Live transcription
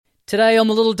Today on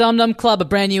the Little Dum Dum Club, a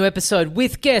brand new episode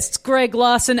with guests Greg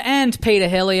Larsen and Peter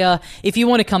Helliar. If you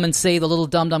want to come and see the Little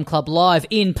Dum Dum Club live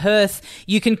in Perth,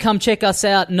 you can come check us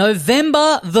out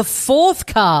November the 4th,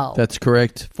 Carl. That's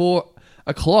correct. 4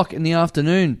 o'clock in the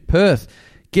afternoon, Perth.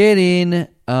 Get in.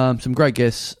 Some great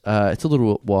guests. It's a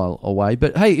little while away.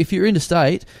 But, hey, if you're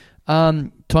interstate,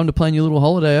 time to plan your little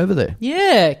holiday over there.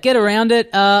 Yeah, get around it.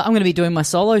 I'm going to be doing my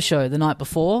solo show the night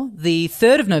before, the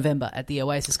 3rd of November at the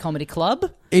Oasis Comedy Club.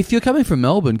 If you're coming from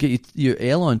Melbourne, get your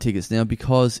airline tickets now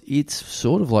because it's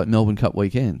sort of like Melbourne Cup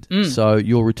weekend. So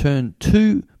your return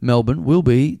to Melbourne will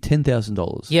be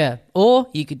 $10,000. Yeah, or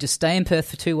you could just stay in Perth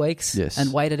for 2 weeks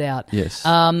and wait it out. Yes.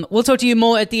 We'll talk to you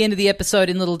more at the end of the episode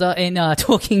in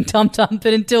Talking Dum Dum.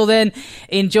 But until then,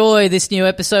 enjoy this new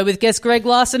episode with guests Greg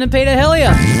Larsen and Peter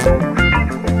Helliar.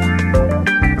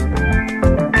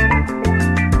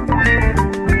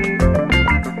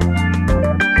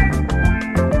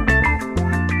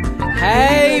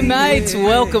 Hey mates,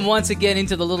 welcome once again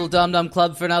into the Little Dum Dum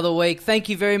Club for another week. Thank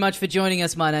you very much for joining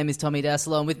us. My name is Tommy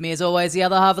Dassler, and with me as always the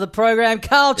other half of the program,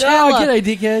 Carl Chandler. Oh, g'day,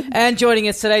 dickhead. And joining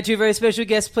us today, two very special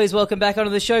guests. Please welcome back onto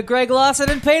the show, Greg Larsen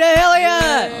and Peter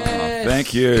Helliar. Oh,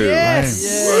 thank you.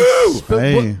 Yes. Woo!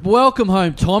 Hey. Welcome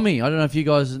home, Tommy. I don't know if you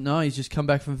guys know, he's just come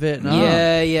back from Vietnam.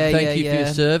 Yeah. Thank you for your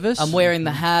service. I'm wearing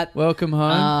the hat. Welcome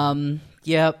home.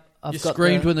 Yep. You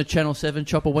screamed when the Channel 7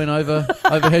 chopper went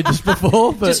overhead just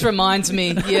before. But just reminds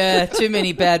me, too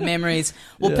many bad memories.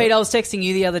 Well, Pete, I was texting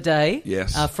you the other day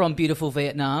from beautiful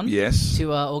Vietnam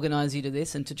to organise you to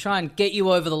this and to try and get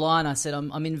you over the line. I said,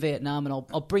 I'm in Vietnam and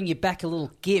I'll bring you back a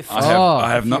little gift. I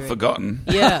have not forgotten.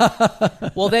 Yeah.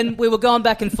 Well, then we were going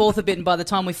back and forth a bit, and by the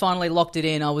time we finally locked it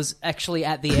in, I was actually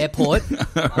at the airport.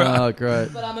 Oh,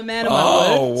 great. But I'm a man of my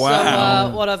word. Oh, wow.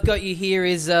 So what I've got you here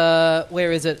is,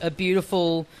 where is it? A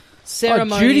beautiful...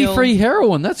 ceremonial duty-free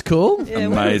heroin. That's cool. Yeah,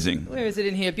 amazing. Where is it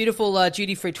in here? Beautiful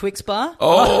duty-free Twix bar.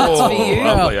 Oh, that's for you.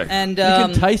 lovely. And you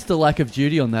can taste the lack of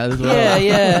duty on that as well.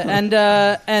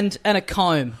 Yeah, and a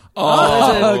comb. Oh,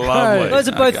 lovely. Those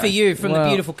are both for you from the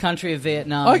beautiful country of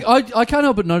Vietnam. I can't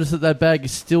help but notice that bag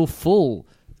is still full,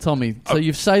 Tommy. So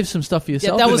you've saved some stuff for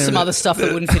yourself. Yeah, that was some other stuff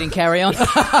that wouldn't fit in carry-on.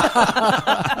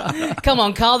 Come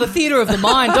on, Carl, the theatre of the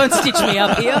mind. Don't stitch me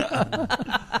up here.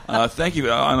 Thank you.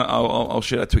 I'll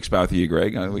share that Twix bar with you,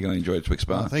 Greg. We're going to enjoy a Twix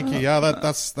bar. Thank you. Yeah,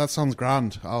 that sounds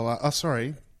grand.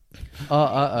 Sorry.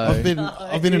 Uh-oh.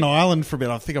 I've been in Ireland for a bit.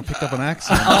 I think I picked up an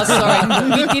accent. Oh,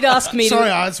 sorry. You did ask me Sorry,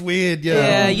 it's weird.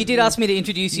 Yeah, you did ask me to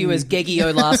introduce you as Geggy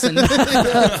O'Larsen for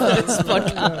this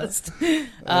podcast.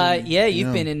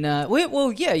 You've been in...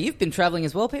 you've been travelling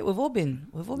as well, Pete. We've all been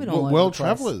all over World the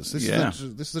place. travellers.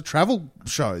 This is a travel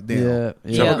show now.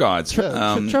 Travel guides.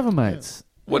 Travel mates.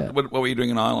 What were you doing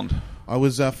in Ireland? I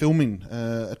was filming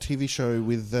a TV show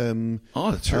with... The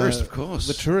Tourist, of course.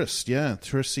 The Tourist,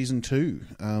 Tourist Season 2,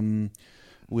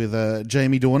 with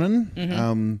Jamie Dornan.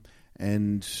 Mm-hmm.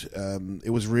 And it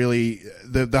was really...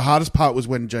 The hardest part was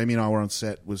when Jamie and I were on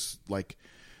set was like...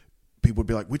 People would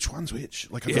be like, which one's which?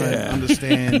 Like, I don't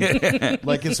understand.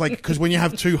 Like, it's like, because when you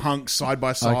have two hunks side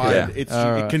by side, it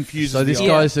confuses So this the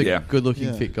guy's a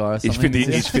good-looking fit guy or He's something.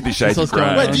 50 Shades of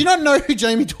Grey. Wait, do you not know who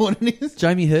Jamie Dornan is?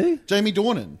 Jamie who? Jamie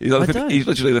Dornan. He's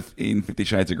literally in 50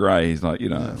 Shades of Grey. He's like,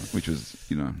 which was,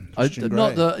 I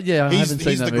haven't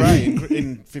seen that movie. Grey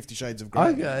in 50 Shades of Grey.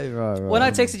 Okay, right. When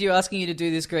I texted you asking you to do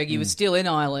this, Greg, you were still in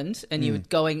Ireland, and you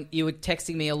were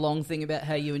texting me a long thing about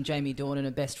how you and Jamie Dornan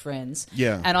are best friends.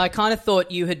 Yeah. And I kind of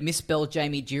thought you had misspelled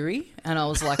Jamie Jury, and I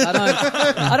was like,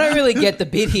 I don't really get the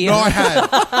bit here. No, I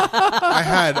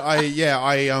had.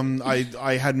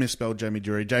 I had misspelled Jamie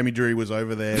Jury. Jamie Jury was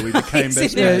over there. We became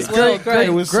best friends. Well, Greg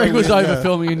was over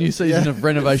filming a new season of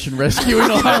Renovation Rescue in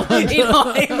Ireland.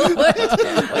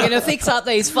 We're going to fix up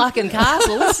these fucking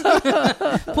castles,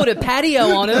 put a patio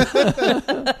on them.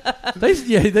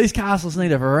 These castles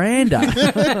need a veranda.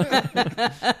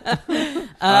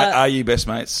 Are you best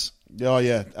mates? Oh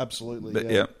yeah,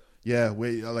 absolutely. Yeah,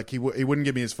 we he wouldn't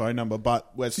give me his phone number,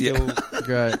 but we're still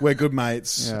great. We're good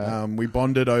mates. Yeah. We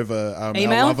bonded over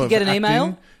email. Our love you of get an acting.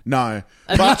 email? No,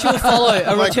 mutual follow,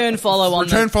 a return follow on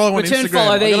Instagram.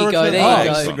 Follow. There you go.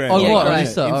 Instagram. On what?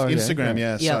 Instagram.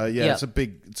 Yeah. So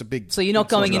it's a big. So you're not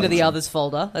going into the others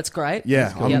folder. That's great.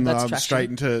 Yeah, that's I'm straight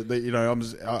into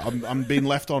the. I'm being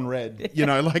left on red. I'm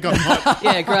not.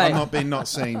 Yeah, great. I'm not being not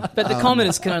seen. But the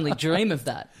commoners can only dream of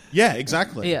that. Yeah,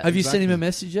 exactly. Yeah. Have you sent him a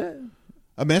message yet?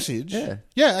 A message? Yeah.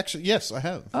 Yeah, actually, yes, I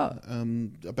have. Oh.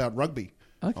 About rugby.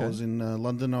 Okay. I was in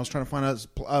London. I was trying to find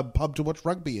a pub to watch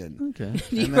rugby in. Okay.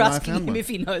 You're asking him if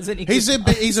he knows any. He's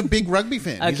a big rugby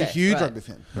fan. He's a huge rugby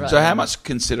fan. Right. So how much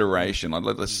consideration,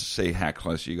 let's see how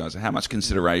close you guys are, how much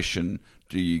consideration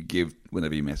do you give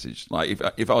whenever you message? Like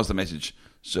if I was to message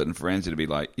certain friends, it'd be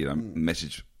like,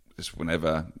 message just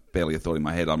whenever, barely a thought in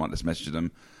my head, I might just message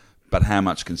them. But how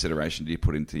much consideration do you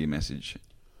put into your message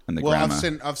and the grammar?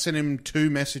 I've sent him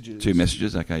 2 messages. 2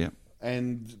 messages, okay, yeah.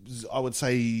 And I would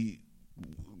say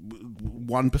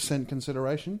 1%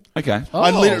 consideration. Okay.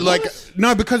 I literally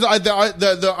because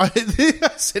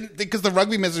because the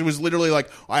rugby message was literally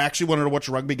like, I actually wanted to watch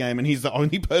a rugby game, and he's the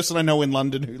only person I know in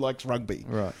London who likes rugby.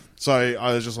 Right. So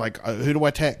I was just like, who do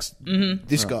I text?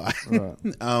 This guy. Right.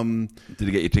 Did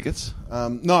he get your tickets?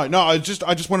 No. I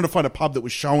just wanted to find a pub that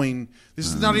was showing. This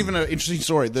is not even an interesting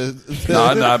story. No,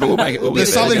 but we'll make it. The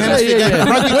Southern Hemisphere game.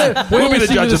 We'll be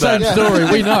the judge of that story.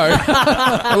 We know.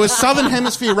 It was Southern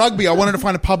Hemisphere rugby. I wanted to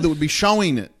find a pub that would be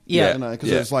showing it. Yeah.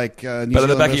 Because it was like. But at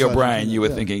the back of your brain, you were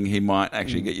thinking he might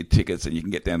actually get you tickets, and you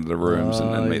can get down to the rooms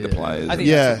and meet the players. I think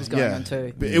that's what was going on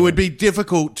too. It would be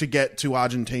difficult to get to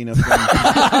Argentina from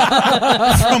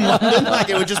London. Like,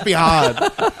 it would just be hard.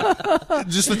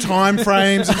 Just the time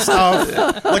frames and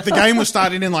stuff. Like, the game was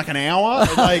starting in like an hour.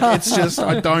 Like, it's just,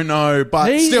 I don't know.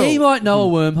 But still, he might know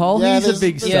a wormhole. Yeah, He's a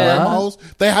big star. Wormholes.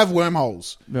 They have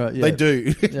wormholes. Right, yeah. They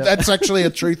do. That's actually a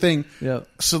true thing. Yeah.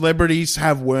 Celebrities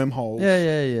have wormholes.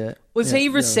 Yeah. Was he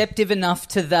receptive enough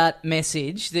to that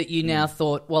message that you now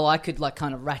thought, well, I could like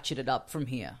kind of ratchet it up from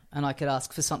here, and I could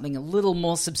ask for something a little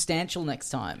more substantial next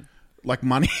time? Like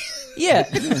money? Yeah.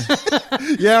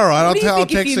 Yeah, all right. I'll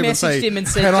text him and say,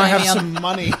 can I have some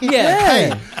money? Yeah.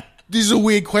 Hey, this is a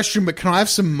weird question, but can I have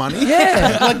some money?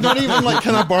 Yeah. Like, not even like,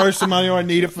 can I borrow some money or I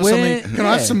need it for something? Can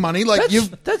I have some money? Like,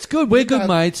 that's good. We're good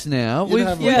mates now. We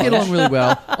get on really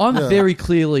well. I'm very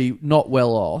clearly not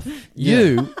well off.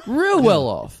 You, real well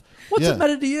off. What's the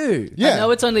matter to you? I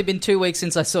know it's only been 2 weeks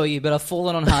since I saw you, but I've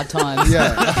fallen on hard times.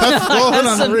 I've fallen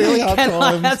on really hard times.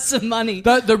 Can I have some money?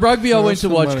 The rugby I went to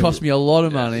watch cost me a lot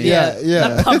of money. Yeah.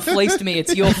 That pub fleeced me.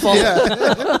 It's your fault.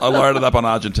 I loaded up on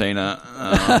Argentina.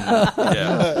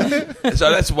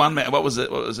 So that's one. What was it?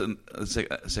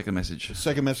 The second message? The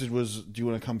second message was, do you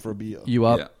want to come for a beer? You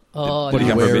up? Yeah. Oh, what are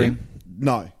you wearing?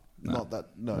 No, not that.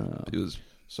 No. It was.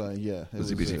 So yeah. Was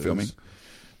he busy filming?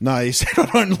 No, he said, I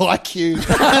don't like you.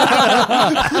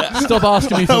 Stop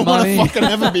asking me for money. I don't want to fucking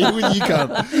ever be with you,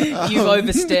 cunt. You've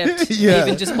overstepped.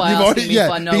 Even just by asking me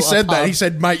if I know he said a pub. that. He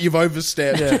said, mate, you've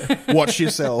overstepped. Watch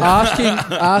yourself.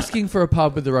 Asking for a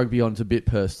pub with the rugby on is a bit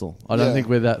personal. I don't think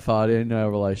we're that far in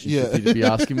our relationship to be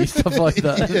asking me stuff like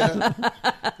that.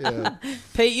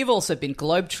 Pete, you've also been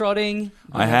globetrotting.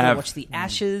 I have. Watched the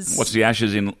Ashes. Watched the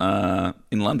Ashes in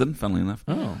London, funnily enough.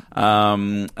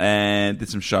 And did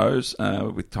some shows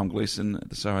with Tom Gleeson at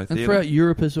the Soho Theatre. And throughout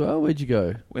Europe as well, where'd you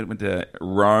go? Went to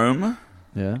Rome,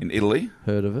 in Italy.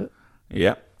 Heard of it?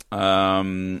 Yeah.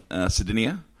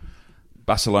 Sardinia,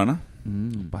 Barcelona,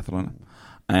 and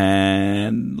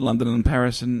London and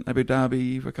Paris and Abu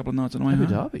Dhabi for a couple of nights on the way home.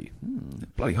 Abu Dhabi?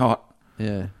 Bloody hot.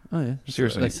 Yeah. Oh, yeah.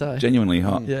 Seriously. They say. Genuinely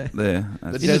hot. Yeah. There.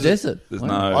 In the desert. There's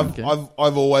Wow. no...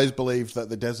 I've always believed that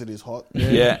the desert is hot.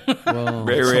 Yeah. Well,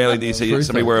 very rarely do you see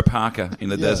somebody wear a parka in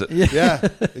the desert. Yeah,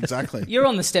 exactly. You're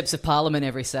on the steps of Parliament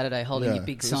every Saturday holding your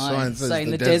big sign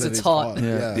saying the desert's hot.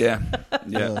 Yeah.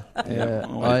 I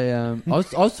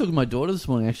was talking to my daughter this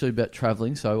morning actually about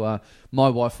travelling. So my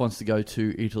wife wants to go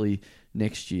to Italy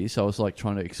next year, so I was like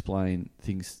trying to explain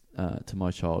things to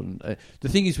my child. And the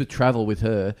thing is with travel with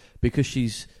her, because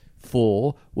she's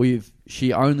 4,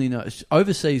 she only knows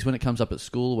overseas when it comes up at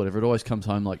school or whatever. It always comes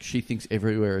home like she thinks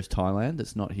everywhere is Thailand.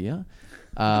 It's not here.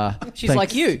 She's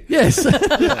like you. Yes.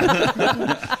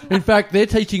 In fact, they're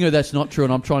teaching her that's not true,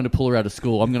 and I'm trying to pull her out of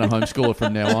school. I'm going to homeschool her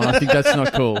from now on. I think that's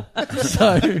not cool.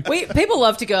 So people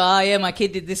love to go, my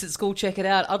kid did this at school, check it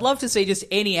out. I'd love to see just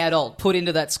any adult put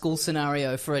into that school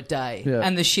scenario for a day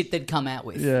and the shit they'd come out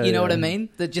with. You know what I mean?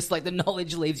 That just like the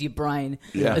knowledge leaves your brain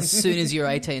as soon as you're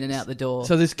 18 and out the door.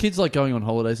 So there's kids like going on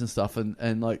holidays and stuff,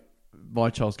 and like my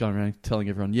child's going around telling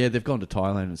everyone, they've gone to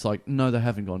Thailand. It's like, no, they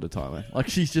haven't gone to Thailand. Like,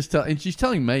 she's just and she's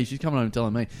telling me, she's coming home and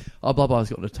telling me, blah, blah's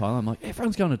gone to Thailand. I'm like,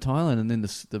 everyone's going to Thailand. And then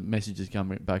the message is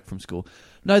coming back from school.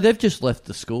 No, they've just left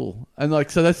the school. And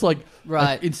like, so that's like,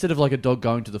 instead of like a dog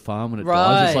going to the farm when it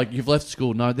dies, it's like, you've left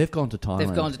school. No, they've gone to Thailand.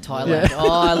 They've gone to Thailand. Yeah.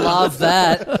 Oh, I love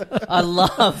that. I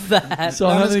love that. So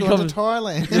Nana's gone to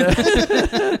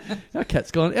Thailand.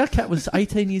 Our cat was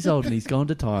 18 years old and he's gone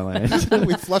to Thailand.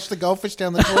 We flushed the goldfish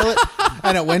down the toilet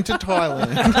and it went to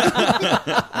Thailand.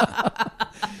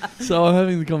 So I'm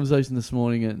having the conversation this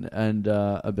morning and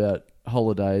about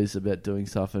holidays, about doing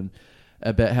stuff, and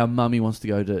about how Mummy wants to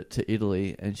go to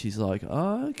Italy, and she's like,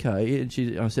 "Oh, okay." And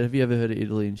I said, "Have you ever heard of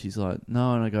Italy?" And she's like,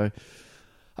 "No." And I go,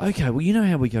 "Okay, well, you know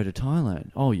how we go to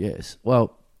Thailand?" "Oh, yes."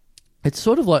 Well, it's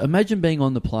sort of like, imagine being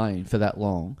on the plane for that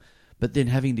long, but then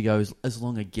having to go as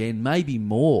long again, maybe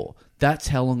more. That's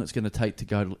how long it's going to take to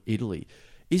go to Italy.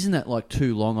 Isn't that like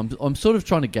too long? I'm sort of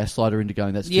trying to gaslight her into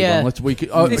going, that's too long.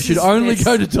 I should only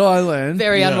go to Thailand.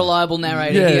 Very unreliable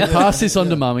narrator here. Pass this on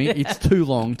to Mummy. It's too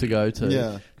long to go to.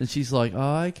 Yeah. And she's like,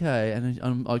 "Oh, okay." And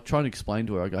I'm trying to explain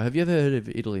to her. I go, "Have you ever heard of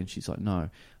Italy?" And she's like, "No."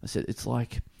 I said, "It's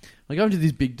like..." I go into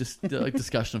this big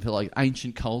discussion of like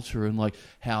ancient culture and like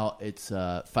how it's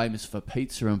famous for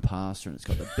pizza and pasta, and it's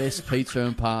got the best pizza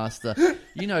and pasta.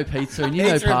 You know pizza and you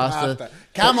know pasta.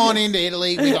 Come on into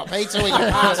Italy. We got pizza, we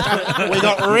got pasta, we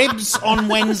got ribs on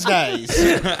Wednesdays.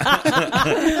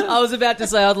 I was about to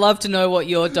say, I'd love to know what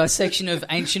your dissection of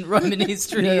ancient Roman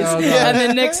history is. And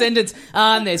then next sentence,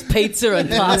 and there's pizza and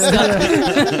pasta.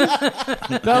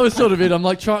 That was sort of it. I'm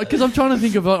like because I'm trying to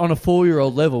think of it on a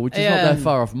 4-year-old level, which is not that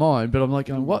far off mine. But I'm like,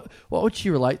 going, what would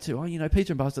she relate to? Oh, you know,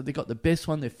 pizza and pasta. They got the best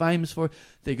one. They're famous for it.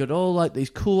 They got all like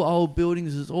these cool old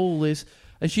buildings. There's all this,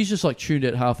 and she's just like tuned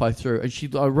it halfway through.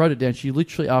 And I wrote it down. She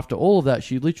literally, after all of that,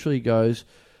 she goes.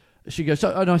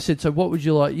 So, and I said, "So what would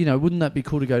you like? You know, wouldn't that be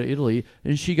cool to go to Italy?"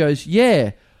 And she goes,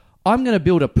 "Yeah, I'm going to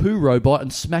build a poo robot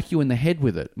and smack you in the head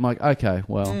with it." I'm like, "Okay,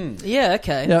 well, yeah,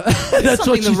 okay." Yeah, that's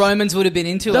something the Romans would have been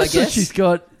into. That's I guess what she's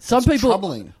got. Some people,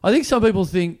 troubling. I think some people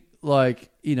think like,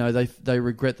 you know, they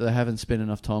regret that they haven't spent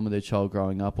enough time with their child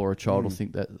growing up, or a child will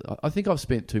think that. I think I've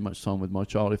spent too much time with my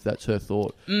child, if that's her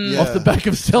thought, off the back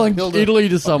of selling Italy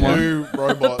to someone. Poo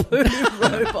robot. Poo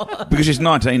robot. Because she's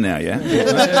 19 now, yeah?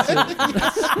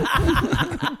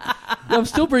 I'm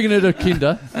still bringing her to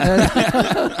kinder.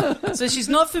 So she's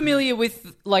not familiar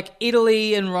with like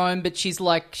Italy and Rome, but she's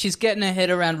getting her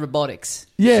head around robotics.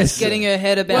 Yes. She's getting her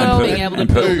head about being able to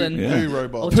build poo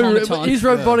robot. automaton. Is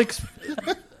robotics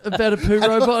about a poo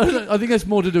robot? I think that's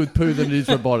more to do with poo than it is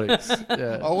robotics.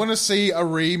 Yeah. I want to see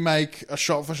a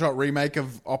shot-for-shot remake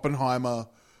of Oppenheimer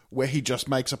where he just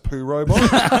makes a poo robot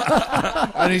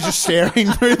and he's just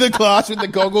staring through the glass with the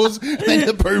goggles, and then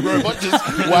the poo robot just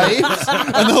waves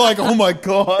and they're like, "Oh my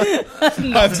God,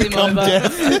 I've become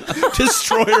death,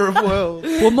 destroyer of worlds."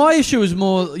 Well, my issue is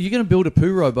more, you're going to build a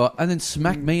poo robot and then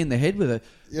smack me in the head with it.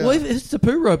 Yeah. Well, if it's a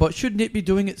poo robot, shouldn't it be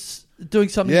doing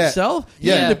something itself?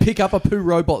 You need to pick up a poo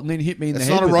robot and then hit me in the head.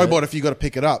 It's not a robot if you got to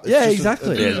pick it up. It's just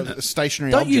exactly. A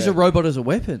stationary Don't object. use a robot as a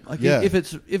weapon. Like if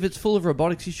it's full of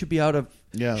robotics, you should be able to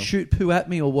shoot poo at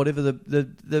me or whatever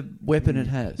the weapon it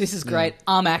has. This is great.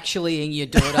 I'm actuallying your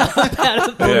daughter about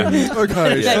a poo.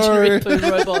 Okay, sorry. Poo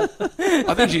robot.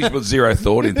 I think she's put zero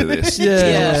thought into this.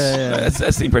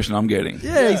 That's the impression I'm getting.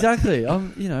 Yeah, exactly.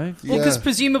 Well, because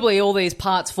presumably all these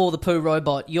parts for the poo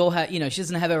robot, she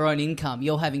doesn't have her own income.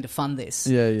 You're having to fund this.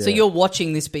 So you're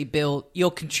watching this be built.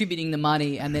 You're contributing the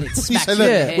money, and then it's smacks you in the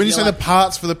head. When you say the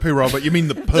parts for the poo robot, you mean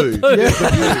the poo.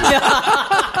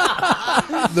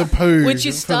 The poo. Which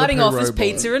is starting off as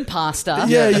pizza and pasta.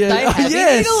 They have in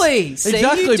Italy. See,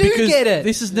 exactly, you do because get it.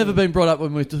 This has never been brought up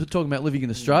when we're talking about living in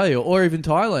Australia or even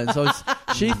Thailand. So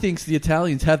she thinks the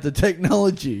Italians have the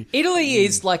technology. Italy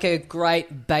is like a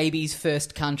great baby's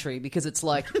first country because it's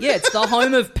like, it's the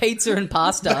home of pizza and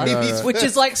pasta, which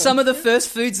is like some of the first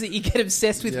foods that you get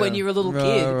obsessed with when you're a little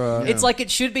kid. Right. It's like it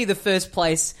should be the first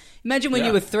place. Imagine when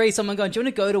you were 3, someone going, "Do you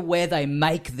want to go to where they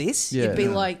make this?" You'd be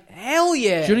like, "Hell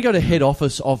yeah!" Do you want to go to head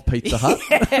office of Pizza Hut?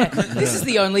 This is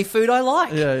the only food I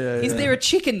like. Is there a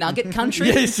chicken nugget country?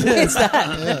 Yes. Where's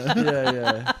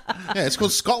that? Yeah, it's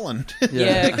called Scotland.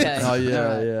 Okay. Oh,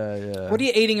 yeah. What are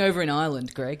you eating over in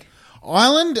Ireland, Greg?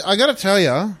 Ireland, I got to tell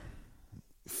you,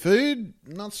 food,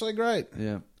 not so great.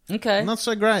 Yeah. Okay. Not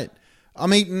so great.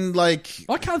 I'm eating like...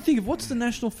 I can't think of what's the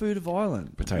national food of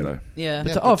Ireland. Potato. Yeah.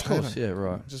 Of course. Yeah,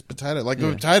 right. Just potato. Like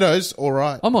the potatoes, all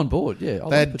right. I'm on board. Yeah.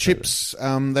 They had chips. They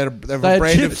have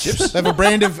a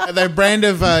brand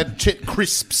of chip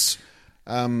crisps.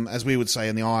 As we would say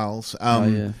in the Isles.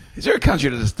 Is there a country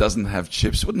that just doesn't have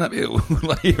chips? Wouldn't that be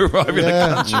like you arrive in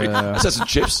a country? Let's have some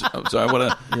chips. I'm sorry,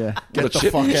 what get the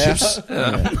fuck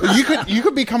out. You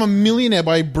could become a millionaire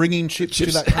by bringing chips to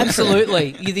that country.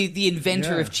 Absolutely. You're the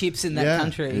inventor of chips in that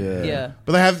country. Yeah.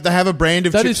 But they have a brand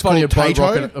of that chips is funny, called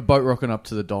Tato. A boat rocking up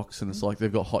to the docks and it's like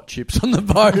they've got hot chips on the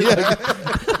boat.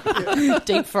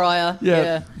 Deep fryer.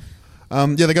 Yeah.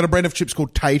 They got a brand of chips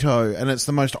called Tato, and it's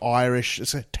the most Irish.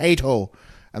 It's a Tato,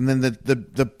 And then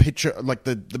the picture, like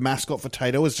the mascot for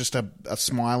Tato is just a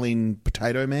smiling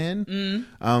potato man.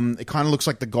 It kind of looks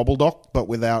like the Gobbledoc, but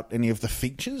without any of the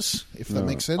features, if that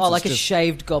makes sense. Oh, like a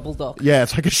shaved Gobbledoc. Yeah,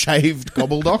 it's like a shaved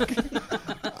Gobbledoc.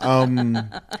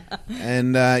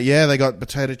 They got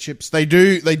potato chips. They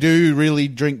do really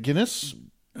drink Guinness.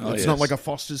 It's not like a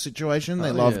Foster's situation.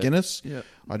 They love Guinness. Yeah.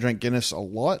 I drank Guinness a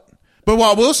lot. But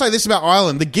I will say this about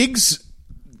Ireland. The gigs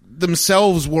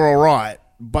themselves were all right,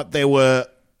 but there were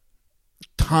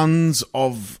tons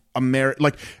of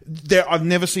I've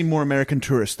never seen more American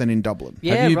tourists than in Dublin.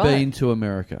 Yeah, have you been to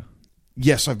America?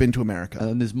 Yes, I've been to America.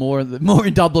 And there's more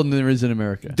in Dublin than there is in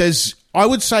America. I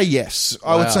would say yes.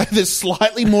 Wow. I would say there's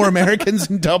slightly more Americans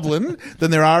in Dublin than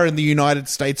there are in the United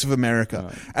States of America.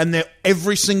 Right. And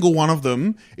every single one of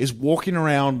them is walking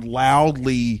around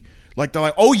loudly, like they're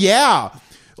like, oh yeah,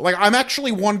 like I'm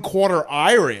actually 1/4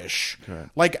 Irish. Right.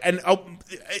 Like, and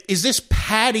is this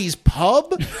Paddy's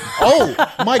pub? Oh,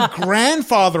 my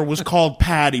grandfather was called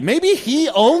Paddy. Maybe he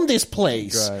owned this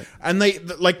place. Right. And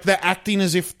they're acting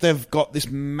as if they've got this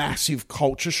massive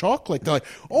culture shock. Like they're like,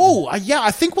 oh yeah,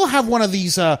 I think we'll have one of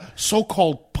these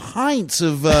so-called pints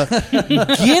of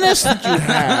Guinness that you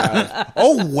have.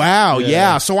 Oh wow,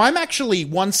 yeah. So I'm actually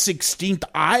 1/16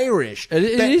 Irish. It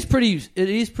is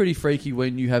pretty freaky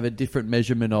when you have a different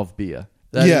measurement of beer.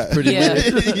 That is pretty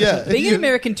weird. Being an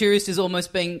American tourist is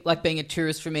almost being a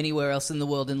tourist from anywhere else in the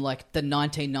world in like the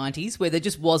 1990s, where there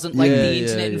just wasn't like the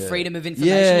internet and freedom of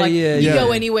information. You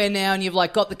go anywhere now and you've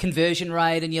like got the conversion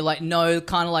rate and you're like know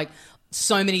kind of like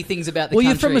so many things about the country.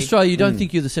 Well, you're from Australia. You don't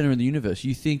think you're the center of the universe.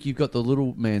 You think you've got the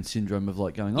little man syndrome of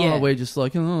like going, we're just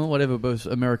like, whatever. But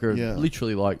America,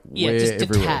 literally like, we're just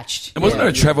everywhere. Detached. And wasn't there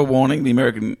a travel warning? The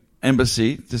American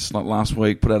Embassy, just like last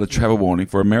week, put out a travel warning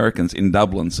for Americans in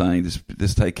Dublin saying,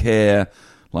 just take care.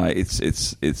 Like, it's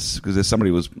because there's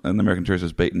an American tourist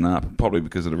was beaten up, probably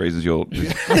because of the reasons you're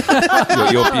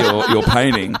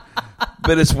painting.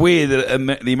 But it's weird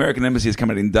that the American Embassy has come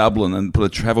out in Dublin and put a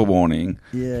travel warning,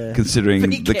 considering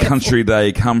the country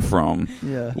they come from,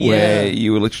 where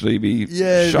you will literally be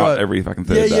shot every fucking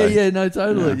third day. Yeah, no,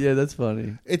 totally. Yeah, that's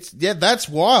funny. That's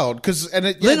wild.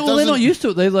 They're not used to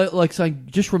it. They're like saying,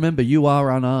 just remember, you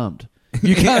are unarmed.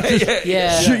 You can't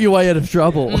just shoot your way out of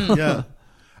trouble. Yeah.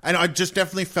 And I just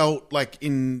definitely felt like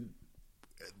in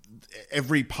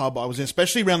every pub I was in,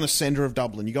 especially around the centre of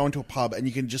Dublin, you go into a pub and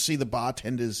you can just see the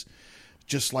bartenders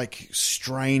just like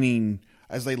straining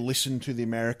as they listen to the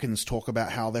Americans talk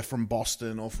about how they're from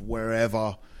Boston or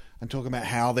wherever and talking about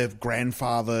how their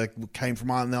grandfather came from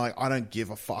Ireland. They're like, I don't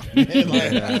give a fuck, man.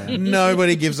 Like,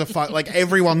 nobody gives a fuck. Like,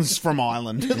 everyone's from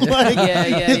Ireland.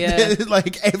 Like,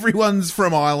 like, everyone's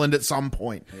from Ireland at some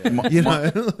point. Yeah.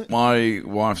 My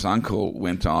wife's uncle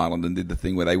went to Ireland and did the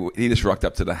thing where he just rocked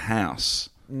up to the house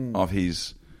of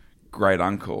his great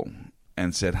uncle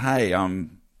and said, hey,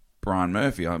 I'm Brian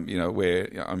Murphy. I'm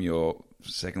your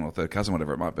second or third cousin,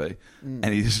 whatever it might be. And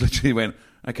he just literally went,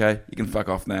 okay, you can fuck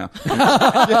off now.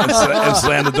 and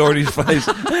slammed the door in his face.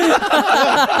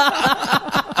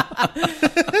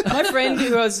 My friend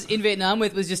who I was in Vietnam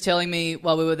with was just telling me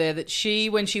while we were there that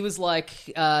when she was like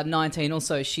 19 or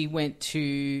so, she went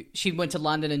to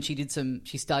London and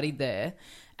she studied there.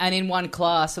 And in one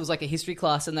class, it was like a history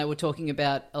class, and they were talking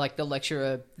about like the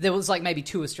lecturer. There was like maybe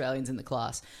 2 Australians in the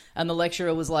class, and the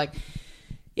lecturer was like,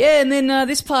 yeah, and then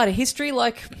this part of history,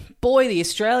 like, boy, the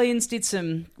Australians did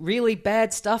some really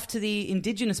bad stuff to the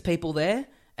Indigenous people there.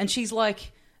 And she's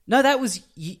like, no, that was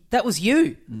you.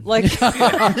 Like,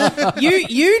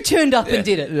 you turned up and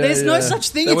did it. There's no such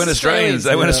thing as Australians.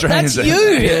 They weren't Australians. That's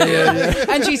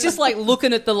you. And she's just like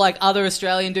looking at the like other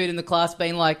Australian dude in the class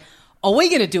being like, are we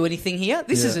going to do anything here?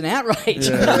 This is an outrage.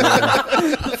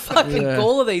 The fucking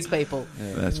gall of these people.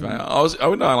 Yeah. That's right. I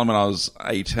went to Ireland when I was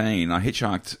 18. I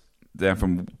hitchhiked down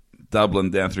from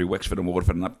Dublin down through Wexford and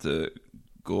Waterford and up to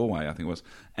Galway, I think it was.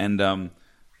 And the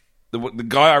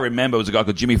guy I remember was a guy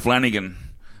called Jimmy Flanagan.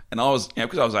 And I was,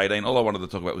 because I was 18, all I wanted to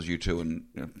talk about was U2 and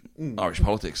Irish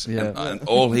politics. Yeah. And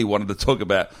all he wanted to talk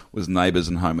about was Neighbours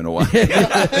and Home and Away.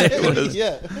 It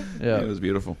was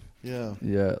beautiful. Yeah.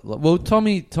 Well,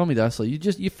 Tommy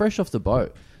Dassler, you're fresh off the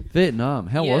boat. Vietnam,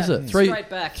 how was it? Straight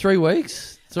back. 3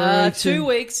 weeks? 2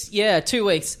 weeks. Yeah, 2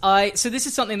 weeks. So this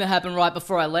is something that happened right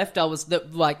before I left. That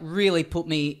like really put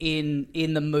me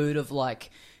in the mood of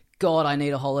like, God, I need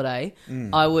a holiday.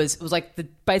 It was like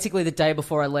basically the day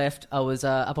before I left. I was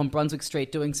up on Brunswick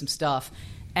Street doing some stuff,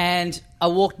 and I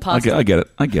walked past. I get it.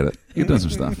 You're doing some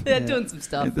stuff. Doing some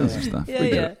stuff. You're doing some stuff.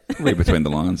 Read between the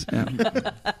lines. Yeah.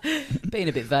 Being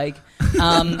a bit vague.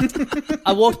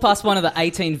 I walked past one of the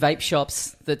 18 vape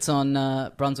shops that's on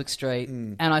Brunswick Street,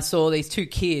 and I saw these 2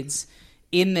 kids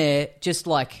in there just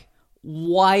like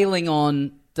wailing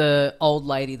on the old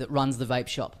lady that runs the vape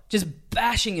shop, just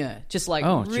bashing her, just like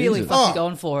really fucking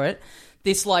going for it.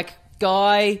 This like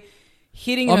guy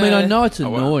hitting her. I mean, I know it's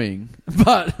annoying,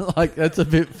 but like that's a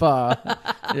bit far.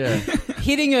 Yeah.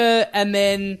 Hitting her, and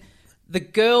then the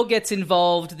girl gets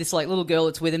involved, this like little girl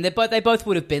that's with him. They both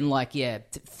would have been like,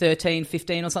 13,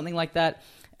 15 or something like that.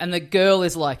 And the girl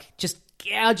is like just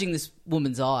gouging this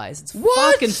woman's eyes. It's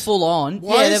fucking full on.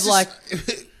 Why they've like...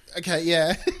 Okay,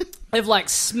 yeah. They've like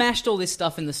smashed all this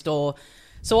stuff in the store.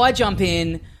 So I jump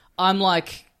in. I'm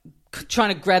like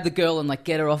trying to grab the girl and like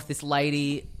get her off this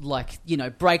lady, like, you know,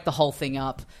 break the whole thing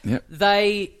up. Yep.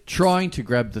 They... Trying to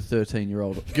grab the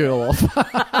 13-year-old girl off.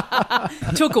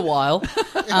 Took a while.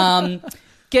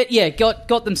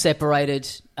 Got them separated.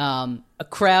 A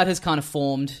crowd has kind of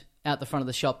formed out the front of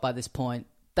the shop by this point.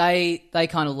 They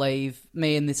kind of leave.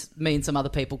 Me and some other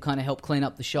people kind of help clean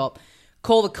up the shop.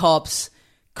 Call the cops.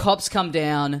 Cops come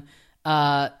down.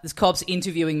 There's cops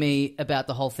interviewing me about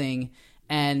the whole thing,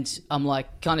 and I'm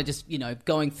like kind of just, you know,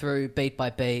 going through beat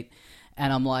by beat,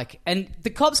 and I'm like, and the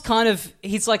cop's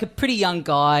he's like a pretty young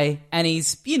guy, and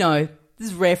he's, you know, this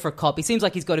is rare for a cop. He seems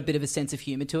like he's got a bit of a sense of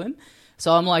humor to him.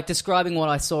 So I'm like describing what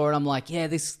I saw, and I'm like,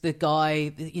 the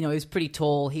guy, you know, he was pretty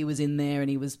tall. He was in there, and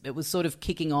it was sort of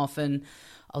kicking off, and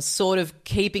I was sort of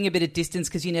keeping a bit of distance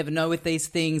because you never know with these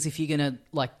things if you're going to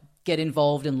like get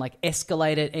involved and like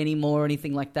escalate it anymore or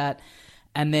anything like that.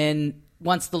 And then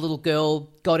once the little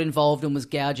girl got involved and was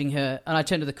gouging her, and I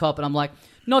turned to the cop and I'm like,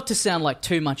 not to sound like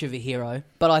too much of a hero,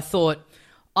 but I thought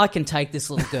I can take this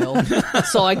little girl.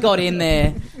 So I got in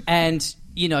there and,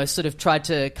 you know, sort of tried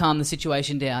to calm the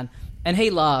situation down, and he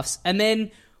laughs. And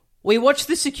then we watch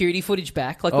the security footage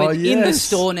back, like we're in the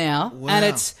store now, and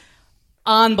it's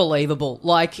unbelievable.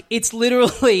 Like it's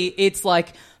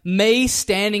like me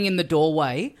standing in the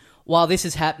doorway while this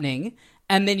is happening,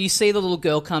 and then you see the little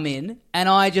girl come in, and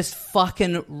I just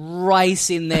fucking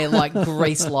race in there like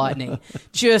grease lightning.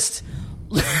 Just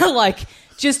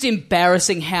just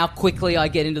embarrassing how quickly I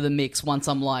get into the mix once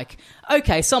I'm like,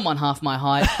 okay, someone half my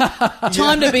height.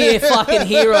 Time to be a fucking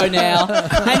hero now.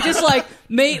 And just like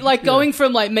me, like going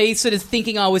from like me sort of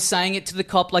thinking I was saying it to the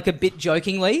cop like a bit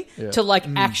jokingly to like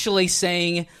actually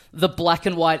seeing the black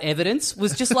and white evidence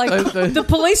was just like the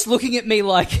police looking at me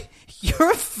like,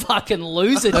 you're a fucking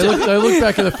loser. They look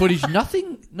back at the footage.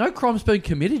 No crime's been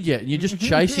committed yet, and you're just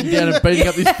chasing down and beating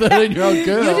up this 13-year-old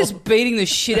girl. You're just beating the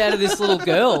shit out of this little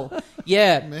girl.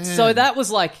 Yeah. Man. So that was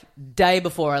like day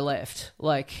before I left.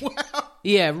 Like,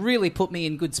 really put me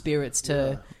in good spirits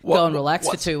to go and relax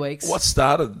for 2 weeks. What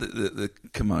started the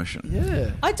commotion?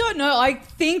 Yeah. I don't know. I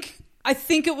think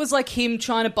it was like him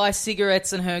trying to buy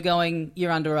cigarettes and her going,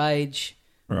 you're underage.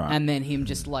 Right. And then him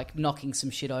just like knocking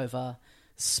some shit over.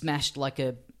 Smashed like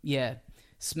a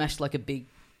big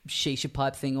shisha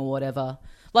pipe thing or whatever.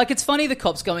 Like, it's funny the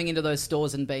cops going into those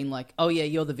stores and being like, oh yeah,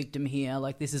 you're the victim here,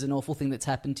 like this is an awful thing that's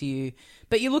happened to you.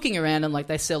 But you're looking around and like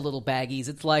they sell little baggies.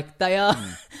 It's like they are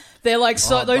they're like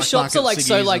so those shops are like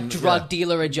so like drug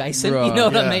dealer adjacent, right, you know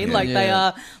what I mean? Like they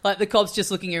are like the cops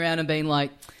just looking around and being like,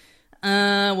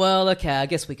 well, okay, I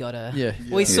guess we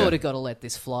sort of gotta let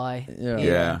this fly.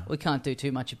 We can't do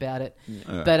too much about it.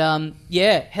 But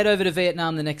head over to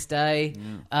Vietnam the next day.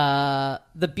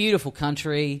 The beautiful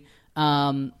country.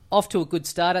 Off to a good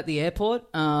start at the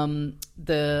airport.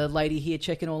 The lady here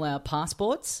checking all our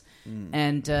passports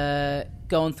and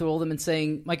going through all them and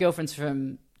seeing my girlfriend's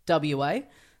from WA,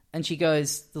 and she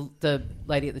goes, the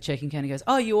lady at the check-in counter goes,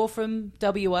 oh, you all from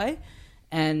WA?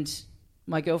 And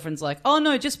my girlfriend's like, oh,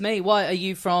 no, just me. Why, are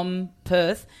you from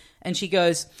Perth? And she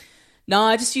goes, no,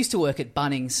 I just used to work at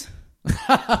Bunnings.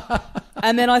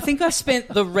 And then I think I spent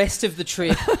the rest of the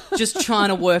trip just trying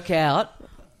to work out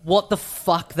what the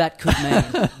fuck that could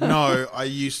mean. No,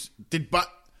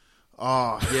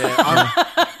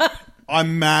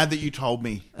 I'm mad that you told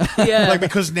me. Yeah. Like,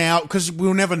 because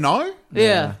we'll never know.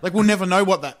 Yeah. Like, we'll never know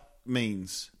what that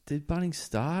means. Did Bunnings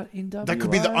start in WA? That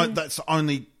could be that's the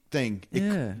only thing.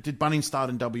 Did Bunnings start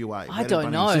in WA? I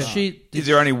don't know. Is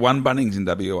there only one Bunnings in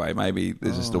WA? Maybe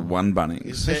there's just a one Bunnings.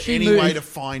 Is there any way to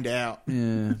find out?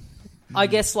 Yeah. I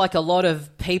guess like a lot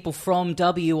of people from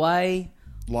WA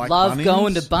love Bunnings?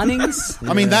 going to Bunnings.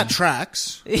 I mean, that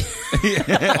tracks.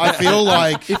 I feel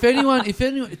like if anyone,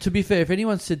 to be fair, if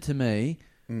anyone said to me,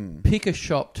 pick a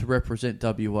shop to represent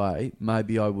WA,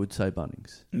 maybe I would say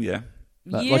Bunnings. Yeah.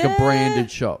 Like a branded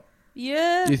shop.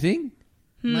 Yeah. Do you think?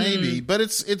 Maybe, but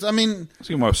it's. I mean, it's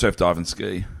going to surf, dive, and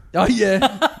ski. Oh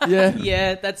yeah, yeah,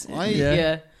 yeah. That's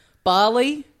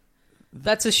Bali.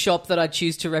 That's a shop that I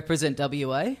choose to represent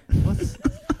WA.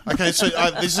 Okay, so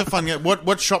this is a fun game.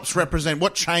 What shops represent?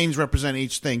 What chains represent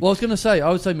each thing? Well, I was going to say, I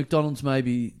would say McDonald's,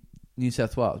 maybe New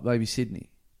South Wales, maybe Sydney.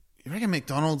 You reckon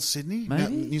McDonald's, Sydney,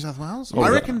 maybe New South Wales? I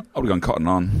reckon I would have gone Cotton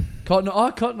On.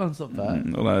 Cotton On's not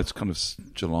bad. Although it's kind of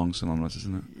Geelong synonymous,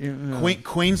 isn't it? Yeah.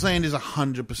 Queensland is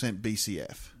 100%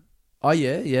 BCF. Oh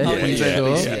yeah.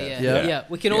 Yeah.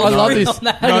 We can all I love agree this. on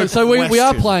that. No, so we are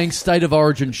question. playing state of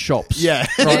origin shops. Yeah,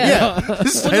 Yeah. yeah. Well,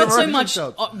 not so much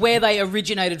where they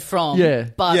originaed from, Yeah.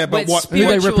 but what who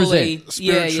they spiritually, represent.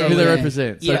 yeah. Who they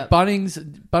represent. So Yeah.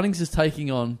 Bunnings is taking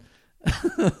on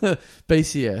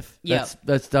BCF.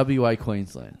 That's WA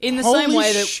Queensland. In the Holy same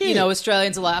way that shit.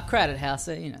 Australians are like, crowded house,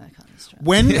 that kind of stuff.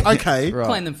 Okay, Right.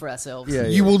 Claim them for ourselves. Yeah.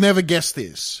 you will never guess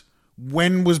this.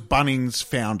 When was Bunnings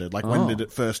founded? Like, when did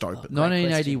it first open?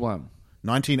 1981.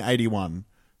 1981.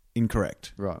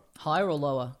 Incorrect. Right. Higher or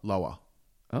lower? Lower.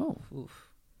 Oh. Oof.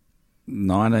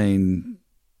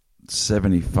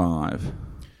 1975.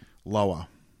 Lower.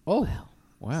 Oh.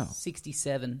 Wow.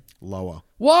 67. Lower.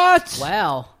 What?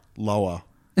 Wow. Lower.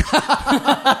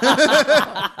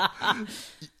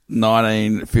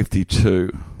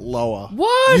 1952. Lower.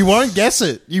 What? You won't guess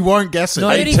it. You won't guess it.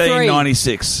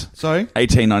 1896. Sorry?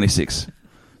 1896.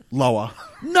 Lower.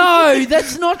 No,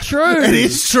 that's not true. It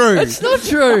is true. It's not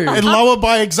true. And lower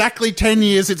by exactly 10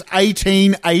 years. It's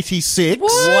 1886.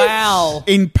 Wow.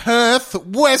 In Perth,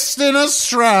 Western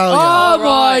Australia. Oh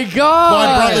my god!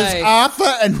 by brothers Okay.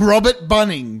 Arthur and Robert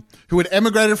Bunning, who had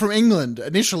emigrated from England,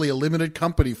 initially a limited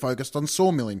company focused on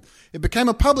sawmilling. It became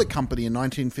a public company in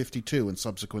 1952 and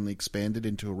subsequently expanded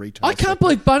into a retail I can't sector.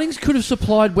 believe Bunnings could have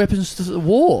supplied weapons to the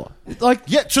war. Like,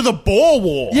 Yeah, to the Boer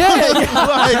War. yeah.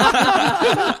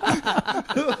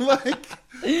 Like,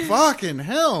 fucking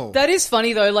hell. That is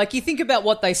funny though. Like, you think about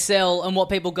what they sell and what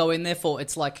people go in there for.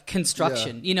 It's like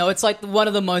construction. It's like one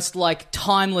of the most like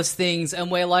timeless things.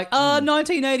 And we're like,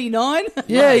 1989.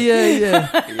 Yeah.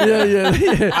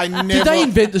 I Did never. they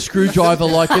invent the screwdriver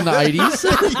like in the 80s?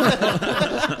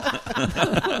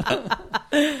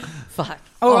 Fuck.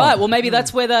 All right. Well, maybe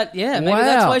that's where that. Yeah. Maybe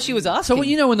that's why she was asking. So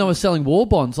when they were selling war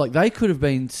bonds, like they could have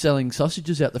been selling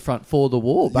sausages out the front for the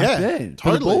war back then.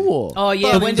 For the totally. Boer War. Oh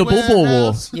yeah. The Boer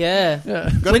War. Yeah.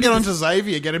 Got to get on to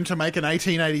Xavier, get him to make an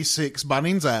 1886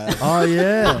 Bunnings ad. Oh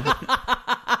yeah.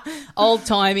 Old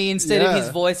timey. Instead of Yeah. his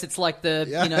voice, it's like the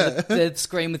the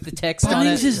screen with the text on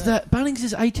Bunnings it. Bunnings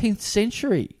is 18th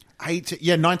century.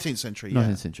 19th century.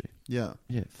 19th century. Yeah.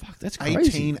 Yeah, fuck, that's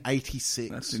crazy.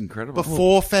 1886. That's incredible.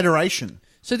 Before Federation.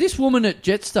 So this woman at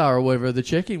Jetstar or wherever the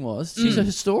check-in was, she's a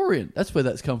historian. That's where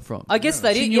that's come from. I guess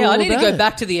they She did. knew Yeah, I all need to about go it.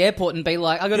 back to the airport and be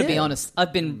like, I got to be Yeah. honest.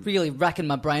 I've been really racking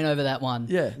my brain over that one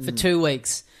Yeah. for 2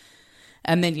 weeks.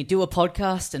 And then you do a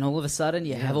podcast and all of a sudden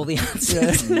you have all the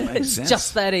answers. Makes It's sense.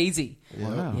 just that easy.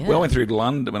 Wow. Yeah. Well, I went through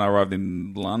London when I arrived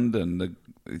in London.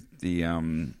 The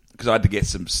because I had to get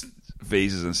some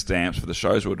visas and stamps for the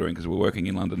shows we were doing because we were working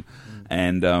in London,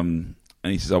 and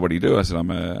he says, "Oh, what do you do?" I said,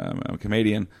 "I'm a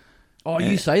comedian." Oh,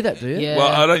 you say that, do you? Yeah. Well,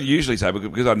 I don't usually say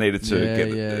because I needed to get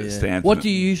the stamp. What do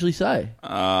you usually say?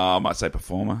 I might say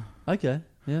performer. Okay,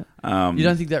 yeah. Um, You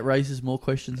don't think that raises more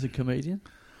questions than comedian?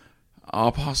 Oh,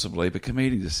 possibly, but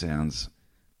comedian just sounds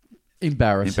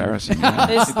Embarrassing. yeah.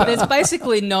 There's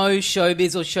basically no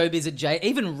showbiz or showbiz adjacent.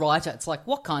 Even writer, it's like,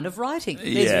 what kind of writing?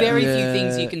 There's Yeah. very Yeah. few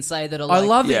things you can say that are I like,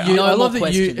 love that Yeah. you. no I love more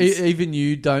that you. questions. Even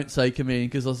you don't say comedian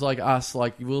because it's like us.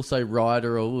 Like we'll say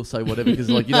writer or we'll say whatever because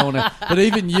like you don't want to. But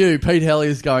even you, Pete Helliar,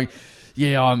 is going.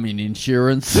 Yeah, I'm in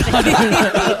insurance.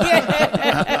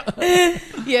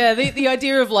 Yeah, the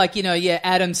idea of like,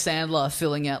 Adam Sandler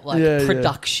filling out like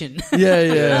production.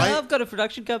 Yeah. I've got a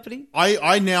production company.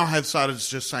 I now have started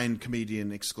just saying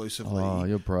comedian exclusively. Oh,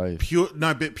 you're brave.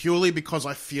 But purely because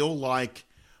I feel like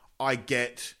I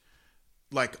get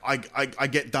I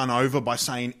get done over by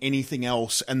saying anything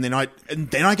else, and then I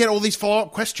get all these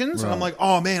follow-up questions, and I'm like,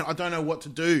 oh man, I don't know what to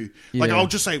do. Like, Yeah. I'll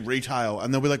just say retail,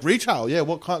 and they'll be like, retail, yeah,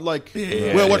 what kind, like,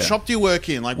 what shop do you work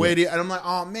in? Like, where do you? And I'm like,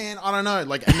 oh man, I don't know.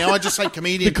 Like, and now I just say The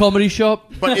comedian. comedy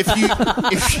shop. But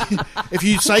if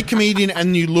you say comedian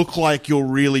and you look like you're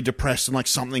really depressed and like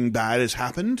something bad has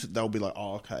happened, they'll be like,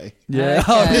 oh okay. Yeah.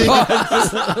 Okay.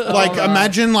 Like,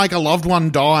 imagine like a loved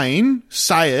one dying,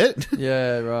 say it,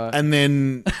 Yeah. Right. and then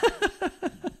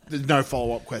there's no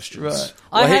follow-up questions.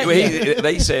 Right.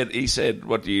 He said,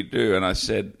 "What do you do?" And I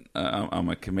said, "I'm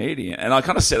a comedian." And I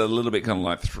kind of said it a little bit, kind of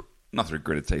like not through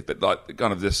gritted teeth, but like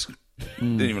kind of just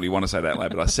didn't really want to say that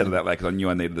loud, but I said it out loud because I knew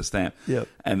I needed a stamp. Yep.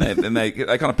 And they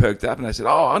kind of perked up and they said,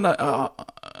 "Oh, I know."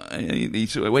 he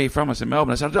said, where are you from? I said,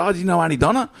 Melbourne. I said, oh, do you know Auntie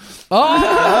Donna? Oh,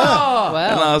 wow.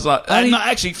 And I was like, no,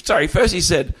 actually, sorry. First he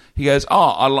goes, oh,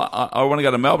 I want to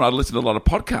go to Melbourne. I listen to a lot of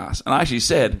podcasts. And I actually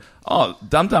said, oh,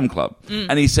 Dum Dum Club.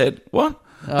 And he said, what?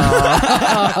 And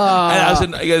I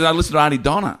said, he goes, I listen to Auntie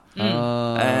Donna.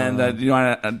 And do you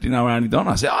know Auntie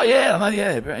Donna? I said, oh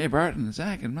yeah, Barrett and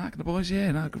Zach and Mark and the boys,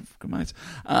 good mates.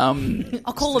 I'll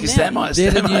call them now.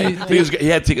 He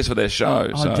had tickets for their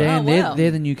show. Oh, damn, they're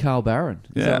the new Carl Barron.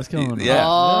 Yeah, what's going on? Yeah.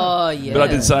 Oh, yeah. But I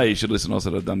did say you should listen also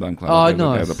to Dum Dum Club. Oh,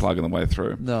 nice. Have the plug on the way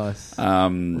through. Nice.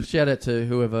 Well, shout out to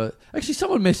whoever. Actually,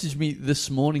 someone messaged me this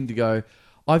morning to go,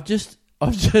 I've just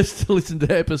listened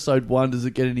to episode 1. Does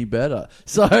it get any better?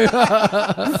 So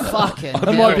fucking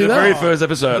I might do that. The very first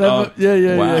episode.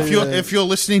 Yeah. Wow. If you're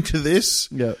listening to this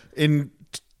in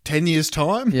 10 years'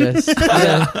 time, yes,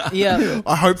 yeah.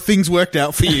 I hope things worked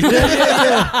out for you.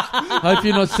 Hope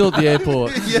you're not still at the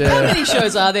airport. How many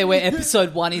shows are there where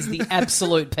episode 1 is the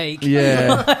absolute peak?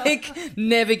 Yeah. Like,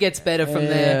 never gets better from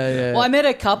there. Yeah. Well, I met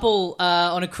a couple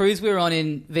on a cruise we were on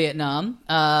in Vietnam,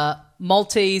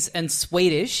 Maltese and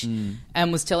Swedish,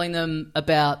 and was telling them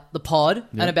about the pod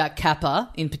and about Kappa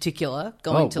in particular,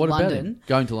 going to London.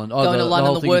 Going to London. Going to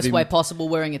London the worst way possible,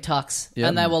 wearing a tux. Yep.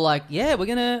 And they were like, yeah, we're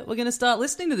gonna start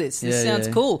listening to this. This sounds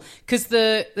cool. Because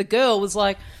the girl was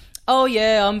like, oh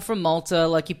yeah, I'm from Malta.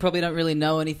 Like, you probably don't really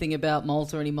know anything about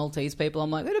Malta or any Maltese people.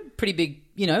 I'm like, we had a pretty big,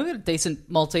 we had a decent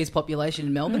Maltese population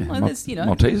in Melbourne. Like, there's,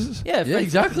 Maltesers? Yeah,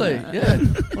 exactly. Yeah.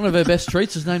 One of our best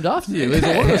treats is named after you. There's a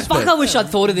lot of respect. Fuck, I wish I'd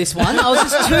thought of this one. I was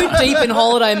just too deep in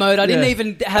holiday mode. I didn't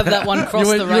even have that one cross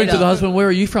the radar. You went to the husband, where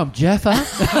are you from? Jaffa?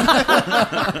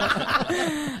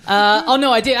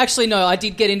 No, I did. Actually, no, I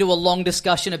did get into a long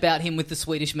discussion about him with the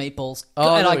Swedish meatballs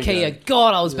at IKEA.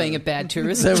 God, I was being a bad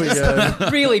tourist. There we go.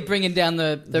 Really bringing down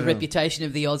the reputation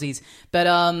of the Aussies. But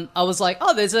I was like,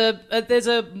 oh, there's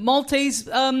a Maltese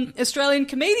Australian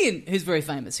comedian who's very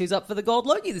famous, who's up for the Gold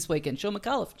Logie this weekend, Sean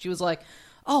McAuliffe. She was like,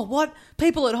 oh, what?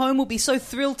 People at home will be so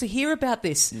thrilled to hear about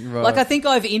this. Right. Like, I think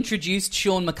I've introduced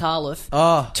Sean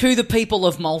McAuliffe to the people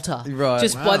of Malta. Right.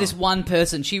 Just by this one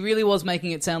person. She really was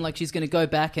making it sound like she's going to go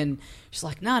back and she's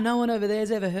like, nah, no one over there's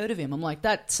ever heard of him. I'm like,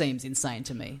 that seems insane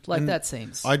to me. Like, that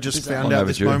seems I just bizarre. found out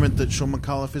this moment that Sean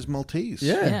McAuliffe is Maltese.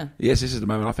 Yeah. Yes, this is the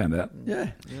moment I found out.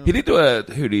 Yeah. He did do a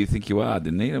Who Do You Think You Are,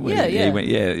 didn't he? Yeah. He went,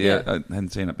 yeah. I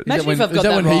hadn't seen it. But Imagine if I've got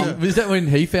that wrong. Was that when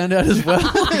he found out as well?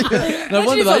 No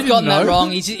wonder if I've gotten that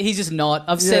wrong. He's just not.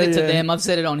 I've said it to them. I've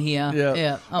said it on here.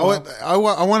 Yeah. I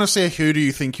want to see a Who Do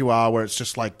You Think You Are, where it's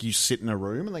just like you sit in a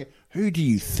room and they go, who do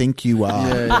you think you are?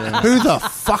 Who the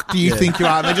fuck do you think you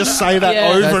are? And they just say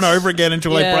that over and over again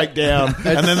until they break down.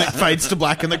 And then it fades to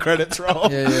black and the credits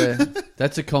roll. Yeah.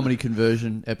 That's a comedy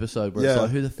conversion episode where it's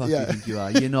like, who the fuck do you think you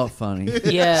are? You're not funny.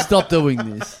 Yeah. Stop doing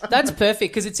this. That's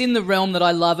perfect because it's in the realm that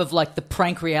I love of like the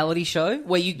prank reality show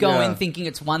where you go in thinking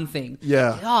it's one thing.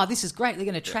 Yeah. Oh, this is great. They're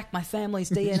going to track my family's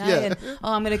DNA and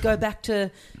I'm going to go back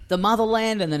to the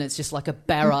motherland, and then it's just like a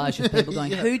barrage of people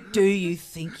going, who do you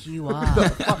think you are?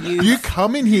 You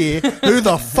come in here, who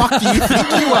the fuck do you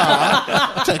think you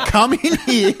are to come in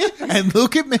here and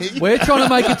look at me? We're trying to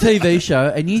make a TV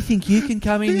show and you think you can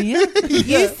come in here?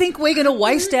 You think we're going to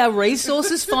waste our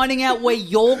resources finding out where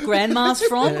your grandma's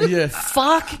from?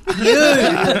 Fuck you.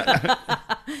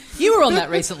 You were on that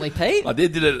recently, Pete. I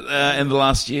did it in the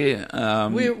last year.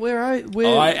 Where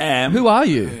I am. Who are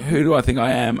you? Who do I think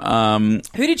I am?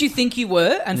 Who did you think you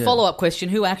were? And follow-up question,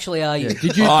 who actually are you? I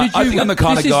think I'm the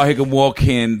kind of guy who can walk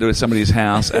into somebody's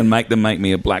house and make them make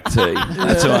me a black tea.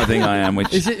 That's who I think I am.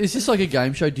 Which is this like a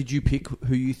game show? Did you pick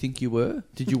who you think you were?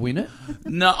 Did you win it?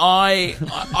 No, I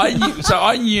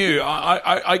knew.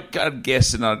 I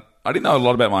guessed, and I didn't know a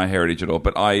lot about my heritage at all,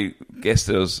 but I guessed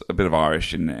there was a bit of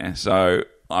Irish in there. So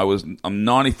I'm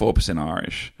 94%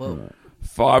 Irish,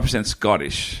 5%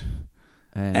 Scottish.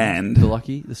 And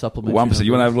the supplement. 1%.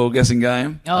 You want to have a little guessing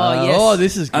game? Oh, yes. Oh,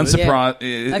 this is good.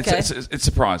 It's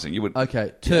surprising. You would.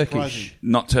 Okay, Turkish.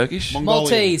 Not Turkish.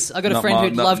 Maltese. I got a friend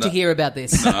who'd love to hear about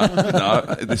this.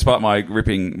 No, despite my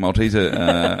ripping Maltese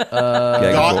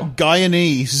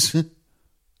Guyanese.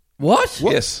 What?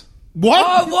 Yes. What?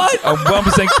 Oh, what?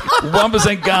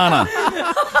 1% Ghana.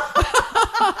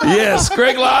 Yes,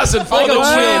 Greg Larsen for the win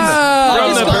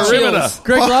from the perimeter.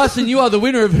 Greg Larsen, you are the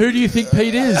winner of Who Do You Think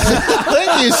Pete Is?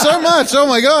 Thank you so much. Oh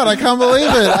my God, I can't believe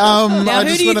it. Now,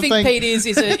 Who Do You Think Pete Is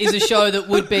a show that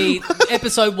would be,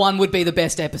 episode 1 would be the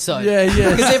best episode. Yeah.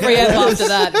 Because every ep after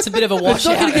that, it's a bit of a washout. It's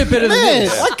not going to get better than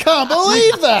this. I can't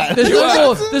believe that.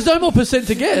 There's no more percent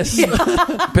to guess.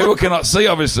 People cannot see,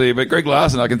 obviously, but Greg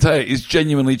Larsen, I can tell you, is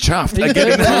genuinely chuffed at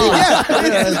getting that.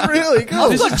 It's really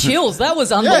cool. I've got chills. That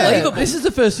was unbelievable. This is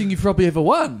the first thing you've probably ever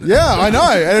won. Yeah, I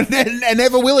know, and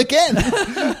never will again.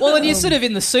 Well, and you're sort of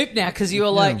in the soup now because you were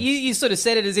like, you sort of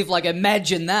said it as if like,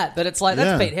 imagine that, but it's like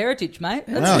that's Pete Heritage, mate.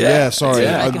 That's sorry,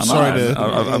 I'm sorry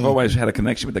I've always had a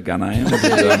connection with the Gunner.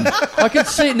 I can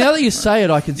see it now that you say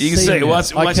it. I can see it. You can see it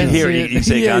once you hear it. You can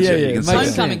see it, can't you? You can see it.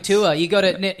 Homecoming tour. You got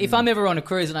it. If I'm ever on a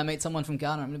cruise and I meet someone from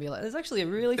Ghana, I'm going to be like, "There's actually a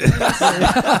really famous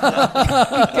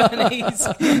Ghanese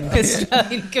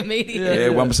Australian comedian." Yeah,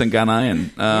 1%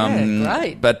 Ghanaian.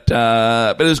 Great. But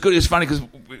it was good. It was funny because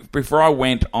before I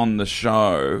went on the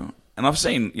show, and I've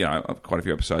seen quite a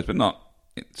few episodes, but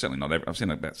certainly not every. I've seen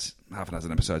about half a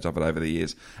dozen episodes of it over the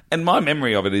years, and my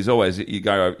memory of it is always you're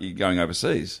going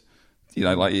overseas.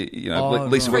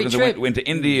 Lisa Wilkins went to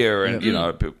India, and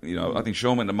I think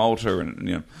Sean went to Malta,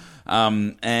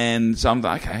 and so I'm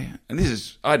like, okay. And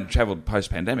I hadn't travelled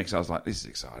post-pandemic, so I was like, this is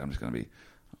exciting.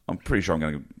 I'm pretty sure I'm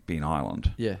going to be in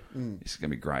Ireland. Yeah, this is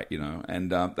going to be great,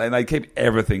 And they keep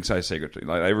everything so secretive.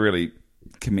 Like they really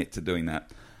commit to doing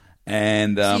that.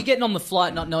 And so you're getting on the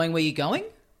flight, not knowing where you're going.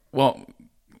 Well,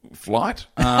 flight.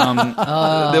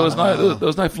 There was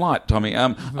no flight, Tommy. I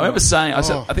remember saying, I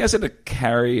think I said to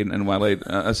Carrie and Waleed,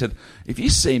 I said, if you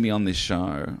see me on this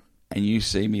show and you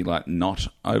see me like not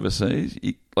overseas,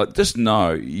 just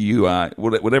know you are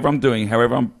whatever I'm doing,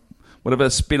 whatever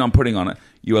spin I'm putting on it,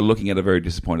 you are looking at a very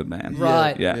disappointed man.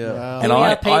 Right. Yeah. Wow. And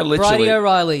I literally... Brady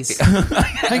O'Reilly's.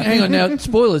 hang on now,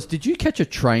 spoilers. Did you catch a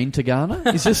train to Ghana?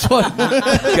 Is this what...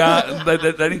 They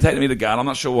didn't take me to Ghana. I'm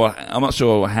not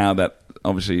sure how that...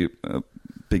 Obviously,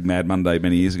 big Mad Monday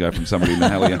many years ago from somebody in the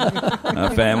Helliar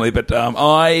family. But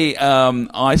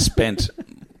I spent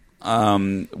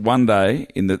one day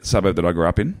in the suburb that I grew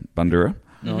up in, Bundoora.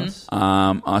 Nice.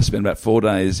 I spent about 4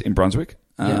 days in Brunswick.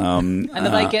 And are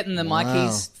they getting the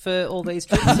Mikeys for all these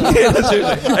trips? Yeah, that's it.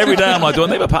 Every day I'm like, do I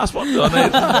need a passport?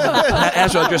 How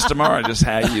should I dress tomorrow? Just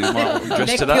how you might dress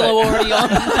Neck today. pillow already on.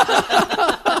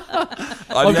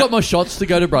 I've got my shots to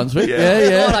go to Brunswick.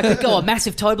 Yeah. God, I could go a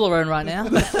massive Toblerone right now.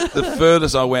 The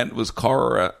furthest I went was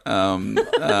Corora.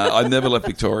 I never left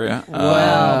Victoria.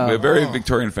 Wow. We're a very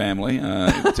Victorian family,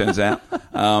 it turns out.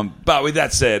 But with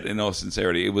that said, in all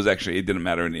sincerity, it didn't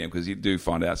matter in the end because you do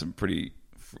find out some pretty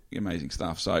amazing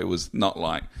stuff. So it was not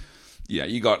like,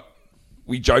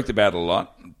 we joked about it a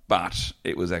lot, but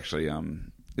it was actually... it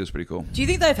was pretty cool. Do you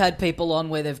think they've had people on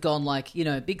where they've gone like,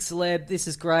 big celeb, this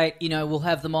is great, we'll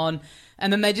have them on,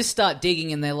 and then they just start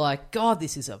digging and they're like, God,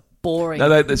 this is a boring...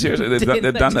 No, seriously,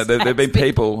 they've done that. There've been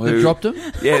people who... They've dropped them?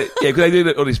 Yeah, because they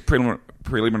do all this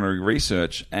preliminary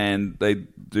research, and they've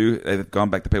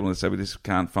gone back to people and say, we just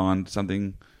can't find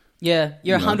something... Yeah,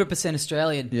 you're 100%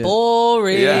 Australian. Yeah.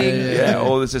 Boring. Yeah.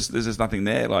 Or there's just nothing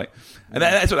there. And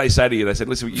that's what they say to you. They said,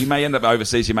 listen, you may end up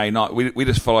overseas, you may not. We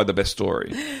just follow the best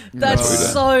story. That's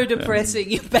so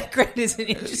depressing. Your background isn't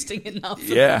interesting enough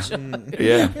for the show.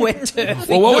 Yeah. Wet turf.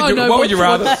 Well, what would you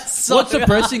rather... What's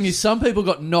depressing is some people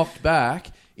got knocked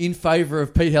back in favour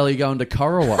of Pete Helliar going to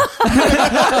Corowa.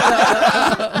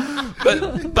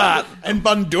 but and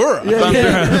Bundoora.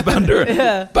 Bundoora.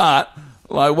 Yeah. But...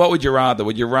 what would you rather?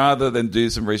 Would you rather than do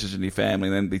some research in your family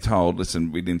and then be told,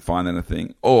 listen, we didn't find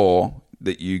anything, or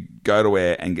that you go to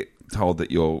air and get told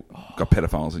that you've got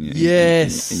pedophiles in your...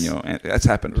 Yes. In your that's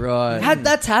happened. Right.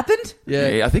 That's happened?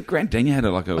 Yeah. I think Grant Denyer had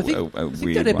a I think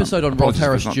weird that episode on Rolf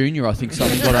Harris Jr., I think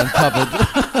something got uncovered.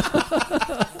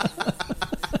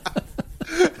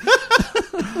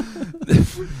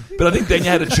 But I think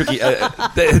Denyer had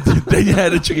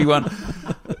a tricky one.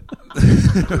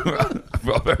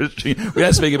 We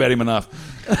don't speak about him enough.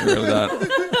 We really don't.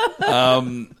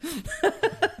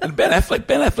 And Ben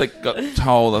Affleck got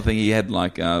told, I think he had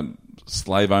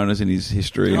slave owners in his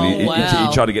history, and he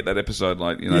tried to get that episode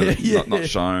not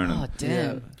shown. Oh,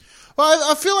 damn.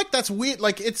 Well, I feel like that's weird.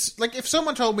 It's like if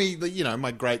someone told me that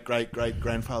my great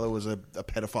grandfather was a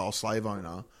pedophile slave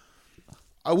owner,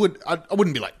 I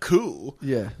wouldn't be like cool.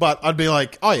 Yeah, but I'd be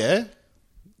like, oh yeah.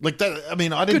 Like that, I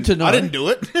mean, I didn't do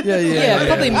it. Yeah,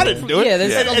 probably. I didn't do it. Yeah,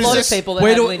 there's a lot of people that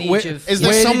have lineage of... Is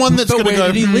there someone that's going to go...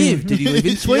 Where did he live? Did he live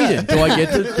in Sweden? Do I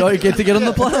get to get on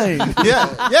the plane?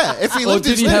 Yeah. If he lived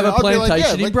in Sweden, or did he have a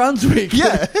plantation in Brunswick?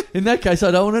 Yeah. In that case,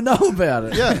 I don't want to know about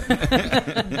it.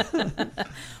 Yeah.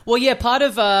 Well, yeah, part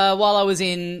of while I was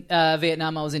in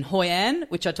Vietnam, I was in Hoi An,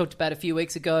 which I talked about a few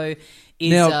weeks ago.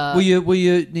 Now, you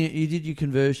did your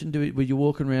conversion? Were you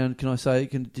walking around? Can I say?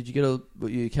 Did you get were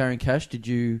you carrying cash?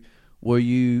 Were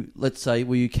you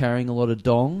carrying a lot of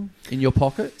dong in your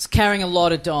pocket? It's carrying a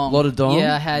lot of dong.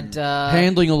 Yeah, I had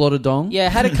handling a lot of dong. Yeah, I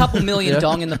had a couple million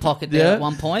dong in the pocket there at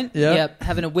one point. Yeah,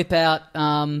 having to whip out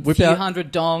a few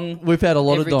hundred dong. Whip out a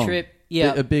lot of dong every trip.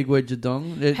 a big wedge of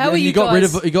dong. How are you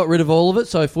guys? You got rid of all of it.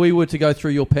 So if we were to go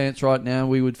through your pants right now,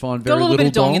 we would find very little bit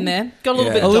of dong in there. Got a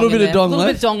little bit of dong left. A little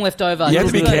bit of dong left over. You have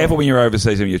to be careful when you're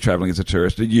overseas and you're travelling as a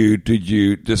tourist. Did you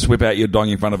just whip out your dong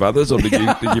in front of others, or did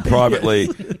you privately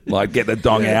like get the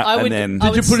dong out and then?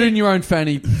 Did you put it in your own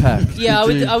fanny pack? Yeah,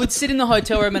 I would sit in the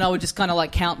hotel room and I would just kind of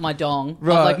like count my dong,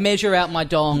 right. I'd like measure out my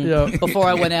dong before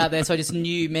I went out there, so I just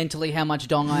knew mentally how much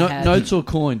dong I had. Notes or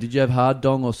coin? Did you have hard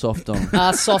dong or soft dong?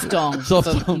 Soft dong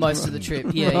for most of the trip.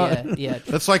 Yeah.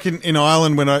 That's like in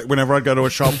Ireland whenever I'd go to a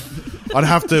shop, I'd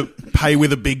have to pay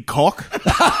with a big cock,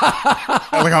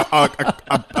 like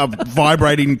a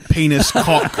vibrating penis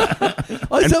cock.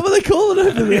 Oh, is that what they call it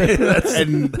over there? That's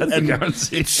and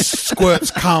currency. It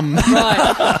squirts cum.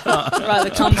 Right,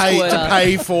 the cum squirter. To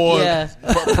pay for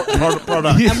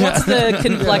product. And what's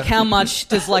the how much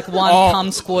does one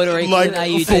cum squirter equal in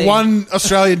AUD? For $1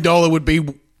 Australian would be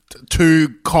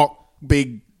 2 cock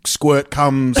big squirt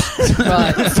comes,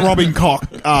 right. Throbbing cock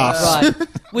ass. Right.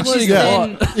 Which is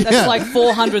then, that's like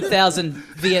 400,000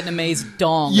 Vietnamese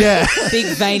dong. Yeah. Big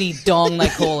veiny dong, they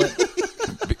call it.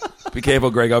 Be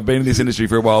careful, Greg. I've been in this industry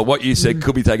for a while. What you said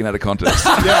could be taken out of context.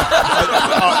 Yeah,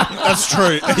 that's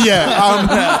true. Yeah.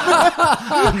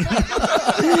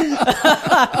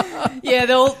 Yeah,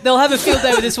 they'll have a field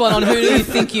day with this one on Who Do You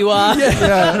Think You Are.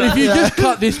 Yeah. If you just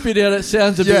cut this bit out, it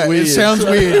sounds a bit weird. It sounds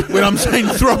weird when I'm saying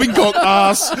throbbing cock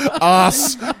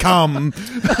ass, cum.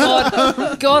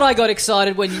 God, I got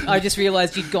excited when I just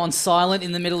realised you'd gone silent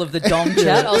in the middle of the dong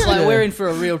chat. I was like, we're in for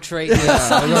a real treat here.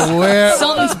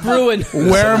 Something's brewing.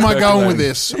 Where am I going with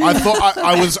this? I thought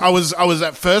I was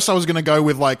at first I was going to go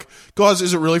with like, guys,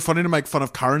 is it really funny to make fun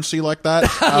of currency like that?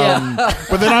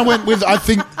 But then I went with I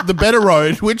think the better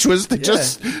road, which was to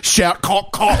just shout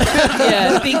cock.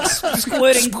 Yeah, big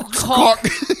squirting cock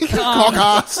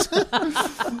ass.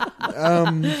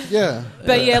 Yeah.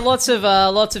 But yeah, lots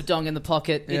of dong in the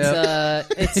pocket.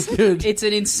 It's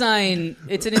an insane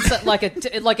like a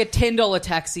 $10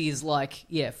 taxi is like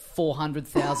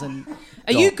 400,000.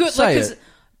 Are you good? Say it.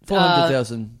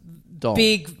 400,000 dong.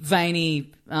 Big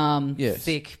veiny,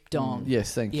 thick dong.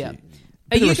 Yes, thank you.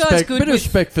 Are you guys good? Bit of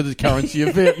respect for the currency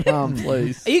of Vietnam,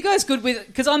 please. Are you guys good with?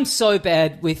 Because I'm so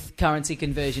bad with currency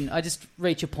conversion. I just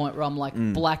reach a point where I'm like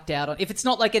blacked out on. If it's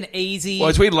not like an easy. Well,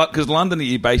 it's weird because London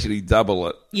you basically double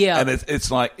it. Yeah, and it's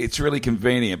like it's really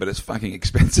convenient, but it's fucking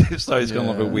expensive. So it's kind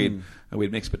of a weird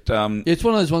mix. But it's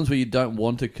one of those ones where you don't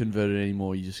want to convert it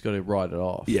anymore. You just got to write it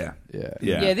off. Yeah.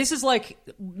 This is like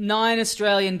 $9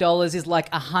 Australian is like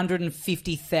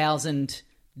 150,000.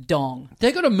 Dong.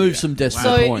 They've got to move some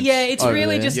decimal points. So it's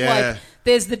really just like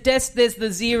there's the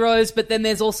zeros, but then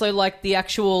there's also like the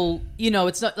actual.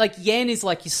 It's not like yen is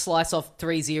like you slice off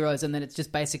 3 zeros and then it's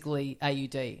just basically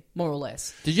AUD, more or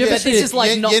less. Did you ever see this is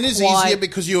like yen, not yen is quite... easier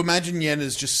because you imagine yen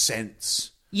is just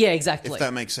cents. Yeah, exactly. If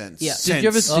that makes sense. Yeah. Did you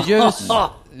ever?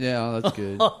 Yeah, that's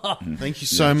good. Thank you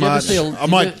so much. I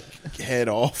might head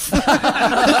off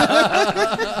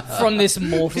from this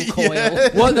mortal coil.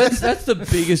 Well, that's the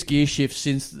biggest gear shift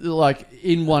since like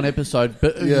in one episode,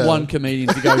 but one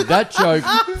comedian to go that joke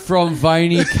from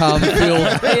veiny cum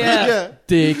filled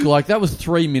dick, like that was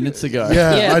 3 minutes ago.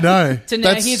 Yeah, I know. So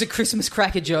now here's a Christmas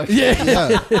cracker joke.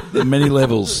 The many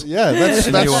levels. Yeah, that's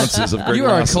nuances of Greg You are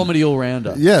Larsen. a comedy all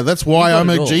rounder. Yeah, that's why I'm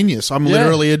a genius. I'm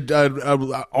literally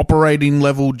a operating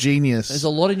level genius. There's a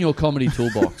lot in your comedy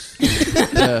toolbox.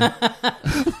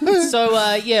 So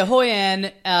Hoi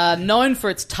An, known for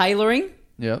its tailoring.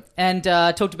 Yep. And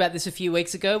talked about this a few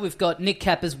weeks ago. We've got Nick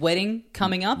Capper's wedding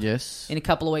coming up. Yes. In a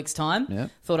couple of weeks' time.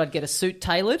 Yep. Thought I'd get a suit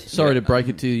tailored. Sorry to break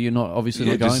it to you. You're not obviously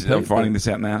not going. I'm finding this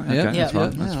out now. Okay, that's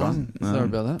fine. That's fine. Sorry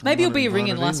about that. Maybe you'll be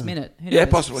ringing last minute. Who knows? Yeah,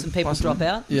 possibly. Some people drop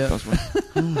out. Yeah, possibly.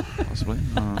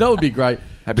 That would be great.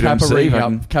 Happy to MC.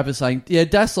 Kappa saying,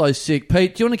 Daslo's sick.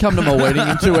 Pete, do you want to come to my wedding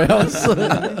in 2 hours?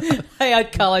 Hey,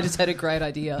 Carl, I just had a great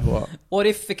idea. What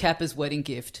if for Kappa's wedding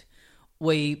gift,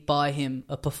 we buy him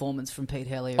a performance from Pete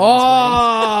Helliar?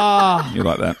 Oh! You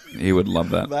like that? He would love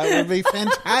that. That would be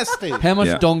fantastic. How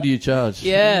much dong do you charge?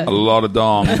 Yeah. A lot of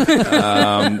dong.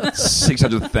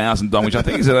 600,000 dong, which I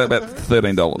think is about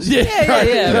 $13.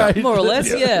 Yeah. More or less,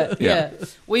 yeah.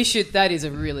 We should. That is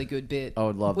a really good bit. I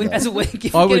would love that. As a wedding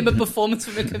gift, get him a performance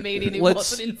from a comedian who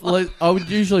wasn't involved. I would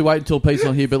usually wait until Pete's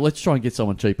on here, but let's try and get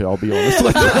someone cheaper, I'll be honest.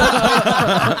 No,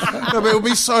 but it would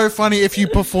be so funny if you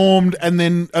performed and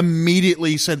then immediately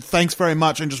immediately said thanks very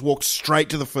much and just walked straight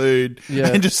to the food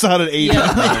and just started eating.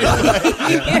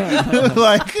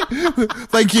 Like,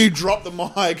 thank you, drop the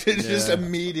mic, and just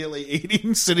immediately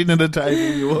eating, sitting at a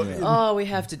table. Oh, we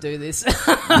have to do this.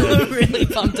 I'm really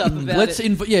pumped up about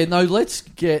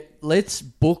it. Let's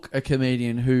book a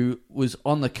comedian who was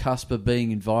on the cusp of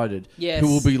being invited, yes. who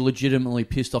will be legitimately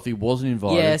pissed off he wasn't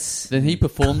invited. Yes. Then he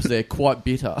performs there quite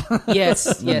bitter.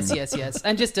 Yes.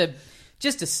 And just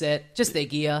a set, just their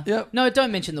gear. Yep. No,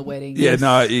 don't mention the wedding.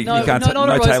 Yeah, you can't.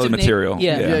 No tailored material.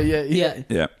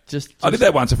 Yeah. Just I did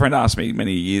that once. A friend asked me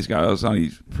many years ago. I was only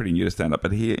pretty new to stand up,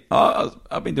 but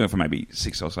I've been doing it for maybe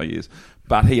 6 or so years.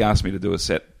 But he asked me to do a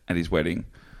set at his wedding,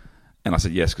 and I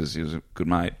said yes because he was a good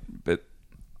mate. But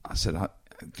I said, "Do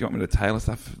you want me to tailor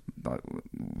stuff?"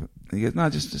 And he goes, "No,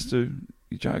 just do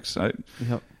your jokes." So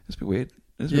it's a bit weird.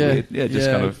 Yeah, just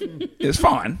kind of. It's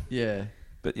fine. Yeah.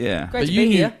 But yeah. Great to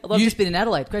be here. Although I've just been in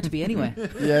Adelaide. Great to be anywhere.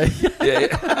 Yeah.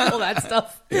 All that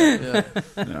stuff. Yeah.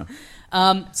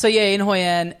 So in Hoi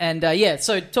An, and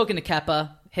so talking to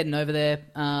Kappa, heading over there,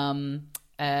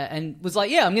 and was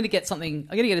like, I'm going to get something.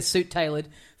 I'm going to get a suit tailored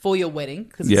for your wedding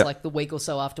because it's like the week or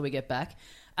so after we get back.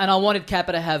 And I wanted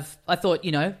Kappa to have. I thought,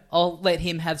 I'll let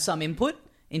him have some input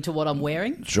into what I'm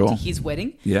wearing to his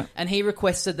wedding. Yeah. And he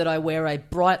requested that I wear a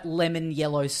bright lemon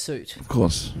yellow suit. Of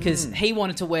course. Because he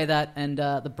wanted to wear that, and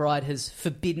the bride has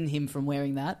forbidden him from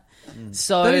wearing that.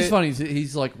 So that is funny.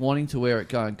 He's like wanting to wear it,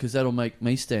 going, because that'll make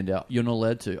me stand out. You're not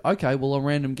allowed to. Okay, well, a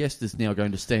random guest is now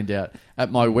going to stand out at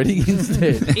my wedding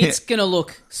instead. It's going to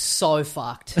look so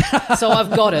fucked. So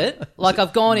I've got it. Like,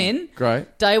 I've gone in.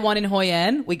 Great. Day one in Hoi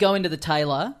An, we go into the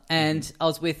tailor, and I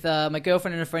was with my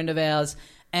girlfriend and a friend of ours,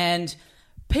 and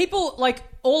people, like,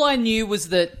 all I knew was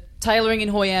that tailoring in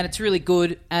Hoi An, it's really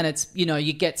good, and it's,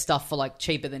 you get stuff for, like,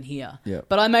 cheaper than here. Yeah.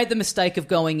 But I made the mistake of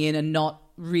going in and not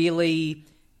really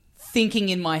thinking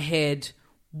in my head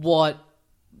what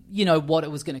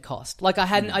it was going to cost. Like,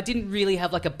 I didn't really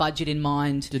have, like, a budget in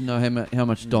mind. Didn't know how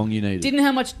much dong you needed. Didn't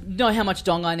know how much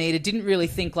dong I needed. Didn't really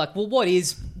think, like, well, what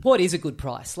is a good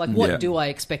price? Like, what do I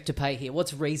expect to pay here?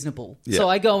 What's reasonable? Yeah. So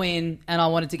I go in and I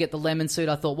wanted to get the lemon suit.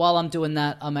 I thought, while I'm doing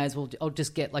that, I may as well, I'll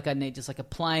just get, like, I need just, like, a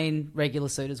plain regular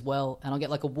suit as well. And I'll get,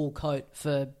 like, a wool coat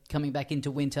for coming back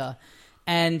into winter.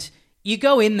 And you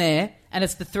go in there and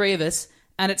it's the three of us,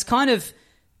 and it's kind of,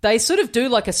 they sort of do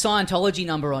like a Scientology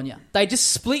number on you. They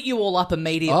just split you all up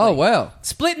immediately. Oh, wow.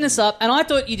 Splitting us up. And I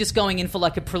thought you're just going in for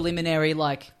like a preliminary,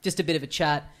 like just a bit of a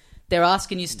chat. They're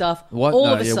asking you stuff.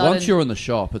 Once you're in the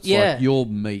shop, it's like your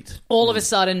meat. All of a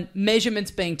sudden,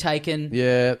 measurements being taken.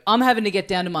 Yeah. I'm having to get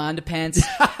down to my underpants.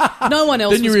 No one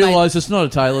else Then you realise it's not a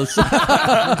tailor's.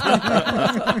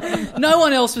 No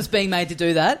one else was being made to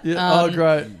do that. Yeah.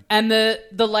 Great. And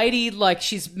the lady, like,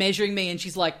 she's measuring me and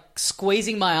she's like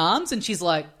squeezing my arms and she's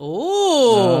like,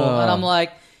 oh. And I'm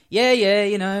like,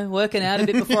 yeah, working out a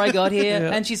bit before I got here.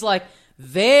 Yeah. And she's like,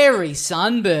 very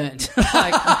sunburnt.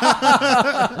 Like,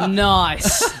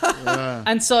 nice. Yeah.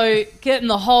 And so getting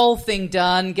the whole thing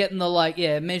done, getting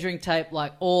the measuring tape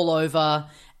like all over,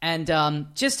 and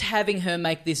just having her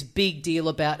make this big deal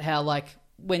about how, like,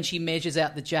 when she measures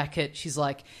out the jacket, she's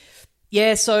like,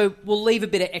 yeah, so we'll leave a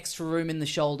bit of extra room in the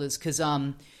shoulders because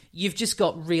you've just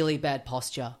got really bad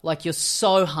posture. Like, you're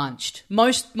so hunched.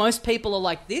 Most people are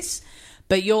like this,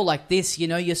 but you're like this,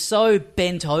 you're so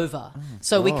bent over.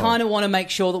 So we kind of want to make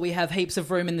sure that we have heaps of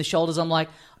room in the shoulders. I'm like,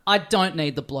 I don't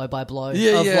need the blow-by-blow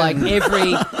like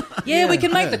every... we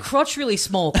can make the crotch really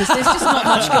small because there's just not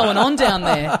much going on down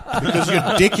there. Because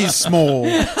your dick is small.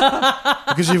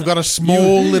 Because you've got a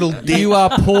small little dick. You are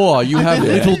poor. You have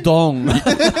little dong.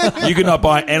 You could not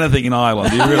buy anything in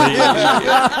Ireland. You really...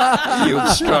 You would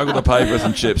struggle to pay for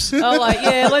some chips. I'm like,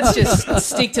 let's just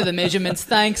stick to the measurements,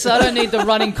 thanks. I don't need the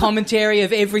running commentary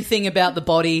of everything about the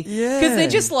body. Yeah. Because they're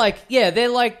just like, they're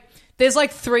like... There's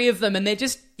like three of them and they're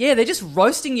just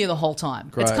roasting you the whole time.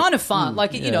 Great. It's kind of fun.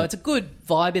 It's a good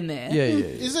vibe in there. Yeah.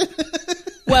 Is it?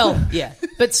 Well, yeah.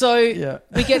 But so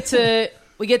we get to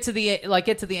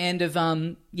the end of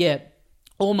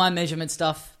all my measurement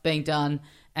stuff being done,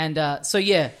 and so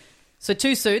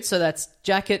 2 suits. So that's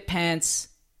jacket, pants,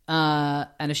 and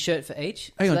a shirt for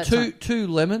each. Hang on, two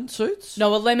lemon suits?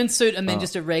 No, a lemon suit and then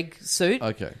just a reg suit.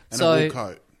 Okay, and a wool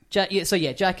coat.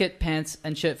 Jacket, pants,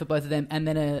 and shirt for both of them, and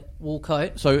then a wool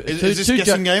coat. So is this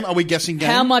guessing game? Are we guessing game?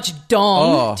 How much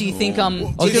dong do you think I'm?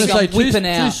 I was going to say whipping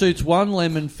out? 2 suits, one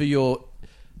lemon for your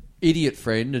idiot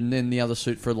friend, and then the other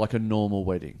suit for like a normal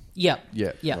wedding. Yep.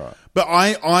 Yeah. Right. But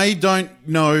I don't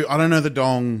know. I don't know the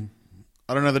dong.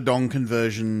 I don't know the dong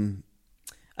conversion.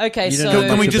 Okay, You so don't know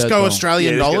Can we much just about go Dong.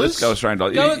 Australian let's dollars? go Australian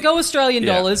dollars. go Australian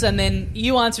Yeah. dollars, and then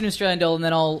you answer an Australian dollar, and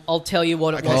then I'll tell you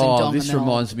what it was in Oh, Dong. this and then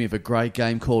reminds me of a great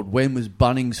game called When Was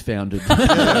Bunnings Founded?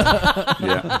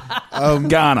 Yeah.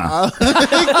 Ghana.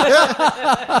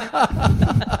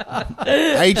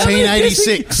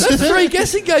 1886. That's 3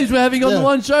 guessing games we're having on the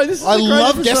one show. This is I a great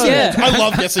love episode. guessing. Yeah. I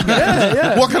love guessing.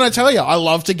 What can I tell you? I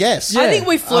love to guess. I think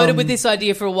we flirted with this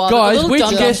idea for a while. Guys, but the which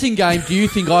little dum-dum- guessing game do you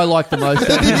think I like the most?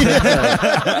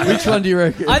 Which one do you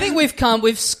reckon? I think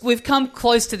we've come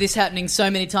close to this happening so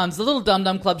many times. The Little Dum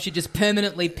Dum Club should just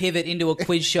permanently pivot into a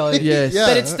quiz show. Yes.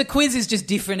 Yeah. But the quiz is just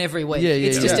different every week. Yeah, yeah,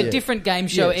 it's just yeah. a different game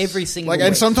show Yes. every single Like, week.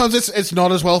 and sometimes it's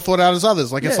not as well thought out as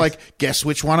others. Like, Yes. it's like, guess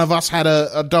which one of us had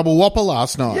a double whopper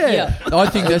last night. Yeah. I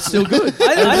think that's still good.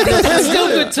 I think that's still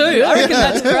good too. I reckon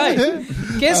that's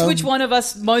great. Guess which one of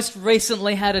us most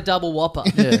recently had a double whopper.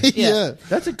 Yeah. Yeah.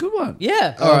 That's a good one.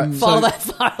 Yeah. All right, File so-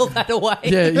 that away.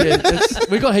 Yeah.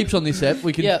 We got heaps on this app.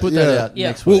 We can Yeah. put that Yeah. out Yeah.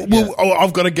 next week.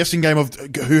 I've got a guessing game of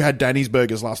who had Danny's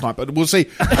burgers last night, but we'll see.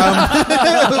 All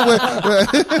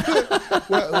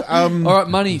right,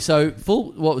 money. So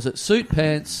full. What was it? Suit,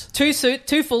 pants. Two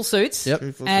full suits. Yep.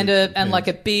 Two full And suits, like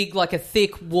a big, like a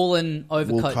thick woolen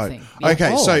overcoat Wool coat. thing. Yeah.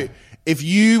 Okay, Oh. so if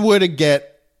you were to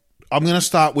get, I'm going to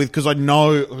start with, because I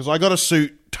got a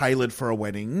suit tailored for a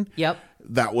wedding. Yep.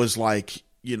 That was like,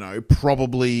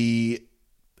 probably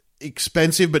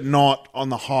expensive, but not on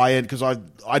the high end, because I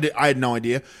had no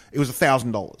idea. It was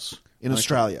 $1,000 in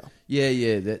Australia.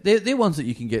 Yeah. They're ones that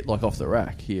you can get like off the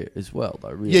rack here as well, though.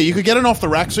 Really. Yeah, you could get an off the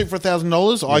rack suit for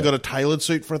 $1,000. I got a tailored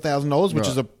suit for $1,000, which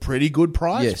is a pretty good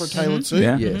price Yes. for a tailored suit.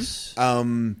 Yeah. Yes.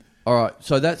 Um, All right,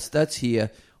 so that's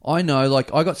here. I know,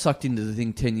 like, I got sucked into the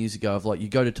thing 10 years ago of, like, you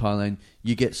go to Thailand,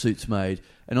 you get suits made.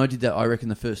 And I did that, I reckon,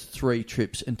 the first 3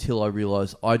 trips until I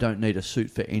realised I don't need a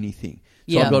suit for anything.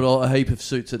 So Yeah. I've got a heap of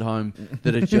suits at home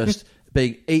that are just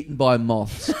being eaten by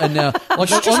moths. And now, like,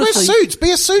 just honestly, wear suits.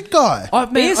 Be a suit guy.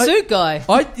 Be a suit guy.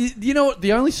 You know what?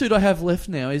 The only suit I have left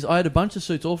now is I had a bunch of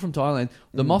suits all from Thailand.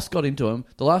 The moths got into them.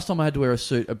 The last time I had to wear a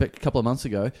suit a couple of months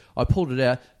ago, I pulled it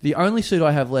out. The only suit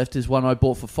I have left is one I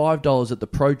bought for $5 at the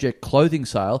Project clothing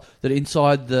sale. That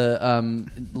inside the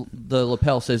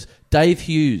lapel says Dave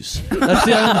Hughes.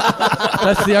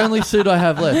 That's the only suit I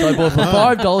have left. I bought for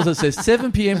 $5. It says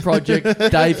 7 p.m. Project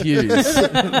Dave Hughes.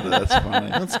 That's funny.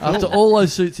 That's cool. After all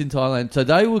those suits in Thailand, so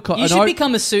they were. You should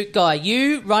become a suit guy.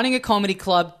 You running a comedy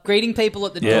club, greeting people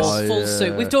at the Yes. door, Oh, full yeah.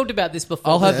 suit. We've talked about this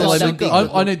before. I'll have the Not lemon. that big.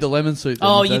 I need the lemon suit. then,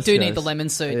 Oh, if you that's do the need case. the lemon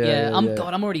suit. Yeah, Yeah. yeah.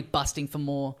 I'm already busting for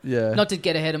more. Yeah. Not to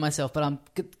get ahead of myself, but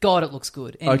God, it looks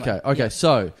good. Anyway, Okay. yeah.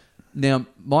 So now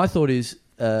my thought is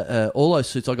all those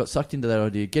suits. I got sucked into that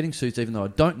idea, getting suits even though I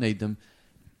don't need them.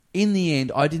 In the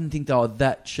end, I didn't think they were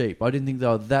that cheap.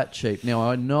 Now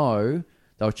I know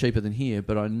they were cheaper than here,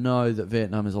 but I know that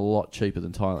Vietnam is a lot cheaper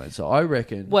than Thailand. So I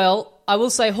reckon. Well, I will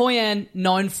say Hoi An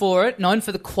known for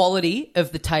the quality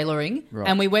of the tailoring, Right.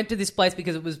 and we went to this place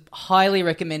because it was highly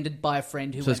recommended by a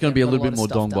friend who. So it's going to be a little bit more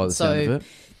dong by the sound of it.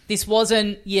 This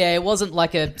wasn't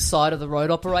like a side of the road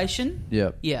operation.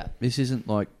 Yeah. Yeah. This isn't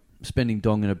like spending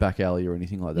dong in a back alley or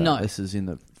anything like that. No. This is in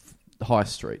the high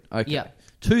street. Okay. Yeah.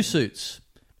 2 suits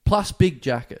plus big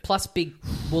jacket. Plus big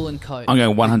woolen coat. I'm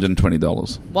going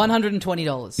 $120.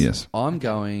 $120. Yes. I'm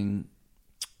going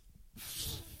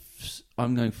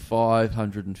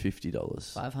 $550.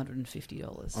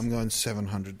 $550. I'm going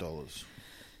 $700.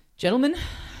 Gentlemen,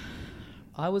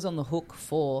 I was on the hook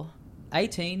for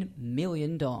 18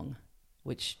 million dong,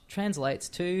 which translates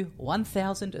to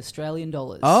 1,000 Australian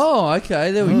dollars. Oh,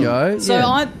 okay. There we go. So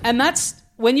yeah. that's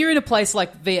when you're in a place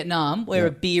like Vietnam where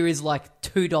a beer is like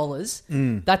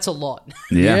 $2. That's a lot.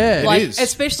 Yeah. Yeah. Like, It is.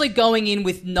 especially going in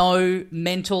with no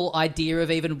mental idea of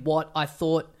even what I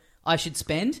thought I should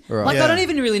spend. Right. Like, Yeah. I don't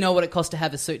even really know what it costs to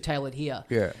have a suit tailored here.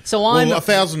 Yeah. So I'm Well,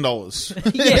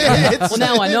 $1,000. yeah. Well,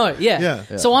 now I know.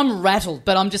 Yeah. So I'm rattled,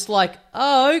 but I'm just like,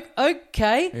 oh,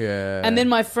 okay. Yeah. And then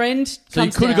my friend comes So you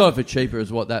could have down. gone for cheaper,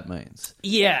 is what that means.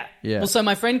 Yeah. Yeah. Well, so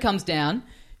my friend comes down.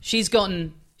 She's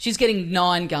getting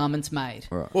 9 garments made.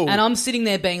 Right. Whoa. And I'm sitting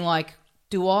there being like,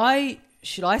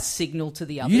 should I signal to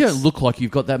the others? You don't look like you've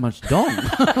got that much dong.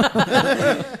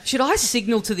 Should I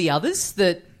signal to the others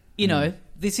that,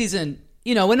 this isn't,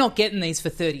 we're not getting these for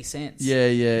 30 cents. Yeah.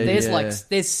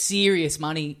 There's serious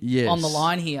money Yes. on the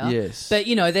line here. Yes. But,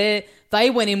 they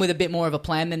went in with a bit more of a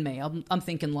plan than me. I'm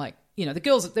thinking like, the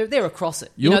girls, they're across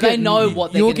it. They know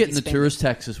what they're You're gonna getting be the spending. tourist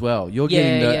tax as well. You're Yeah,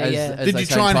 getting the, yeah. as Did they you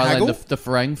say try in and Thailand, haggle? the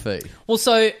farang fee. Well,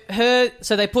 so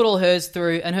they put all hers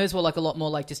through, and hers were like a lot more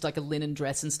like just like a linen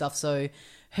dress and stuff. So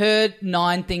her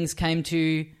 9 things came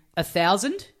to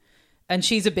 1,000, and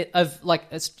she's a bit of like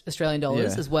Australian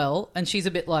dollars as well, and she's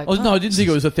a bit like. Oh no, I didn't think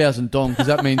it was 1,000 dong because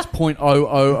that means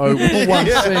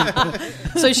 0.0001 cent.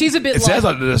 So she's a bit. It sounds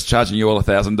like they're just charging you all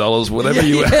 $1,000, whatever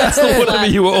you order. Yeah, that's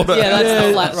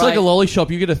the flat rate. It's like a lolly shop.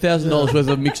 You get $1,000 worth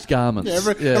of mixed garments.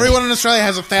 Everyone in Australia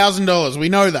has $1,000. We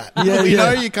know that. We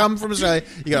know you come from Australia.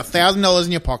 You got $1,000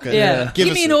 in your pocket. Yeah,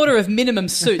 give me an order of minimum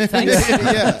suit, thanks.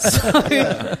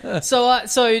 So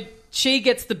she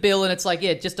gets the bill and it's like,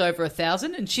 just over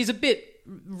 1,000, and she's a bit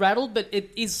rattled, but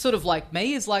it is sort of like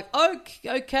me. Is like, okay,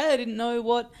 I didn't know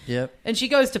what. Yep. And she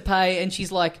goes to pay, and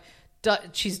she's like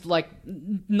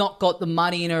not got the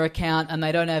money in her account, and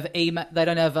they don't have email. They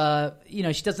don't have she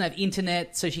doesn't have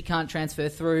internet, so she can't transfer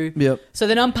through. Yep. So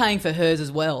then I'm paying for hers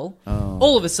as well. Oh.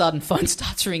 All of a sudden, phone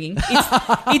starts ringing.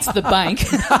 It's the bank.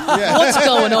 What's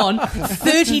going on?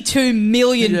 32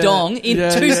 million dong in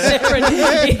two separate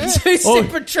transactions.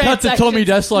 Cut to Tommy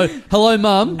Daslow. Hello,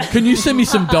 Mum. Can you send me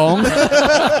some dong?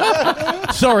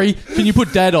 Sorry, can you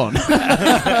put Dad on?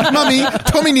 Mummy,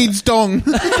 Tommy needs dong.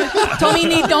 Tommy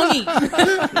need dongy.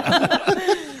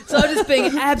 So I'm just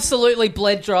being absolutely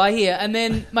bled dry here. And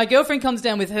then my girlfriend comes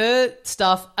down with her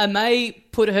stuff and they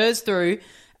put hers through,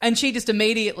 and she just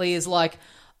immediately is like,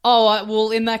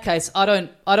 well, in that case, I don't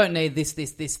need this.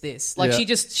 Like she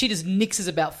just nixes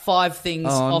about 5 things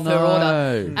off her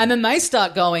order. And then they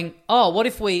start going, what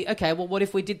if we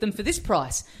did them for this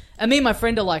price? And me and my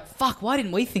friend are like, fuck, why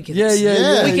didn't we think of this?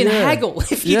 We can haggle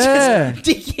if you just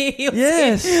dig your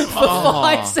heels in for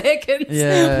 5 seconds.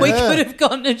 We could have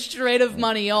gotten a shred of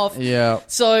money off. Yeah.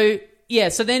 So then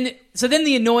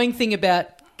the annoying thing about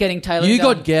getting tailored You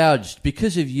got gouged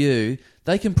because of you.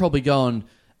 They can probably go and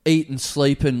eat and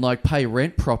sleep and like pay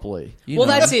rent properly.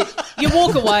 That's it. You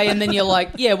walk away and then you're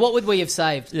like, what would we have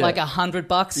saved? Like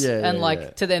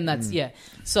 $100? To them that's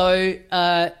So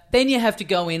then you have to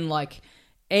go in like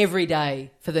every day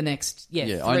for the next 3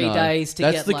 days to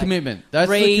That's get the commitment. That's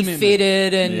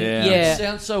refitted the commitment. It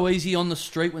sounds so easy on the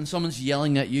street when someone's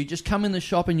yelling at you. Just come in the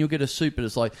shop and you'll get a suit, but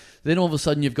it's like then all of a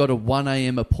sudden you've got a 1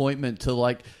 a.m. appointment to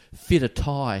like fit a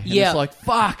tie. And it's like,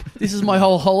 fuck, this is my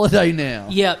whole holiday now.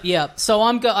 Yep. So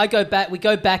I go back. We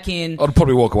go back in. I'd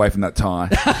probably walk away from that tie.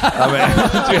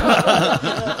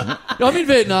 I'm in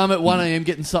Vietnam at 1 a.m.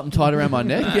 getting something tied around my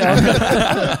neck.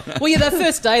 Well, that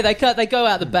first day they go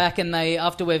out the back, and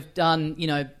after we've done,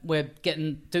 we're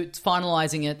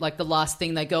finalising it. Like the last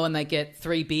thing, they go and they get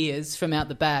 3 beers from out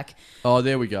the back. Oh,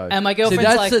 there we go. And my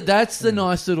girlfriend's that's the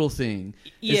nice little thing.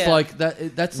 It's like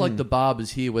that. That's like the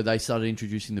barbers here where they started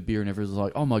introducing the beer, and everyone's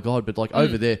like, "Oh my god!" But like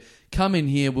over there, come in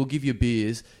here, we'll give you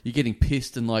beers. You're getting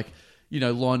pissed and like,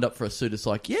 lined up for a suit. It's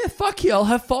like, fuck yeah, I'll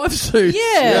have 5 suits.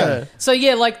 Yeah. So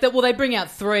like that. Well, they bring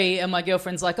out 3, and my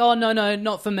girlfriend's like, "Oh no,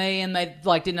 not for me," and they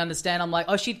like didn't understand. I'm like,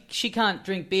 "Oh, she can't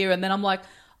drink beer," and then I'm like,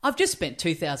 I've just spent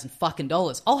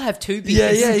 $2,000. I'll have 2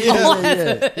 beers.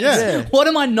 Yeah. What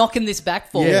am I knocking this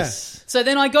back for? Yes. So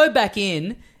then I go back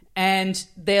in, and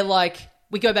they're like,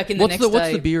 we go back in the next day.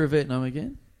 What's the beer of Vietnam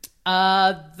again?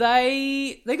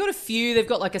 They got a few. They've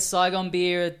got like a Saigon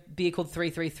beer, a beer called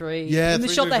 333. Yeah, in the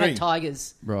shop they had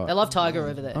Tigers. Right. They love Tiger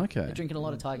over there. Okay. They're drinking a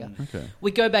lot of Tiger. Okay.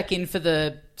 We go back in for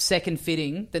the second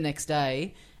fitting the next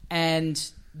day,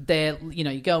 and they're,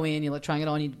 you go in, you're like trying it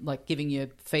on, you're like giving your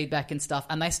feedback and stuff,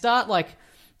 and they start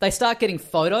getting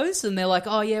photos, and they're like,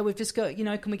 "Oh yeah, we've just got,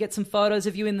 can we get some photos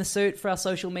of you in the suit for our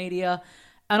social media?"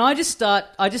 And I just start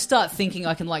thinking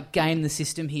I can like game the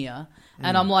system here.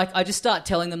 And I'm like, I just start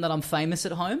telling them that I'm famous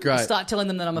at home. Great. I start telling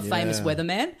them that I'm a famous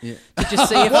weatherman to just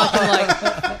see if I can like.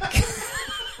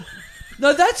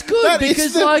 No, that's good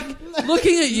because like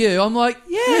looking at you, I'm like,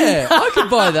 I could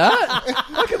buy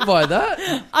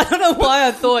that. I don't know why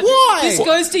I thought this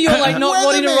goes to your like not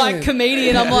wanting to write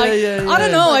comedian. I'm like, I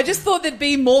don't know. I just thought there'd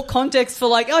be more context for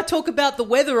like I talk about the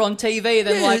weather on TV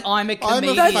than like I'm a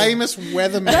comedian. I'm a famous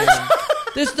weatherman.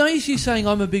 There's no issue saying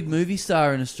I'm a big movie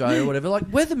star in Australia or whatever. Like,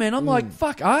 weatherman, I'm like,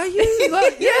 fuck, are you?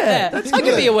 Like, that's I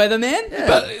could be a weatherman. Yeah.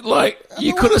 But, like,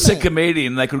 you could have said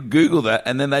comedian, they could Google that,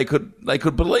 and then they could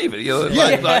believe it. You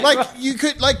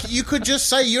could just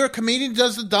say you're a comedian,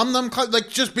 does the dum-dum, like,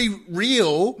 just be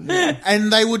real,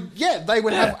 and they would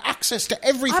have access to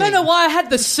everything. I don't know why I had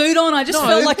the suit on. I just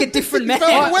felt like a different man.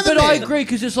 But I agree,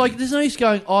 because it's like, there's no use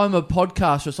going, I'm a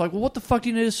podcaster. It's like, well, what the fuck do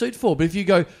you need a suit for? But if you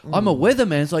go, I'm a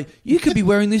weatherman, it's like, you could be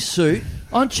wearing this suit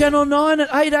on Channel 9 at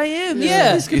 8 a.m.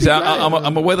 Yeah.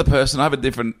 I'm a weather person. I have a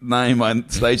different name. My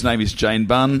stage name is Jane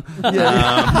Bunn.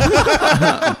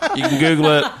 Yeah. You can Google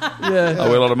it. Yeah. I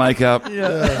wear a lot of makeup.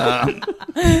 Yeah.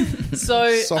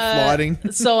 Soft lighting.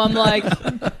 So I'm like,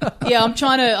 I'm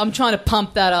trying to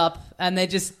pump that up, and they're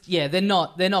just, they're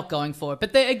not going for it.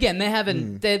 But they're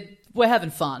having, we're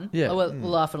having fun. Yeah. We're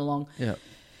laughing along. Yeah.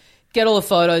 Get all the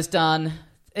photos done.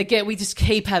 Again, we just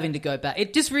keep having to go back.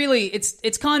 It just really,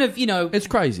 it's kind of, It's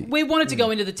crazy. We wanted to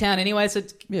go into the town anyway, so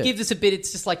it gives us a bit,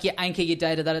 it's just like you anchor your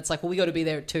day to that. It's like, well, we got to be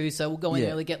there at 2, so we'll go in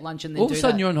early, get lunch, and then all of a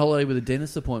sudden you're on holiday with a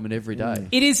dentist appointment every day.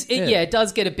 It is, it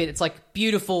does get a bit, it's like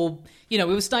beautiful, we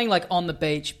were staying like on the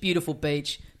beach, beautiful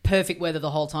beach, perfect weather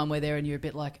the whole time we're there, and you're a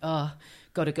bit like,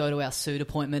 got to go to our suit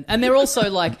appointment. And they're also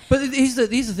like... But here's the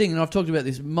thing, and I've talked about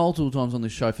this multiple times on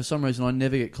this show. For some reason, I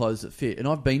never get clothes that fit. And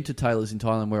I've been to tailors in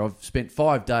Thailand where I've spent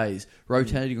 5 days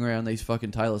rotating around these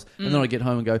fucking tailors. And then I get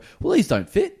home and go, well, these don't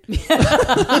fit.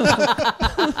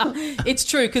 It's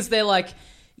true, because they're like...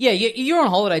 Yeah, you're on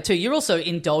holiday too. You're also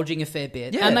indulging a fair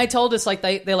bit. Yeah. And they told us, like,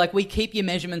 they're like, we keep your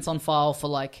measurements on file for,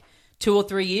 like... 2 or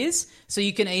 3 years, so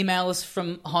you can email us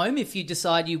from home if you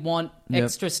decide you want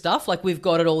extra stuff. Like, we've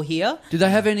got it all here. Did they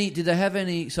have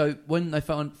any? So when they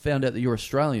found out that you're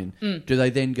Australian, do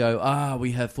they then go,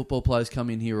 we have football players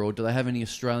come in here, or do they have any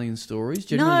Australian stories?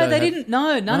 Generally, no, they didn't.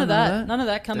 No, none of that. None of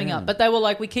that coming up. But they were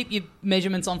like, we keep your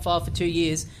measurements on file for 2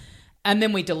 years, and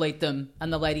then we delete them.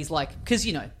 And the lady's like, because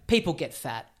people get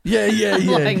fat. Yeah.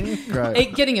 Like,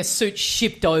 Great. Getting a suit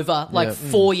shipped over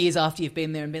 4 years after you've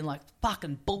been there and been like,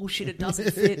 fucking bullshit, it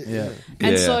doesn't fit.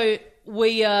 And so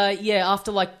we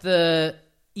after like just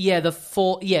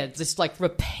like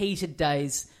repeated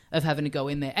days of having to go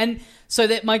in there. And so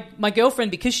that my girlfriend,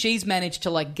 because she's managed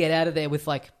to like get out of there with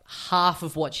like half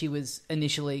of what she was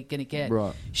initially going to get.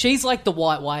 Right. She's like the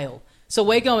white whale. So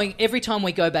we're going, every time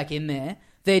we go back in there,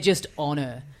 they're just on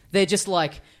her. They're just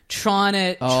like trying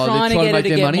to get her to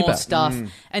get more stuff.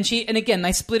 And again,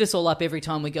 they split us all up every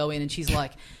time we go in, and she's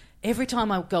like, every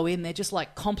time I go in, they're just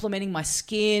like complimenting my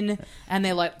skin, and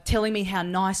they're like telling me how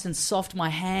nice and soft my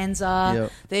hands are.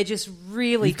 Yep. They're just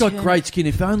really... You've got great skin.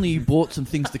 If only you bought some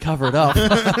things to cover it up.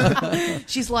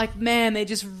 She's like, man, they're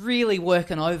just really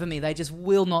working over me. They just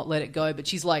will not let it go. But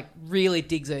she's like really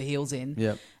digs her heels in.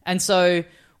 Yep. And so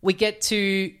we get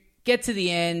to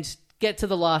the end, get to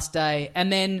the last day,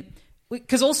 and then...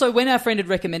 Because also when our friend had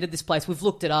recommended this place, we've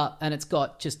looked it up, and it's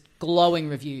got just glowing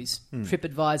reviews.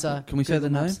 TripAdvisor. Can we say the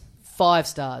name? 5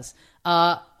 stars.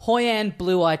 Hoi An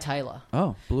Blue Eye Tailor.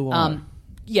 Oh, Blue Eye.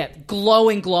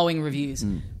 Glowing reviews.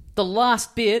 The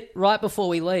last bit, right before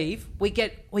we leave, we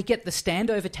get the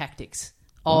standover tactics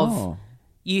of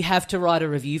you have to write a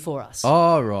review for us.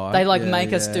 Oh, right. They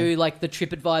make us do like the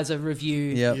TripAdvisor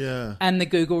review and the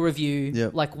Google review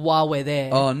like while we're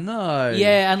there. Oh, no.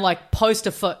 Yeah, and like post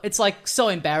a photo. It's like so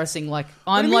embarrassing. Like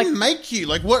I'm what do you like... make you?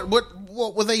 Like what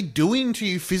were they doing to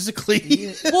you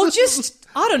physically? Well, just...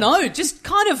 I don't know, just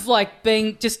kind of like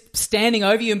just standing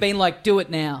over you and being like, do it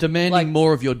now. Demanding like,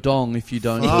 more of your dong if you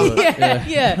don't do it.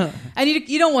 Yeah. And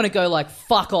you don't want to go like,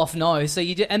 fuck off, no. So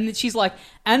you do, and she's like,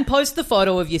 and post the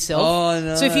photo of yourself. Oh,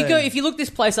 no. So if you look this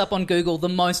place up on Google, the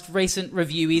most recent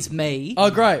review is me. Oh,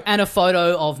 great. And a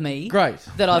photo of me.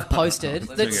 That I've posted.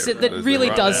 that really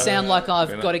does sound like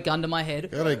I've got a gun to my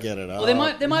head. Gotta get it up.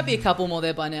 Well, there might be a couple more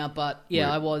there by now, but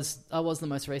I was the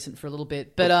most recent for a little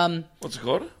bit. But what's it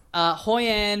called? Hoi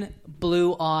An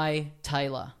Blue Eye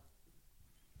Tailor.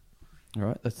 All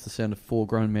right, that's the sound of 4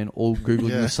 grown men all Googling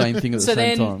the same thing at the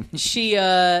same time.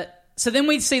 So then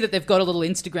we see that they've got a little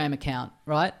Instagram account,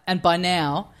 right? And by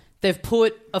now, they've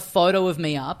put a photo of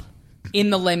me up in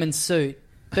the lemon suit,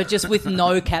 but just with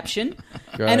no caption.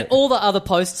 Great. And all the other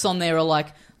posts on there are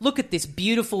like, look at this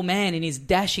beautiful man in his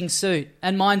dashing suit.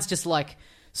 And mine's just like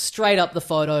straight up the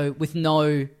photo with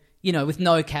no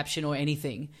caption or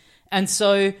anything. And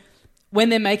so when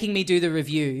they're making me do the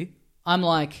review, I'm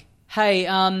like, hey,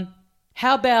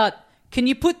 how about, can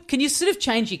you sort of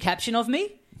change your caption of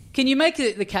me? Can you make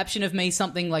the caption of me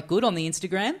something like good on the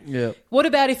Instagram? Yeah. What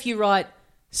about if you write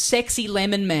sexy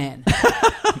lemon man?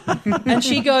 And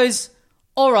she goes,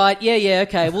 all right, yeah,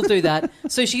 okay, we'll do that.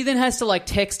 So she then has to like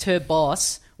text her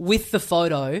boss with the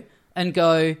photo and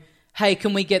go, hey,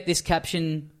 can we get this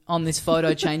caption on this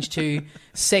photo changed to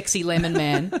sexy lemon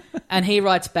man? And he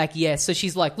writes back yes. So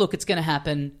she's like, look, it's going to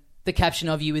happen. The caption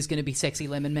of you is going to be sexy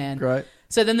lemon man. Right.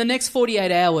 So then the next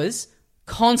 48 hours,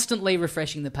 constantly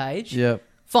refreshing the page. Yep.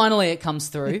 Finally it comes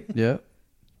through. Yep.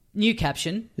 New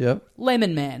caption. Yep.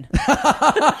 Lemon man.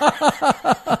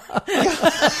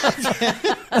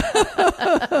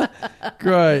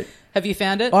 Great. Have you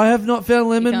found it? I have not found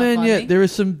Lemon Man yet. Me? There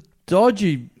is some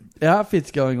dodgy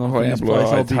outfits going on in this place,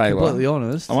 I'll be completely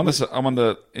honest. I'm on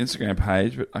the Instagram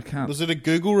page, but I can't. Was it a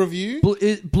Google review?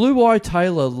 Blue Eye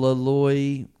Tailor,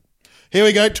 Laloy. Here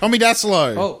we go, Tommy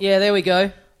Dasilo. Oh. Yeah, there we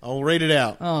go. I'll read it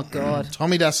out. Oh, God.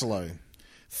 Tommy Dasilo.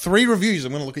 3 reviews.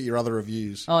 I'm going to look at your other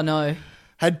reviews. Oh, no.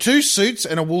 Had 2 suits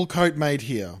and a wool coat made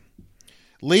here.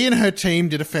 Lee and her team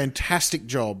did a fantastic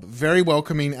job, very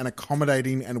welcoming and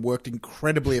accommodating, and worked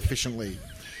incredibly efficiently.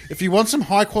 If you want some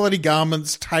high-quality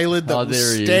garments tailored that will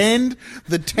stand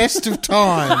the test of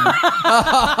time,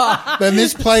 then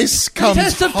this place comes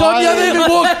test of time? You haven't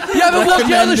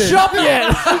walked out of the shop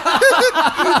yet.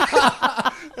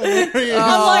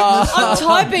 I'm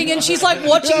typing, and she's like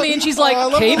watching me, and she's like,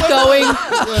 keep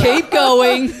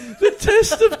going. The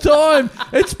test of time.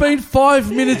 It's been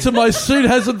 5 minutes and my suit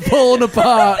hasn't fallen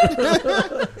apart.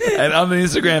 And on the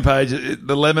Instagram page,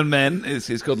 the Lemon Man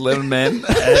is called Lemon Man,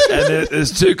 and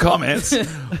there's 2 comments.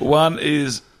 One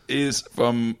is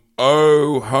from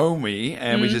Oh Homie,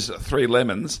 and which is 3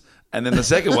 lemons. And then the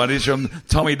second one is from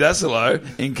Tommy Dasilo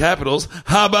in capitals,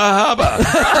 hubba.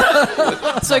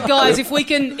 So guys,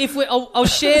 I'll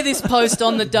share this post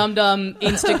on the Dum Dum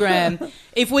Instagram.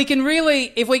 If we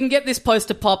can get this post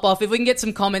to pop off, if we can get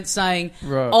some comments saying,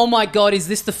 "Oh my God, is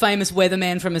this the famous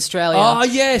weatherman from Australia?" Oh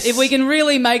yes. If we can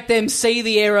really make them see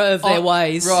the error of their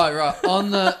ways, right.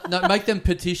 Make them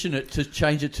petition it to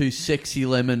change it to Sexy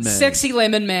Lemon Man. Sexy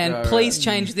Lemon Man, please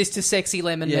change this to Sexy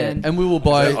Lemon Man. And we will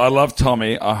buy. I love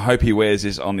Tommy. I hope he wears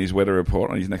this on his weather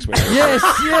report on his next weather report.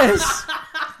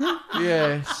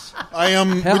 Yes.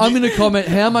 I'm going to comment.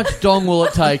 How much dong will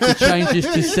it take to change this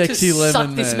to Sexy Lemon suck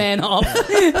Man? this man off.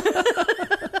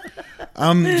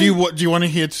 Do you want to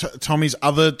hear Tommy's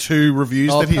other 2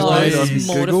 reviews that he's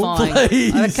made on Google?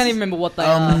 Please. I can't even remember what they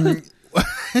are.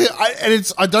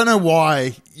 I don't know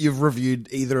why you've reviewed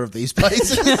either of these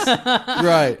places.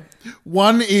 Right.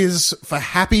 One is for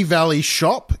Happy Valley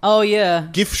Shop. Oh yeah,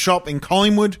 gift shop in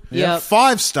Collingwood. Yep.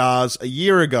 5 stars a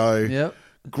year ago. Yep.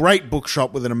 Great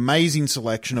bookshop with an amazing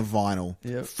selection of vinyl.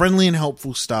 Yep. Friendly and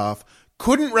helpful staff.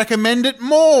 Couldn't recommend it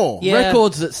more. Yeah.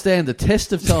 Records that stand the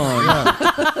test of time.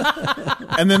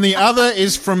 And then the other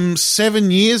is from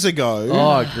 7 years ago.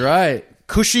 Oh, great.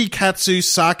 Kushi Katsu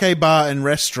Sake Bar and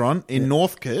Restaurant in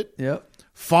Northcote. Yep.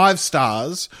 5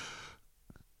 stars.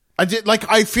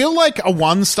 I feel like a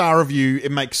 1-star review,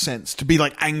 it makes sense to be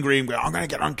like angry and go, I'm going to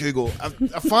get on Google. A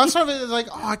 5-star review is like,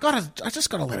 I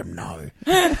just got to let him know.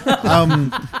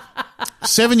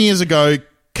 7 years ago,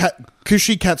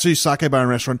 Kushi Katsu Sake Bar and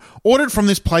Restaurant ordered from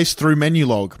this place through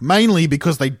Menulog, mainly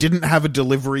because they didn't have a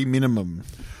delivery minimum.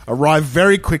 Arrived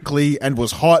very quickly and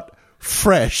was hot,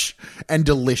 fresh, and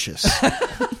delicious.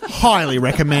 Highly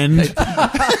recommend.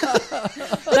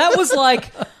 That was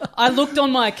like, I looked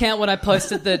on my account when I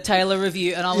posted the Taylor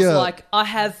review, and I was like, I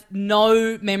have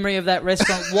no memory of that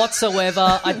restaurant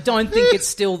whatsoever. I don't think it's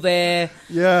still there.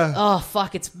 Yeah. Oh,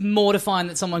 fuck. It's mortifying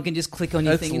that someone can just click on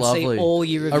your thing and lovely. see all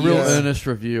your reviews. A real earnest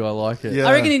review. I like it. Yeah.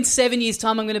 I reckon in 7 years'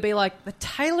 time, I'm going to be like, the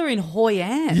Taylor in Hoi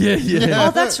An. Yeah.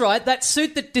 Oh, that's right. That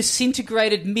suit that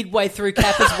disintegrated midway through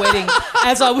Kappa's wedding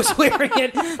as I was wearing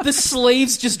it. The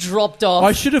sleeves just dropped off.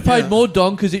 I should have paid more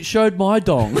dong because it showed my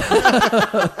dong.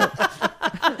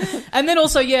 And then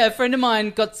also, a friend of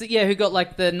mine who got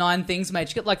like the 9 things made.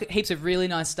 She got like heaps of really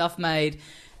nice stuff made,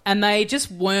 and they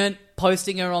just weren't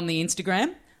posting her on the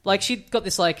Instagram. Like she'd got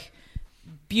this like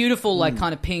beautiful like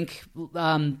kind of pink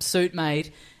suit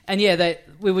made, and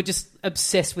we were just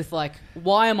obsessed with like,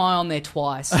 why am I on there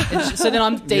twice? And so then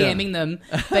I'm DMing them,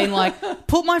 being like,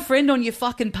 put my friend on your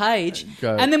fucking page.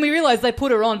 Go. And then we realised they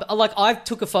put her on. Like I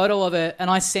took a photo of it and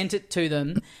I sent it to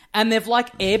them, and they've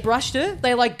like airbrushed her.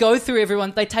 They like go through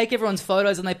everyone. They take everyone's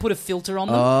photos and they put a filter on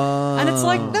them. And it's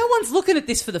like, no one's looking at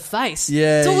this for the face.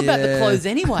 Yeah, it's all about the clothes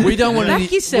anyway. We don't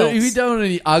want yourselves. We don't want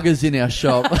any uggers in our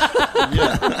shop.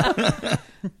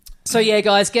 So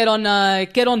guys, get on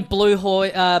Blue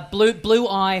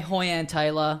Eye Hoi An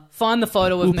Taylor. Find the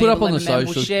photo of me. We'll put up on the social.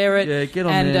 socials. We'll share it. Yeah, get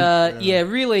on and, there.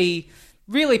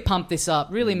 really pump this up.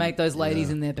 Really make those ladies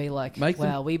in there be like,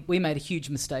 we made a huge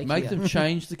mistake. Make them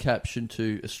change the caption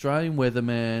to Australian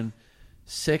Weatherman,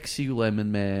 Sexy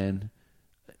Lemon Man,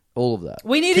 all of that.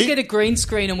 We need to get a green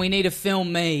screen and we need to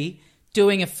film me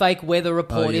doing a fake weather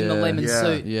report in the lemon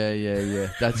suit. Yeah.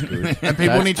 That's good. And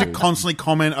people need to constantly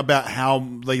comment about how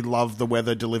they love the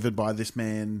weather delivered by this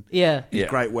man. Yeah.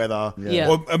 Great weather.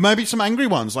 Yeah. Or maybe some angry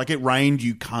ones, like it rained,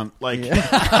 you cunt. Like,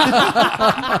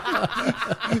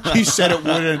 you said it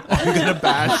wouldn't, I'm going to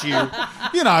bash you.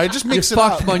 Just mix you it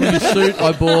up. fucked my new suit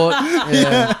I bought.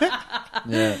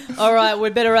 Yeah. All right,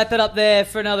 we'd better wrap it up there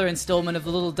for another installment of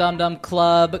the Little Dum Dum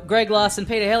Club. Greg Larsen,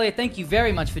 Peter Helliar, thank you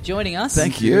very much for joining us.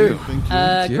 Thank you.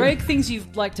 Greg, things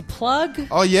you'd like to plug?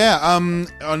 Oh, yeah.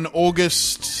 On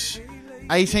August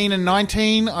 18 and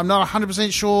 19, I'm not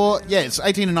 100% sure. Yeah, it's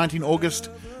 18 and 19 August.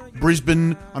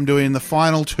 Brisbane, I'm doing the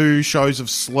final 2 shows of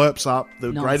Slurps Up,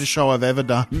 the greatest show I've ever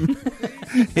done.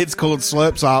 It's called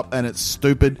Slurps Up, and it's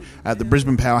stupid, at the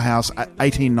Brisbane Powerhouse at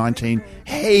 1819.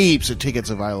 Heaps of tickets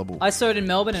available. I saw it in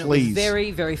Melbourne, and it was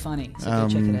very, very funny. So go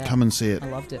check it out. Come and see it. I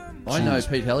loved it. I know,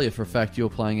 Pete Helliar, for a fact you're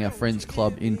playing our Friends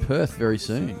Club in Perth very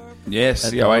soon. Yes,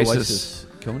 at the Oasis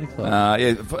Comedy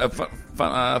Club.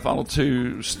 Final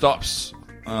 2 stops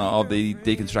of the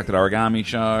Deconstructed Origami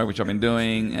show, which I've been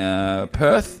doing.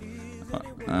 Perth,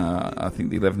 I think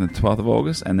the 11th and 12th of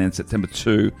August, and then September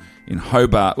 2 in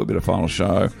Hobart will be the final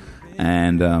show.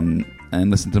 And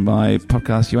listen to my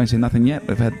podcast, You Ain't Seen Nothing Yet.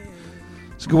 We've had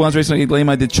some good ones recently.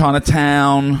 Liam did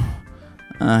Chinatown.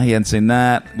 He hadn't seen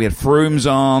that. We had Frooms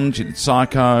on. She did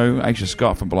Psycho. Aisha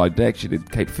Scott from Below Deck. She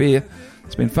did Cape Fear.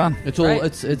 It's been fun. It's all.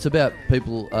 It's about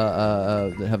people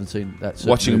that haven't seen that.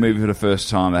 Watching a movie for the first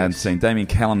time. They hadn't seen. Damien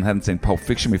Callan hadn't seen Pulp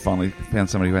Fiction. We finally found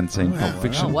somebody who hadn't seen Pulp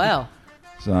Fiction. Oh wow!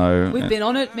 So we've been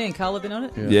on it. Me and Carl have been on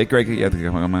it. Yeah, Greg. Yeah,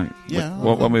 mate. Yeah.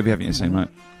 What movie haven't you seen, mate?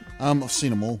 I've seen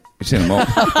them all. You've seen them all.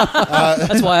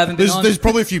 That's why I haven't been on. There's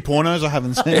probably a few pornos I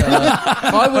haven't seen.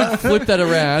 I would flip that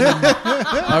around.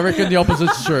 I reckon the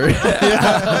opposite's true.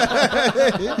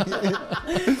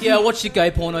 Yeah, I watched a gay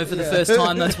porno for the first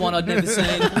time. That's one I'd never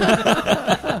seen.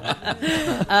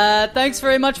 Thanks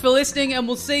very much for listening, and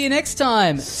we'll see you next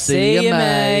time. See you,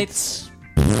 mates.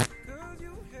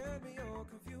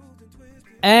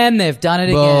 And they've done it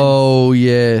again. Oh,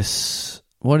 yes.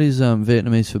 What is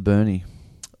Vietnamese for Bernie?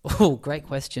 Oh, great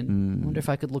question. I wonder if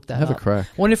I could look that Have up. a crack.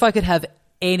 Wonder if I could have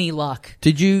any luck.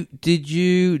 Did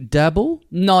you dabble?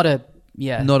 Not a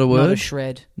word? Not a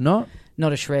shred. Not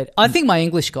a shred. I think my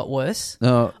English got worse.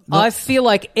 No. I feel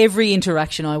like every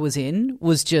interaction I was in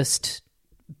was just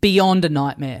beyond a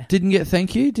nightmare. Didn't get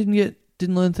thank you? Didn't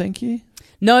learn thank you?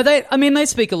 No, they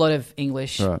speak a lot of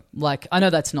English. Right. Like, I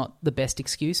know that's not the best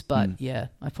excuse, but yeah,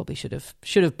 I probably should have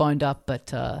boned up,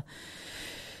 but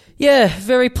yeah,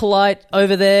 very polite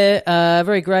over there,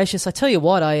 very gracious. I tell you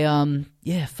what,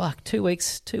 2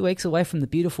 weeks away from the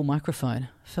beautiful microphone.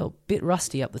 Felt a bit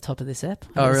rusty up the top of this app.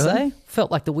 I really? say. Felt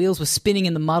like the wheels were spinning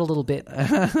in the mud a little bit.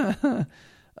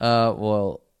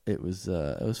 Well, it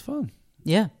was fun.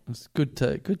 Yeah, it was good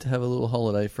to have a little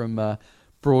holiday from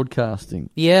broadcasting.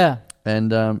 Yeah,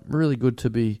 and really good to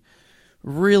be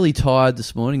really tired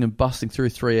this morning and busting through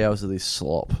 3 hours of this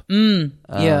slop.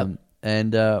 Yeah.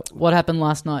 And what happened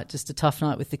last night? Just a tough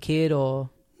night with the kid, or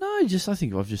no? I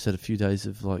think I've just had a few days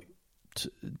of like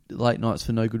late nights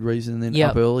for no good reason, and then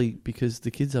up early because the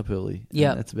kid's up early.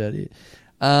 Yeah, that's about it.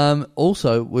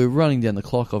 Also, we're running down the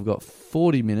clock. I've got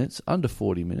 40 minutes, under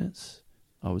 40 minutes,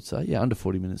 I would say. Yeah, under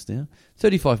 40 minutes now.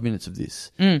 35 minutes of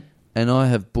this, and I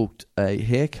have booked a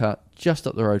haircut just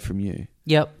up the road from you.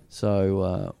 Yep.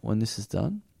 So when this is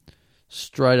done,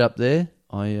 straight up there.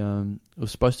 I was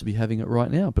supposed to be having it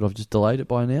right now, but I've just delayed it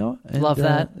by an hour. And, love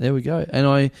that. There we go.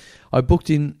 And I booked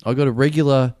in. I got a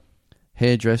regular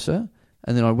hairdresser,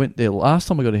 and then I went there last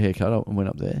time I got a haircut. I went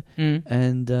up there,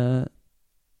 and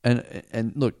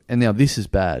look, and now this is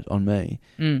bad on me,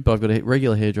 but I've got a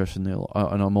regular hairdresser in there,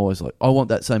 and I'm always like, I want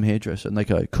that same hairdresser, and they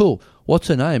go, cool. What's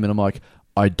her name? And I'm like,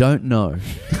 I don't know.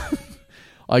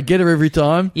 I get her every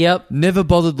time. Yep. Never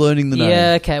bothered learning the name.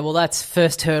 Yeah, okay. Well, that's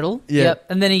first hurdle. Yeah. Yep.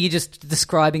 And then are you just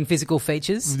describing physical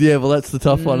features? Yeah, well, that's the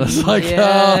tough one. It's like,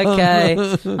 okay.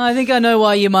 I think I know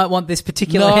why you might want this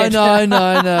particular hairdresser.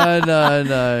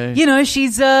 No. You know,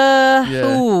 she's, you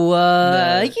know.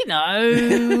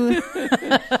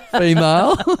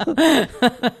 Female.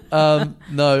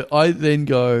 No, I then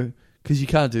go, because you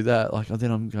can't do that. Like,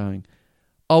 then I'm going,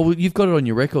 oh, well, you've got it on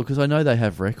your record, because I know they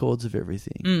have records of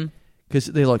everything. Because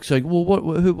they're like saying, well,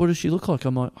 what does she look like?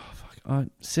 I'm like, oh,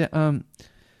 fuck.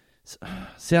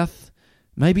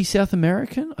 Maybe South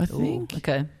American, I think. Ooh,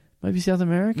 okay. Maybe South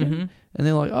American. And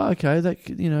they're like, oh, okay. That,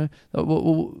 you know.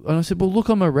 And I said, well, look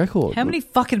on my record. How many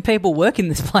fucking people work in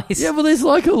this place? Yeah, well, there's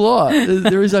like a lot.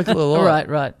 There is like a lot.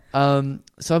 Right.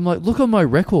 So I'm like, look on my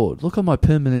record. Look on my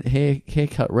permanent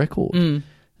haircut record. And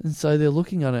so they're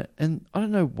looking at it, and I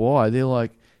don't know why. They're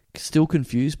like still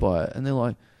confused by it. And they're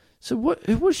like, so what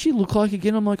does she look like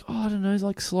again? I'm like, oh, I don't know,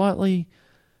 like slightly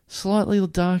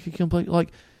darker complexion.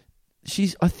 Like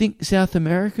she's, I think, South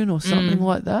American or something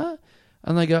like that.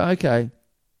 And they go, okay,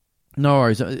 no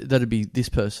worries, that'd be this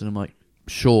person. I'm like,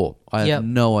 sure, I have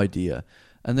no idea.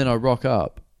 And then I rock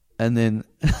up, and then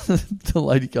the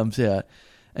lady comes out,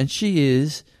 and she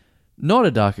is not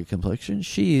a darker complexion.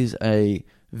 She is a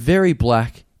very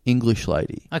black English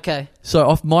lady. Okay. So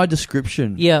off my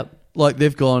description, like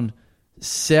they've gone,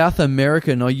 South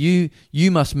America. No, you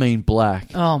must mean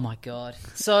black. Oh my God.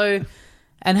 So,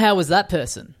 and how was that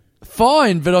person?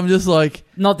 fine, but I'm just like...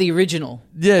 Not the original.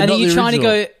 Yeah, and not are you the trying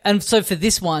original. to go... And so for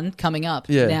this one coming up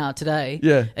now,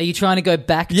 today, are you trying to go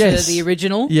back to the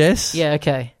original? Yes. Yeah,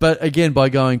 okay. But again, by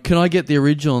going, can I get the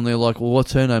original? And they're like, well,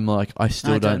 what's her name? Like, I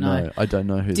still don't know. I don't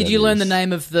know who Did that you learn is. the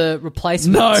name of the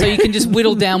replacement? No. So you can just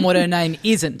whittle down what her name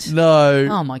isn't? No.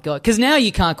 Oh, my God. Because now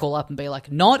you can't call up and be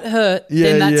like, not her.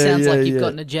 Then that sounds like you've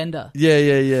got an agenda. Yeah.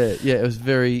 It was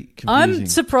very confusing. I'm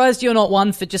surprised you're not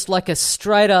one for just like a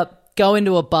straight up go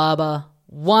into a barber,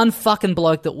 one fucking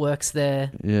bloke that works there.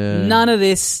 Yeah. None of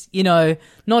this,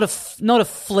 not a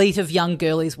fleet of young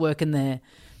girlies working there.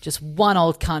 Just one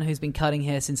old cunt who's been cutting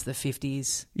hair since the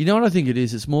 50s. You know what I think it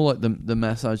is? It's more like the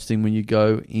massage thing when you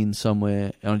go in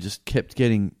somewhere, and I just kept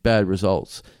getting bad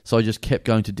results. So I just kept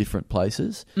going to different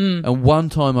places. And one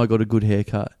time I got a good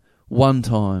haircut. One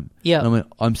time. Yeah. And I went,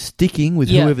 I'm sticking with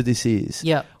whoever this is.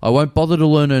 Yeah. I won't bother to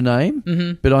learn her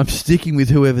name, but I'm sticking with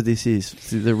whoever this is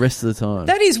for the rest of the time.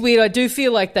 That is weird. I do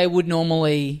feel like they would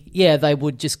normally, they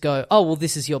would just go, oh, well,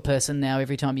 this is your person now.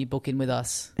 Every time you book in with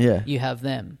us, you have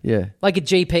them. Yeah. Like a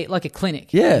GP, like a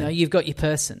clinic. Yeah. You've got your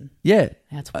person. Yeah.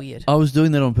 That's weird. I was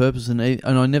doing that on purpose, and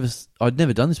I'd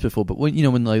never done this before, but when you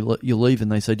leave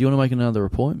and they say, do you want to make another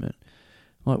appointment?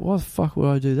 I'm like, why the fuck would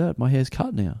I do that? My hair's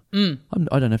cut now.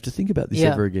 I don't have to think about this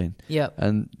ever again. Yeah.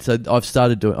 And so I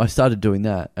started doing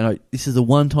that, and this is the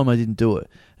one time I didn't do it,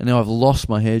 and now I've lost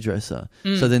my hairdresser.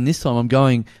 So then this time I'm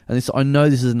going, and I know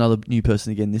this is another new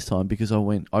person again this time, because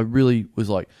I really was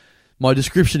like, my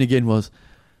description again was,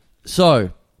 so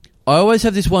I always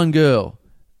have this one girl,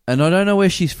 and I don't know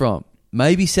where she's from.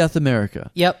 Maybe South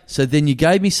America. Yep. So then you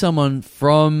gave me someone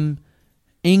from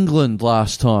England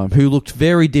last time who looked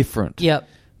very different. Yep.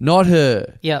 Not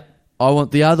her. Yep. I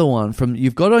want the other one from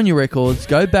you've got on your records.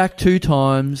 Go back 2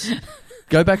 times.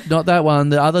 Go back, not that one,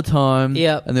 the other time.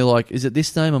 Yep. And they're like, is it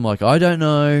this name? I'm like, I don't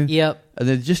know. Yep. And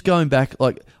they're just going back.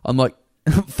 Like, I'm like,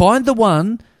 find the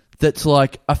one that's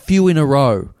like a few in a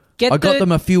row. I got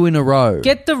them a few in a row.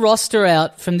 Get the roster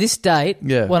out from this date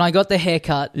when I got the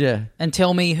haircut and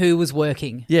tell me who was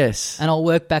working. Yes. And I'll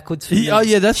work backwards from there. Oh,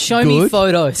 yeah, that's Show good. me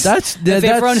photos of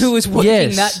everyone who was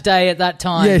working that day at that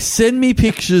time. Yes, send me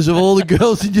pictures of all the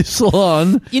girls in your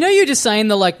salon. You're just saying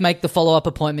make the follow-up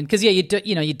appointment because,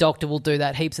 your doctor will do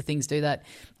that. Heaps of things do that.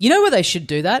 You know where they should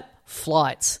do that?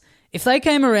 Flights. If they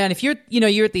came around, if you're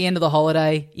at the end of the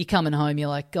holiday, you're coming home, you're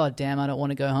like, God damn, I don't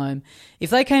want to go home. If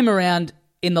they came around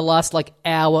in the last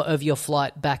hour of your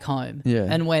flight back home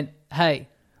and went, hey,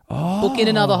 book in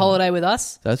another holiday with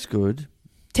us. That's good.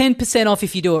 10% off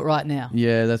if you do it right now.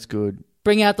 Yeah, that's good.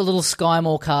 Bring out the little Sky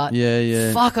Mall cart.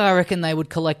 Yeah. Fuck, I reckon they would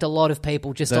collect a lot of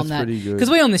people just on that. That's pretty good. Because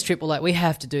we on this trip were like, we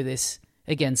have to do this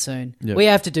again soon. Yep. We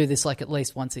have to do this at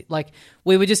least once.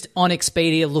 We were just on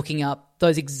Expedia looking up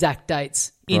those exact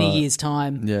dates in a year's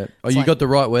time. Yeah. You got the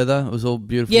right weather? It was all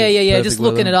beautiful. Yeah. Just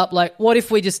looking weather. it up. Like, what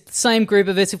if we just, same group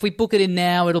of us, if we book it in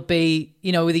now, it'll be,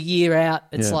 with a year out,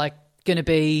 it's going to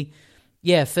be,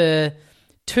 for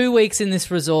 2 weeks in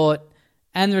this resort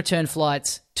and the return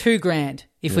flights, $2,000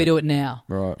 if we do it now.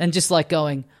 Right. And just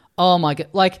going, oh my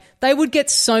God. They would get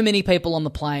so many people on the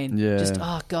plane. Yeah. Just,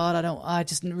 oh God, I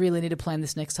just really need to plan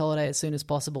this next holiday as soon as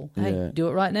possible. Hey, do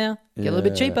it right now. Get a little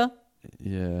bit cheaper.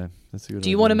 Yeah, that's a good Do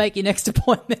you want to make your next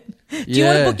appointment? Do you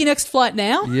want to book your next flight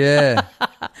now? Yeah.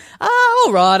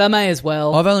 All right, I may as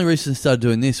well. I've only recently started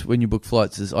doing this when you book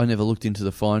flights. I never looked into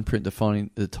the fine print,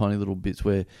 the tiny little bits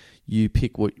where you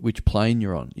pick which plane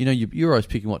you're on. You're always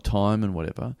picking what time and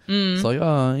whatever. It's like,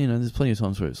 there's plenty of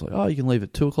times where it's like, you can leave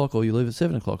at 2 o'clock or you leave at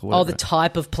 7 o'clock or whatever. Oh, the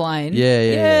type of plane.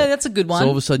 Yeah, that's a good one. So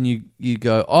all of a sudden you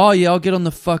go, I'll get on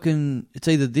the fucking, it's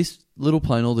either this little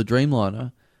plane or the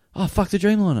Dreamliner. Oh, fuck the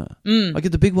Dreamliner. I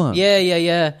get the big one.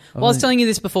 Yeah. Well, I was telling you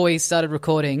this before we started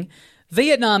recording.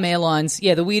 Vietnam Airlines,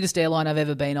 the weirdest airline I've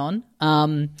ever been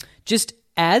on. Just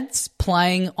ads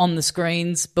playing on the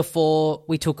screens before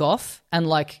we took off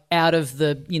and out of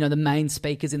the, the main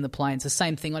speakers in the plane. It's the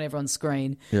same thing on everyone's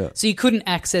screen. Yeah. So you couldn't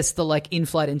access the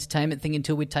in-flight entertainment thing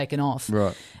until we'd taken off.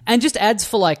 Right. And just ads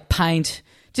for paint,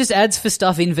 just ads for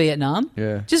stuff in Vietnam.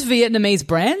 Yeah. Just Vietnamese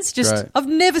brands. Right. I've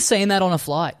never seen that on a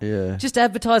flight. Yeah. Just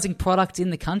advertising products in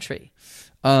the country.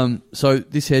 So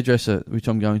this hairdresser, which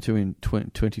I'm going to in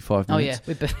 25 minutes.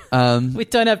 Oh yeah, we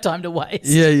don't have time to waste.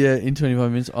 Yeah, in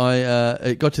 25 minutes.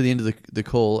 It got to the end of the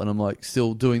call, and I'm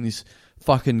still doing this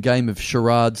fucking game of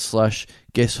charades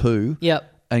 / guess who.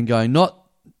 Yep. And going not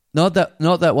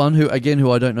that one who I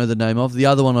don't know the name of. The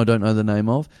other one I don't know the name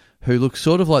of. Who looks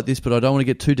sort of like this, but I don't want to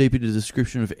get too deep into the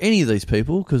description of any of these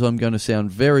people because I'm going to sound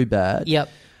very bad. Yep.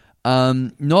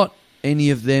 Not any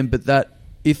of them, but that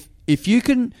if you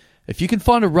can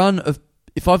find a run of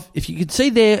if you can see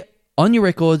their on your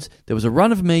records, there was a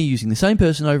run of me using the same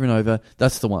person over and over.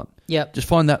 That's the one. Yep. Just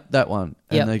find that one.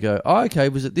 And they go, oh, okay,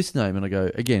 was it this name? And I go,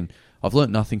 again, I've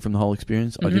learnt nothing from the whole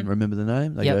experience. I didn't remember the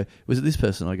name. They go, was it this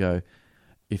person? I go,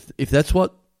 if that's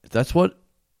what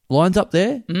lines up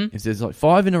there, if there's like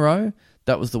 5 in a row,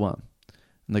 that was the one.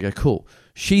 And they go, cool.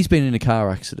 She's been in a car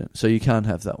accident, so you can't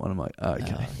have that one. I'm like, oh,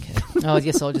 okay. I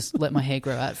guess I'll just let my hair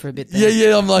grow out for a bit then.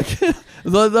 Yeah, I'm like, that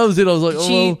was it. I was like,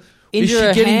 is she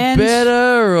getting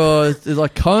better, or is it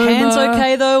like coma? Hands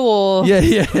okay though, or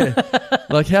yeah.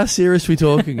 Like, how serious are we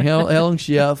talking? How long's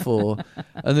she out for?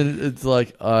 And then it's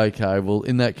like, okay, well,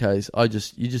 in that case,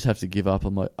 you just have to give up.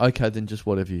 I'm like, okay, then just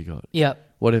whatever you got.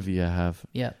 Yep. Whatever you have.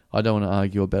 Yep. I don't want to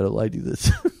argue about a lady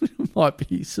that's might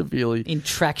be severely in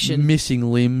traction,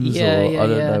 missing limbs, or I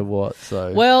don't know what.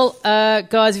 So, well,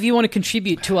 guys, if you want to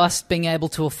contribute to us being able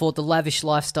to afford the lavish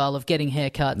lifestyle of getting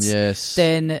haircuts,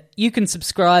 then you can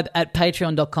subscribe at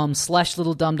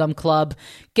patreon.com/littledumdumclub.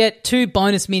 Get 2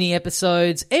 bonus mini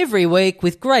episodes every week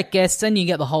with great guests, and you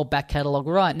get the whole back catalogue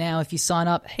right now. If you sign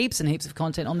up, heaps and heaps of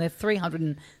content on there, 300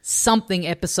 and something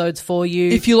episodes for you.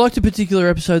 If you liked a particular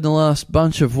episode in the last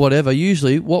bunch of whatever,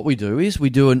 usually what we do is we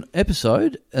do an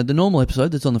episode, the normal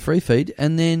episode that's on the free feed,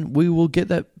 and then we will get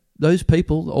those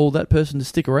people or that person to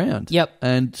stick around. Yep.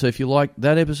 And so if you like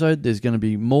that episode, there's going to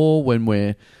be more when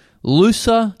we're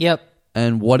looser. Yep.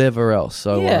 And whatever else.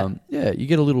 So, you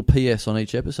get a little PS on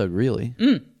each episode, really.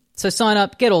 So sign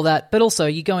up, get all that, but also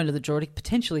you go into the draw to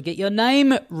potentially get your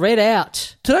name read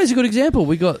out. Today's a good example.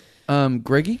 We got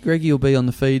Greggy. Greggy will be on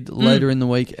the feed later in the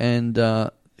week, and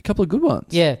a couple of good ones.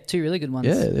 Yeah, 2 really good ones.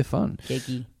 Yeah, they're fun.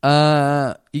 Geggy.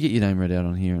 You get your name read out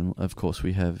on here, and of course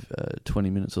we have 20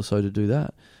 minutes or so to do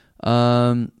that.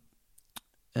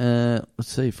 Let's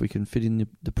see if we can fit in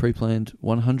the pre-planned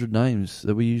 100 names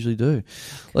that we usually do.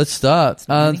 Let's start.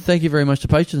 Thank you very much to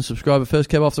Patreon subscriber first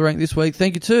cab off the rank this week.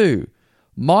 Thank you to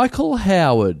Michael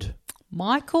Howard.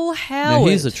 Now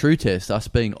here's a true test. Us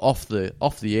being off the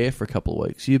air for a couple of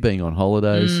weeks. You being on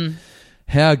holidays.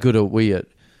 How good are we at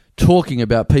talking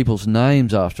about people's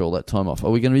names after all that time off? Are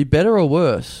we going to be better or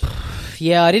worse?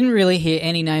 Yeah, I didn't really hear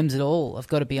any names at all, I've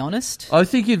got to be honest. I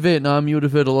think in Vietnam you would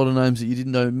have heard a lot of names that you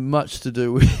didn't know much to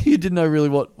do with. You didn't know really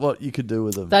what you could do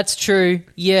with them. That's true.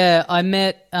 Yeah, I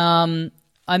met... I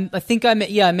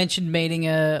mentioned meeting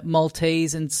a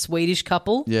Maltese and Swedish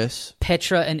couple. Yes.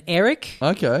 Petra and Eric.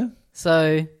 Okay.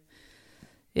 So,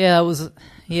 yeah, it was...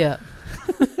 Yeah.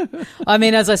 I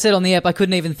mean, as I said on the app, I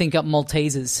couldn't even think up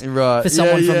Maltesers for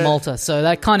someone from Malta. So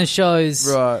that kind of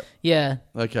shows... Right. Yeah.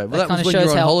 Okay. Well, that kind of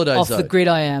shows how off the grid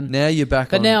I am. Now you're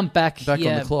back but now I'm back on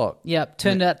the clock. Yeah.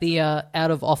 Turned out the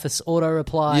out-of-office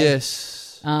auto-reply.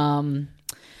 Yes. Michael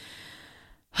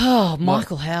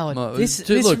Howard. This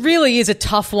really is a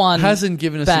tough one. Hasn't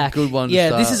given us a good one to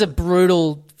start. This is a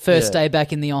brutal first day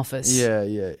back in the office. Yeah.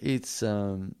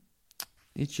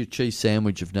 It's your cheese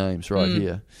sandwich of names right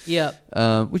here. Yeah.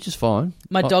 Which is fine.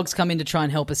 My dog's come in to try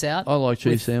and help us out. I like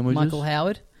cheese sandwiches. Michael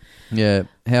Howard. Yeah.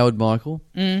 Howard Michael.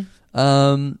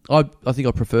 I think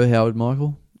I prefer Howard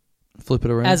Michael. Flip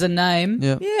it around. As a name.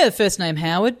 Yeah, the first name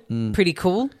Howard. Pretty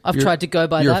cool. I've tried to go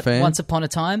by that once upon a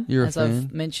time, as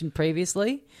I've mentioned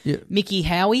previously. Yeah. Mickey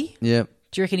Howie. Yeah.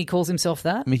 Do you reckon he calls himself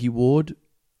that? Mickey Ward.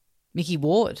 Mickey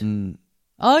Ward.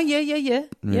 Oh, yeah.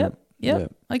 Yep.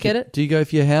 I get it. Do you go,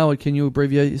 if you're Howard, can you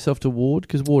abbreviate yourself to Ward?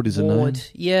 Because Ward is a name. Ward,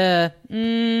 yeah.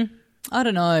 I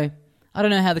don't know. I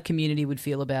don't know how the community would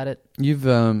feel about it. You've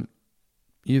got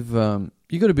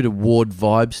a bit of Ward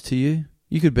vibes to you.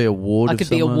 You could be a ward of someone. I could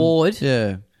be a ward.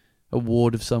 Yeah. A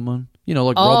ward of someone. You know,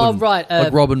 like Robin. Oh, right.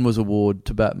 Like Robin was a ward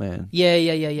to Batman. Yeah.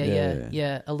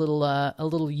 A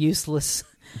little useless.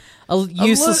 A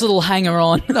useless little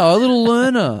hanger-on. No, a little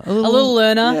learner. A little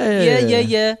learner.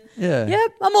 Yeah. Yeah,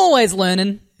 I'm always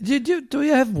learning. Do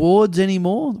you have wards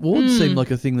anymore? Wards seem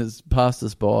like a thing that's passed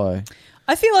us by.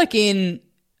 I feel like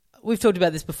we've talked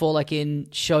about this before, like in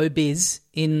showbiz,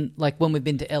 like when we've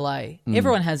been to LA,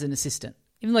 everyone has an assistant.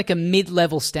 Even like a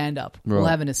mid-level stand-up will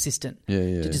have an assistant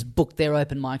to just book their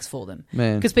open mics for them.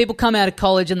 Because people come out of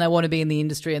college and they want to be in the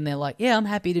industry and they're like, yeah, I'm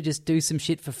happy to just do some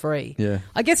shit for free. Yeah.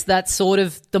 I guess that's sort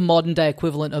of the modern-day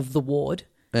equivalent of the ward,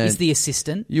 is the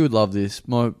assistant. You would love this.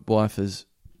 My wife has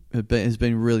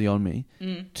been really on me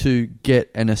to get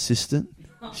an assistant.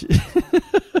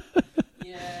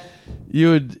 Yeah. You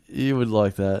would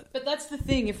like that. But that's the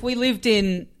thing. If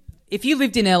you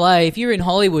lived in LA, if you're in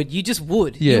Hollywood, you just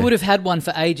would. Yeah. You would have had one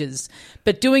for ages.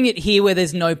 But doing it here where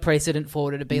there's no precedent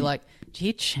for it, it'd be like,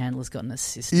 gee, Chandler's got an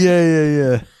assistant.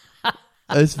 Yeah.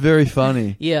 It's very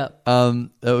funny. Yeah. That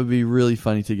would be really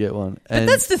funny to get one. But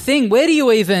that's the thing. Where do you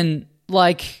even,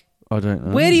 I don't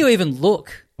know. Where do you even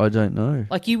look? I don't know.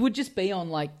 Like, you would just be on,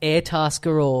 like,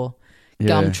 Airtasker or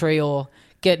Gumtree or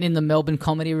getting in the Melbourne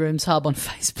Comedy Rooms hub on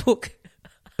Facebook.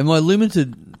 And my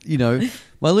limited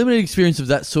experience of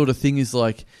that sort of thing is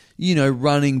like,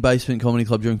 running Basement Comedy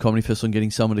Club during Comedy Festival and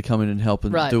getting someone to come in and help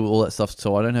and do all that stuff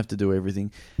so I don't have to do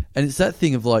everything. And it's that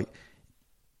thing of like,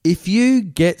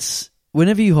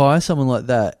 whenever you hire someone like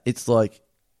that, it's like,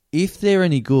 if they're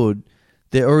any good,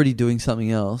 they're already doing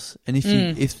something else. And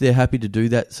if they're happy to do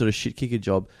that sort of shit kicker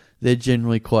job, they're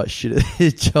generally quite shit at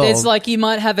their job. There's like, you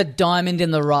might have a diamond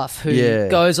in the rough who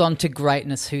goes on to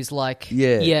greatness, who's like,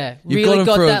 really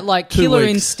got that like killer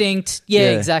instinct.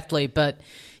 Yeah, exactly. But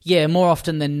more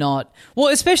often than not. Well,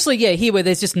 especially, here where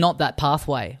there's just not that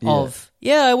pathway of,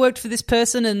 I worked for this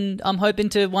person and I'm hoping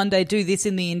to one day do this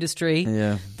in the industry.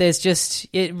 Yeah. There's just,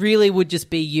 it really would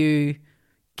just be you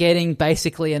getting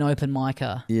basically an open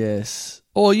micer. Yes.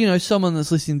 Or, someone that's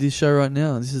listening to this show right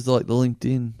now. This is like the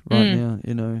LinkedIn right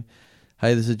now,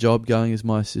 Hey, there's a job going as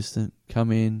my assistant.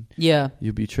 Come in. Yeah.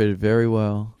 You'll be treated very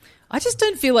well. I just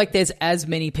don't feel like there's as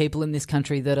many people in this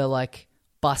country that are like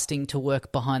busting to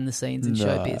work behind the scenes in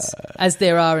showbiz as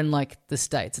there are in like the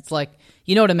States. It's like,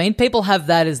 you know what I mean? People have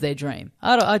that as their dream.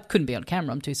 I couldn't be on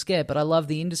camera. I'm too scared, but I love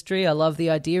the industry. I love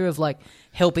the idea of like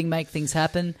helping make things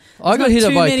happen. I got hit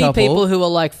up by a couple. Too many people who are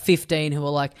like 15 who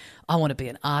are like, I want to be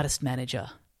an artist manager.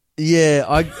 Yeah,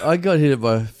 I got hit up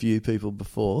by a few people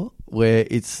before where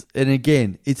it's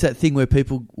that thing where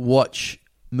people watch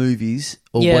movies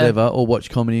or whatever or watch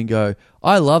comedy and go,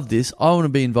 I love this. I want to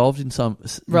be involved in some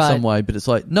way. But it's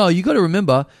like, no, you got to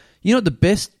remember, you know what the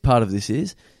best part of this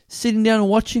is? Sitting down and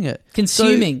watching it.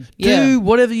 Consuming. So do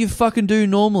whatever you fucking do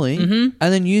normally and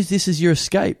then use this as your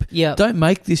escape. Yeah. Don't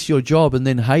make this your job and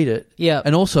then hate it. Yeah.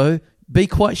 And also be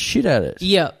quite shit at it.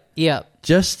 Yeah. Yeah.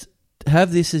 Just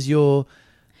have this as your...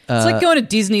 It's like going to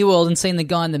Disney World and seeing the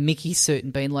guy in the Mickey suit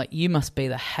and being like, you must be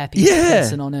the happiest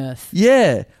person on earth.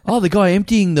 Yeah. Oh, the guy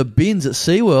emptying the bins at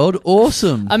SeaWorld.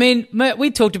 Awesome. I mean,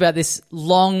 we talked about this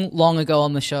long ago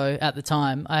on the show at the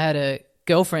time. I had a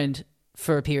girlfriend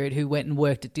for a period who went and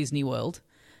worked at Disney World,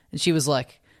 and she was like,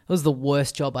 it was the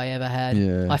worst job I ever had.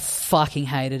 Yeah. I fucking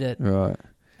hated it. Right.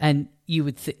 And you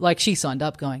would like, she signed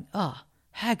up going,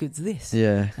 how good's this?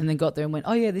 Yeah. And then got there and went,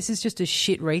 oh yeah, this is just a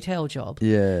shit retail job.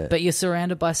 Yeah. But you're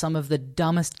surrounded by some of the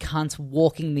dumbest cunts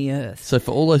walking the earth. So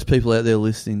for all those people out there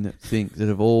listening that think that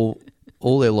have all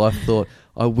their life thought,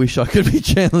 I wish I could be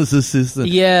Chandler's assistant.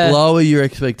 Yeah. Lower your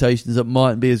expectations. It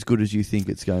mightn't be as good as you think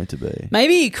it's going to be.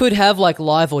 Maybe you could have like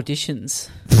live auditions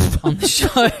on the show.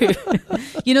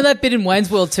 You know that bit in Wayne's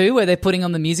World 2 where they're putting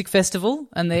on the music festival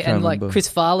and like Chris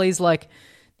Farley's like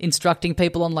instructing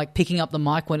people on like picking up the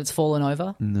mic when it's fallen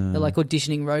over. No. They're like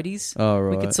auditioning roadies. Oh,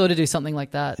 right. We could sort of do something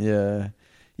like that. Yeah.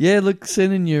 Yeah, look,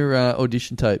 send in your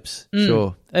audition tapes.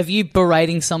 Sure. Of you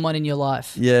berating someone in your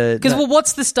life. Yeah. Because,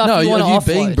 what's the stuff you want to offload? No, of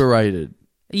you being berated.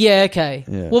 Yeah, okay.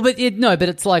 Yeah. Well, but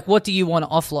it's like, what do you want to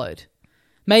offload?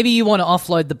 Maybe you want to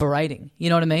offload the berating. You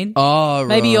know what I mean? Oh, right.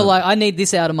 Maybe you're like, I need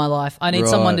this out of my life. I need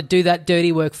someone to do that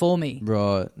dirty work for me.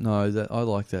 Right. No, I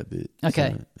like that bit.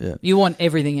 Okay. So, yeah. You want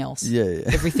everything else. Yeah.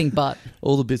 Everything but.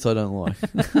 All the bits I don't like.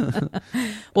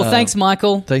 Well, thanks,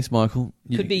 Michael. Thanks, Michael.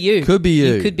 Could be you. Could be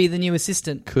you. You could be the new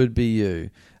assistant. Could be you.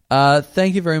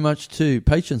 Thank you very much to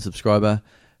Patreon subscriber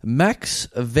Max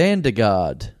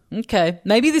Vandergaard. Okay.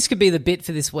 Maybe this could be the bit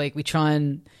for this week. We try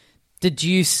and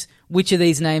deduce which of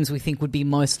these names we think would be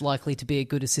most likely to be a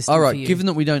good assistant for you. Given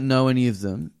that we don't know any of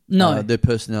them, their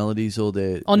personalities or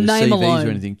their name CVs alone. or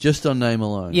anything, just on name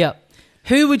alone. Yeah.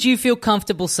 Who would you feel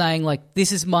comfortable saying, like,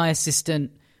 this is my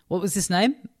assistant, what was this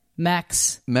name?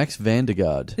 Max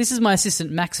Vandergaard. This is my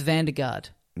assistant, Max Vandergaard.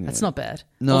 Yeah. That's not bad.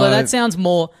 No. Although that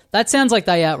sounds like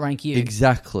they outrank you.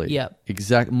 Exactly. Yeah.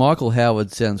 Michael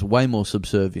Howard sounds way more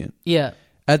subservient. Yeah.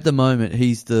 At the moment,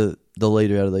 he's the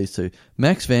leader out of these two.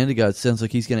 Max Vandergaard sounds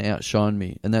like he's going to outshine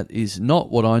me, and that is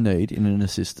not what I need in an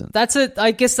assistant.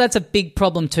 I guess that's a big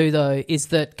problem too, though, is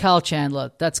that Carl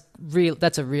Chandler, that's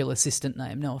a real assistant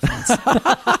name, no offense.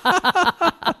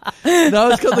 No,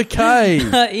 it's got the K.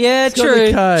 Yeah, it's true. Got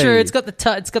the K. True, it's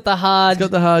got the hard. It's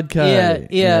got the hard K.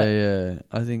 Yeah.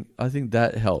 I think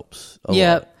that helps a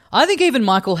lot. I think even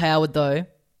Michael Howard, though,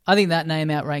 I think that name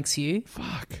outranks you.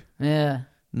 Fuck. Yeah.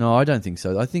 No, I don't think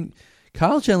so. I think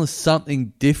Carl Chandler's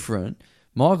something different.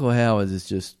 Michael Howard is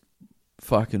just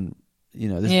fucking,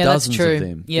 there's dozens of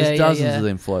them. There's dozens of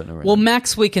them floating around. Well,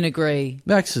 Max, we can agree.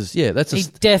 Max is, he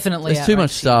definitely there's too much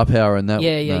star power in that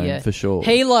name, for sure.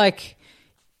 He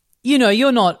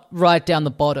you're not right down the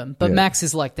bottom, but Max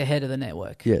is like the head of the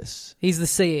network. Yes. He's the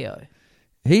CEO.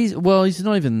 He's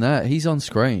not even that. He's on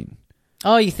screen.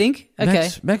 Oh, you think? Okay.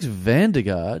 Max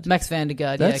Vandergaard. Max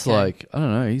Vandergaard, That's like, I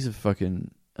don't know, he's a fucking...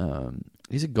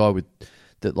 He's a guy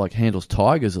that like handles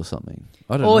tigers or something.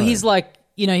 I don't know. Or he's like,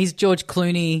 he's George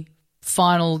Clooney,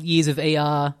 final years of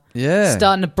ER. Yeah.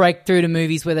 Starting to break through to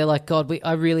movies where they're like, God,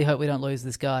 I really hope we don't lose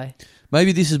this guy.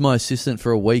 Maybe this is my assistant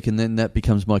for a week and then that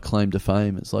becomes my claim to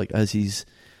fame. It's like as he's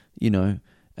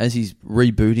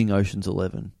rebooting Ocean's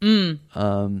 11,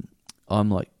 I'm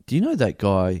like, do you know that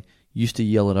guy used to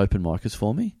yell at open micers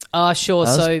for me? Sure.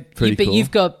 So, cool.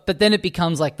 But then it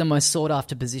becomes like the most sought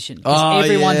after position because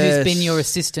everyone who's been your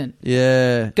assistant,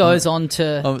 goes on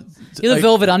to you're the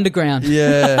Velvet Underground.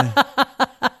 Yeah,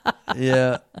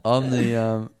 yeah. I'm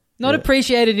the not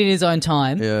appreciated in his own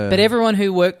time, but everyone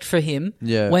who worked for him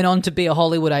went on to be a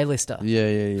Hollywood A-lister.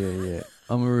 Yeah.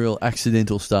 I'm a real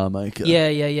accidental star maker.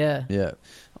 Yeah.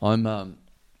 I'm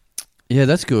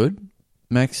that's good.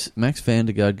 Max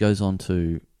Vandergaard goes on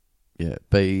to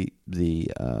be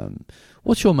the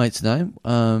what's your mate's name?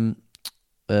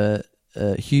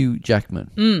 Hugh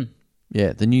Jackman.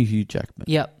 Yeah, the new Hugh Jackman.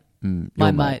 Yep. My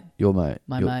mate. Your mate.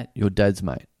 My mate. Your dad's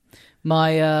mate.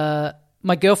 My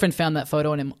girlfriend found that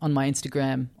photo on my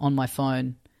Instagram on my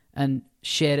phone and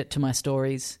shared it to my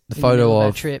stories. The photo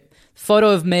of trip.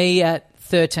 Photo of me at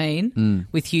 13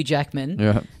 with Hugh Jackman,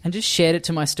 and just shared it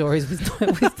to my stories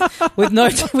with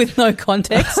no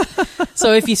context.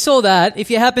 So if you saw that, if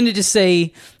you happen to just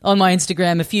see on my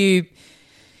Instagram a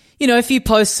few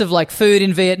posts of like food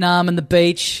in Vietnam and the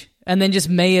beach, and then just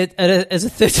me as a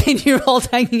 13-year-old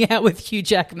hanging out with Hugh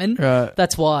Jackman,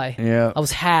 that's why. Yeah, I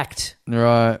was hacked.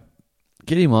 Right,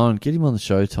 get him on the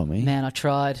show, Tommy. Man, I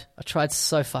tried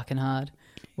so fucking hard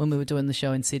when we were doing the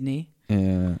show in Sydney.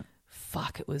 Yeah.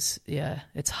 Fuck, it was,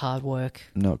 it's hard work.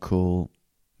 Not cool.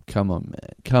 Come on, man.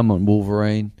 Come on,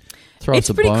 Wolverine. Throw us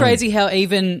a bone. It's pretty crazy how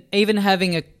even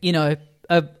having a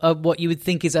what you would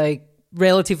think is a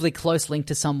relatively close link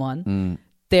to someone,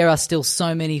 there are still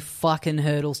so many fucking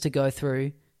hurdles to go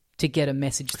through to get a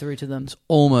message through to them. It's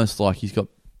almost like he's got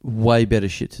way better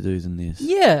shit to do than this.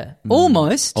 Yeah,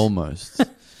 almost. Almost.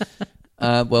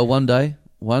 Well, one day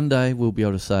we'll be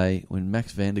able to say when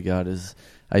Max Vandergaard is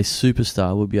a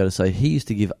superstar, we'll be able to say he used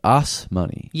to give us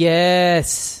money.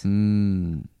 Yes.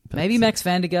 Maybe Max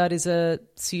Vandergaard is a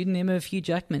pseudonym of Hugh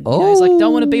Jackman. Oh. He's like,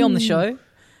 don't want to be on the show,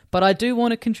 but I do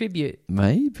want to contribute.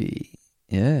 Maybe.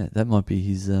 Yeah, that might be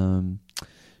his, well,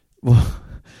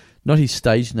 not his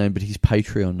stage name, but his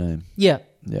Patreon name. Yeah.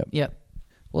 Yep.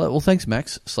 Well, thanks,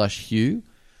 Max /Hugh.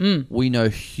 We know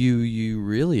Hugh you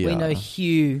really are. We know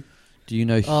Hugh. Do you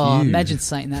know Hugh? Oh, imagine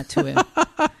saying that to him.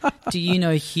 Do you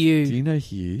know Hugh? Do you know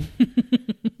Hugh?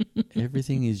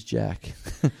 Everything is Jack.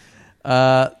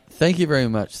 Thank you very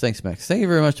much. Thanks, Max. Thank you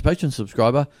very much to Patreon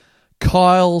subscriber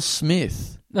Kyle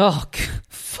Smith. Oh,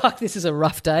 fuck, this is a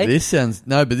rough day. This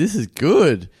is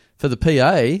good for the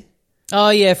PA. Oh,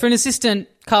 yeah, for an assistant,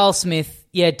 Kyle Smith,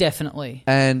 yeah, definitely.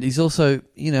 And he's also,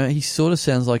 he sort of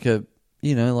sounds like a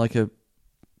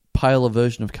paler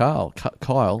version of Kyle.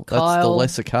 Kyle. That's the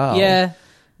lesser Carl. Yeah.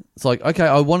 It's like, okay,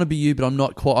 I want to be you, but I'm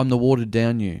not quite. I'm the watered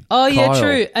down you. Oh, yeah, Kyle.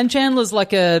 true. And Chandler's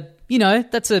like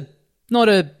that's not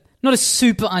a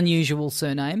super unusual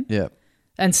surname. Yeah.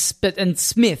 And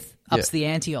Smith ups the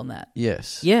ante on that.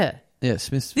 Yes. Yeah. Yeah,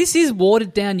 Smith. This is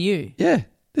watered down you. Yeah,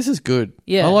 this is good.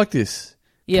 Yeah. I like this.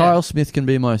 Yeah. Kyle Smith can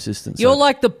be my assistant. You're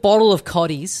like the bottle of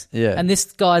Cotties. Yeah. And this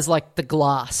guy's like the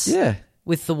glass. Yeah.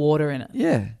 With the water in it.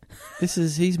 Yeah.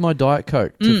 He's my Diet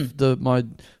Coke, my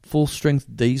full strength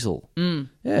diesel.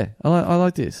 Yeah, I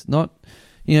like this. Not,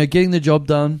 getting the job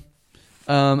done.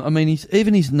 I mean,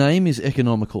 his name is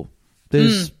economical.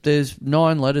 There's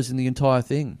 9 letters in the entire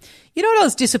thing. You know what I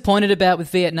was disappointed about with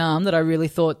Vietnam that I really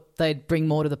thought they'd bring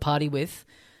more to the party with?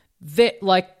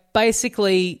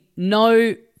 Basically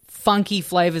no funky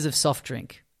flavors of soft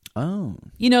drink. Oh.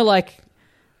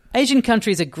 Asian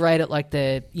countries are great at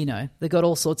they've got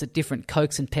all sorts of different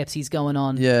Cokes and Pepsis going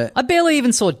on. Yeah. I barely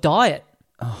even saw Diet.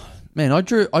 Oh, man, I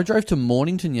drove to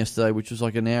Mornington yesterday, which was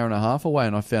like an hour and a half away,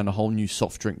 and I found a whole new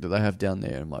soft drink that they have down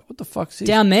there. I'm like, what the fuck's this?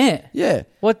 Down there? Yeah.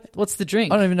 What's the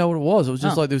drink? I don't even know what it was. It was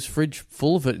just like there was a fridge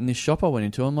full of it in this shop I went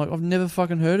into. I'm like, I've never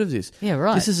fucking heard of this. Yeah,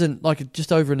 right. This isn't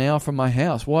just over an hour from my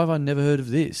house. Why have I never heard of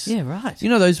this? Yeah, right.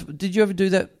 Did you ever do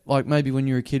that, like maybe when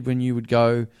you were a kid, when you would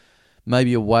go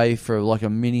maybe away for like a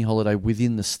mini holiday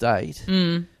within the state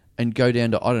and go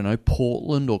down to, I don't know,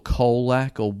 Portland or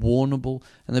Colac or Warrnambool,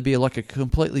 and there'd be like a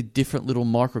completely different little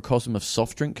microcosm of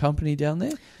soft drink company down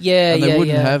there? Yeah, and they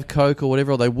wouldn't have Coke or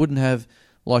whatever, or they wouldn't have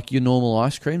like your normal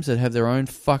ice creams. They'd have their own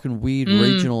fucking weird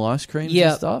regional ice creams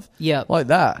and stuff. Yeah. Like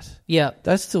that. Yeah.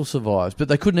 That still survives. But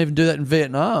they couldn't even do that in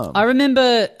Vietnam. I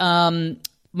remember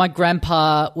my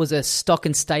grandpa was a stock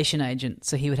and station agent,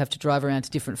 so he would have to drive around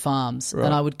to different farms,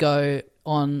 and I would go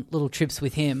on little trips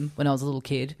with him when I was a little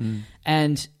kid.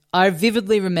 And I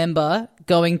vividly remember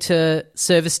going to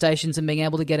service stations and being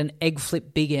able to get an egg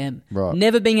flip Big M. Right.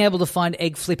 Never being able to find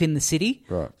egg flip in the city.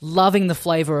 Right. Loving the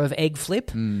flavour of egg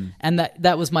flip. And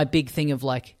that was my big thing of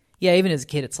like, yeah, even as a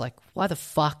kid, it's like, why the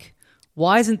fuck?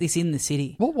 Why isn't this in the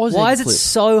city? What was Why egg is flip? it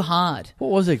so hard?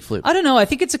 What was egg flip? I don't know. I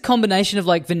think it's a combination of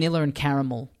like vanilla and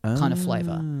caramel kind of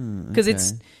flavour. Because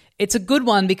it's a good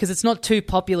one because it's not too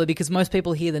popular because most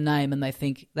people hear the name and they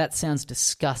think, that sounds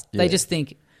disgusting. Yeah. They just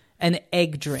think an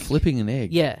egg drink. Flipping an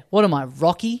egg. Yeah. What am I,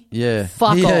 Rocky? Yeah.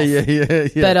 Fuck off. Yeah.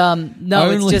 But no,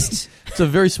 Only, it's just... It's a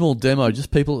very small demo,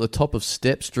 just people at the top of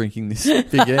steps drinking this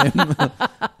Big M.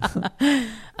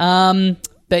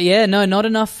 But yeah, no, not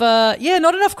enough. Not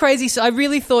enough crazy. So I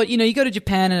really thought, you go to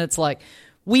Japan and it's like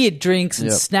weird drinks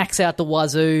and snacks out the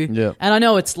wazoo. Yep. And I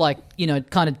know it's like,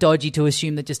 kind of dodgy to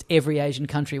assume that just every Asian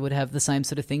country would have the same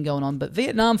sort of thing going on. But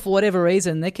Vietnam, for whatever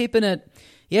reason, they're keeping it.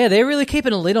 Yeah, they're really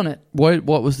keeping a lid on it. What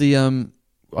was the?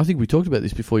 I think we talked about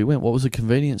this before you went. What was the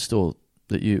convenience store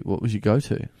what was your go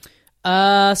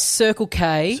to? Circle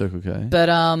K. Circle K. But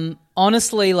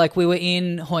honestly, like we were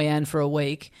in Hoi An for a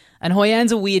week, and Hoi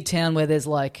An's a weird town where there's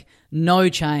like no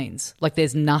chains, like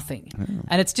there's nothing,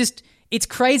 and it's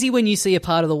crazy when you see a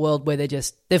part of the world where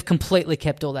they've completely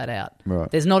kept all that out.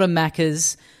 Right. There's not a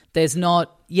Macca's, there's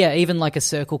not even like a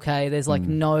Circle K. There's like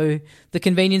the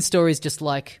convenience store is just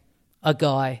like a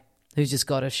guy who's just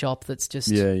got a shop that's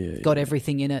just got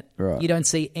everything in it. Right. You don't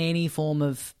see any form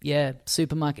of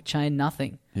supermarket chain,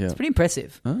 nothing. Yeah. It's pretty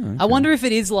impressive. Oh, okay. I wonder if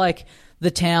it is like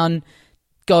the town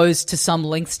goes to some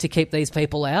lengths to keep these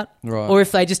people out, right, or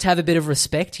if they just have a bit of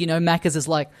respect. Macca's is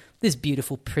like this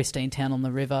beautiful, pristine town on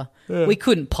the river. Yeah. We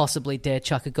couldn't possibly dare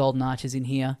chuck a Golden Arches in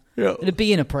here. Yeah. It'd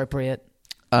be inappropriate.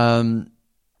 I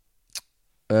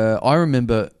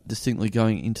remember distinctly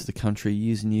going into the country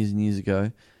years and years and years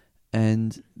ago,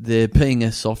 and there being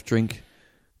a soft drink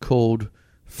called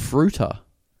Fruta.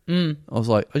 I was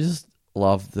like, I just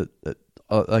love that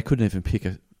I couldn't even pick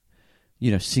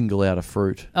single out a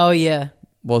fruit. Oh, yeah.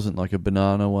 Wasn't like a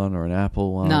banana one or an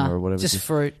apple one or whatever. Just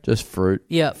fruit. Just fruit.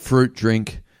 Yeah. Fruit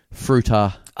drink.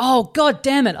 Fruta. Oh, God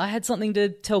damn it. I had something to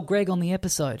tell Greg on the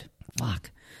episode.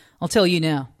 Fuck. I'll tell you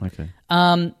now. Okay.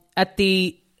 On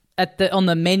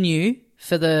the menu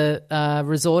for the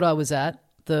resort I was at,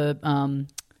 the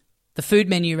food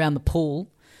menu around the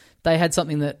pool, they had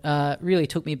something that really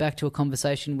took me back to a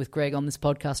conversation with Greg on this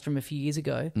podcast from a few years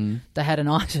ago. They had an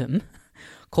item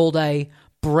called a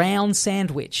brown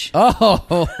sandwich.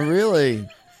 Oh, really?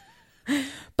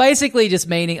 Basically just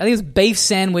meaning, I think it was beef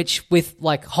sandwich with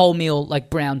like wholemeal, like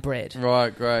brown bread.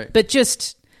 Right, great. But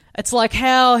just, it's like,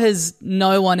 how has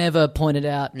no one ever pointed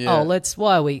out,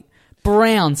 why are we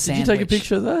brown sandwich? Did you take a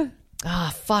picture of that?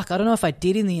 Fuck, I don't know if I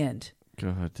did in the end.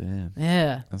 God damn.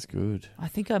 Yeah. That's good. I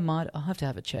think I might. I'll have to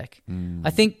have a check. I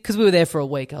think because we were there for a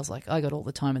week, I was like, I got all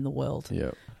the time in the world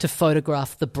to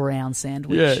photograph the brown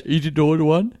sandwich. Yeah, you didn't order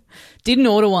one? Didn't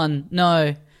order one,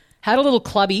 no. Had a little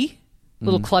clubby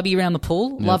around the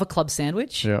pool. Yep. Love a club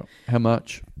sandwich. Yeah. How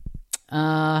much?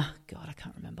 God, I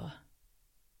can't remember.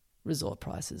 Resort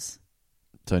prices.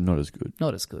 So not as good.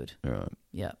 Not as good. Right.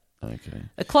 Yeah. Okay.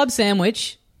 A club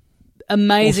sandwich,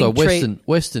 amazing also, treat.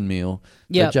 Western meal,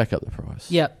 they jack up the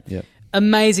price. Yep.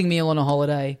 Amazing meal on a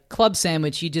holiday. Club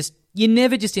sandwich, you're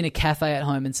never just in a cafe at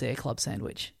home and see a club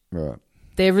sandwich. Right.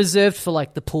 They're reserved for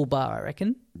like the pool bar, I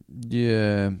reckon.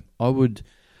 Yeah. I would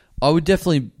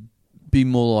definitely be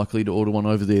more likely to order one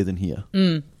over there than here.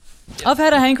 I've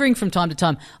had a hankering from time to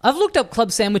time. I've looked up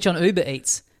club sandwich on Uber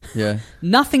Eats. Yeah.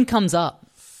 Nothing comes up.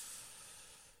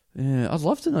 Yeah, I'd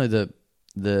love to know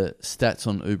the stats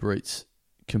on Uber Eats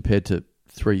compared to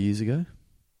 3 years ago.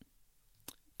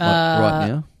 Right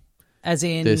now. As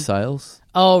in their sales.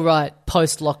 Oh, right.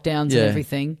 Post lockdowns and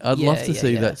everything. I'd love to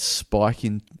see that spike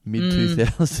in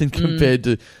mid-2000 compared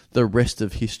to the rest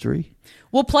of history.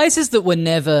 Well, places that were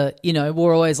never,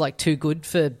 were always like too good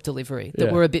for delivery,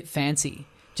 that were a bit fancy,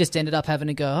 just ended up having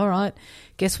to go, all right,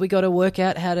 guess we got to work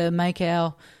out how to make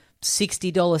our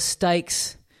 $60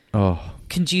 steaks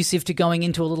conducive to going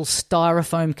into a little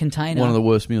styrofoam container. One of the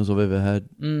worst meals I've ever had.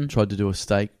 Tried to do a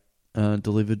steak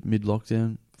delivered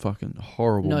mid-lockdown. Fucking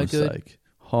horrible mistake. Good.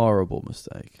 Horrible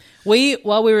mistake.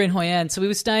 While we were in Hoi An, so we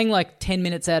were staying like 10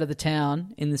 minutes out of the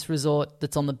town in this resort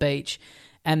that's on the beach,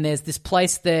 and there's this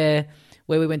place there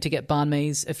where we went to get banh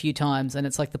mi's a few times, and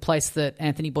it's like the place that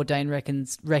Anthony Bourdain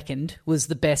reckoned was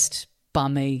the best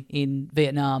banh mi in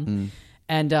Vietnam.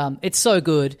 And it's so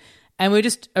good. And we were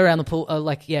just around the pool,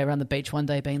 around the beach one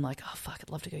day being like, oh, fuck, I'd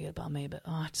love to go get a banh mi, but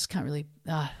I just can't really,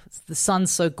 the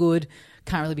sun's so good,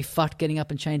 can't really be fucked getting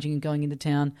up and changing and going into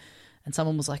town. And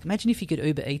someone was like, imagine if you could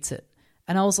Uber Eats it.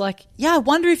 And I was like, yeah, I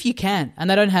wonder if you can. And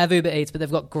they don't have Uber Eats, but they've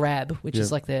got Grab, which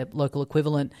is like their local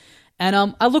equivalent. And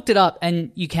I looked it up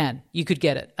and you could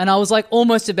get it. And I was like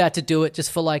almost about to do it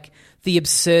just for like the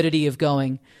absurdity of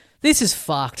going, this is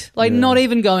fucked. Like not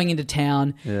even going into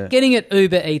town, getting it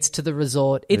Uber Eats to the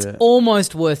resort. It's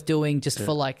almost worth doing just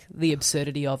for like the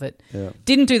absurdity of it. Yeah.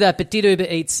 Didn't do that, but did Uber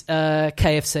Eats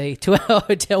KFC to our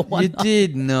hotel one night. You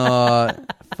did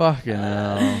not. Fucking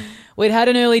hell. We'd had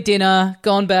an early dinner,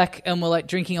 gone back and we're like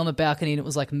drinking on the balcony and it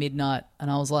was like midnight.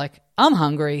 And I was like, I'm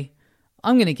hungry.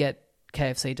 I'm going to get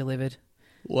KFC delivered.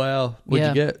 Wow. What'd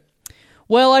you get?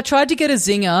 Well, I tried to get a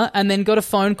zinger and then got a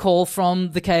phone call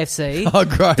from the KFC. Oh,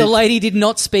 great. The lady did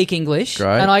not speak English.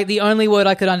 Great. And the only word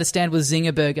I could understand was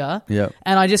zinger burger. Yep.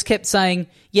 And I just kept saying,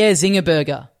 yeah, zinger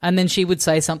burger. And then she would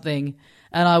say something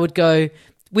and I would go,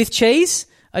 with cheese?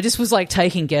 I just was like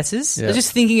taking guesses. I was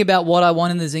just thinking about what I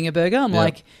want in the zinger burger. I'm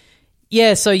like,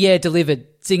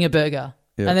 delivered, zinger burger.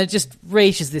 Yep. And then it just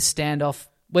reaches this standoff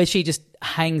where she just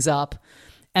hangs up.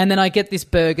 And then I get this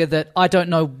burger that I don't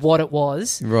know what it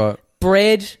was. Right.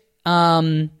 Bread,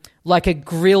 like a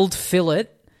grilled fillet,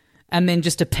 and then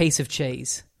just a piece of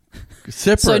cheese.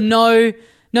 Separate? So no,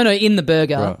 in the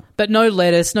burger. Right. But no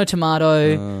lettuce, no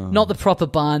tomato, not the proper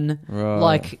bun. Right.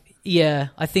 Like,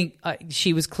 I think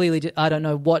she was clearly, I don't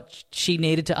know what she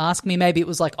needed to ask me. Maybe it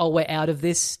was like, oh, we're out of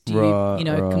this. Do you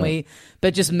can we?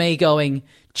 But just me going,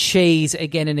 cheese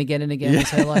again and again and again.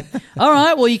 So like, all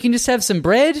right, well, you can just have some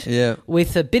bread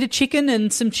with a bit of chicken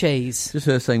and some cheese. Just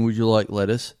her saying, would you like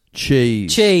lettuce?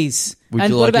 Cheese. Would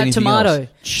and what about tomato?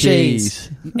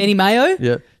 Cheese. Any mayo?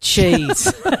 Yeah.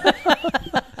 Cheese.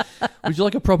 Would you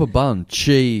like a proper bun?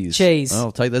 Cheese.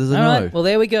 I'll take that as a no. Right. Well,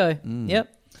 there we go.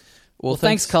 Yep. Well,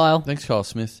 thanks, Kyle. Thanks, Kyle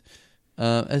Smith.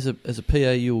 As a PA,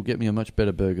 you will get me a much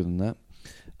better burger than that.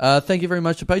 Thank you very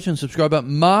much to Patreon subscriber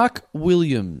Mark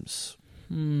Williams.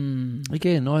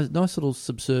 Again, nice little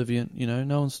subservient. You know,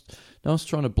 no one's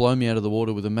trying to blow me out of the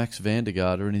water with a Max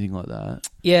Vandergaard or anything like that.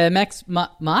 Yeah,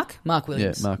 Mark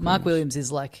Williams. Yeah, Mark Williams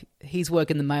is like he's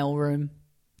working the mail room.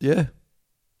 Yeah.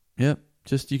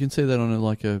 Just you can see that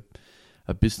on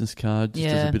a business card, just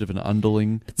as a bit of an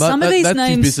underling. Some of these that's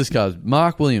names, his business card.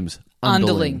 Mark Williams,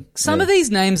 underling. Some of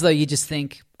these names, though, you just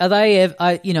think, are they?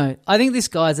 I think this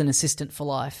guy's an assistant for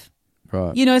life.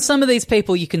 Right. You know, some of these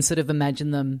people you can sort of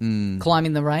imagine them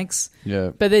climbing the ranks.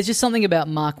 Yeah. But there's just something about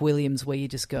Mark Williams where you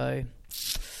just go,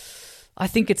 I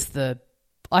think it's the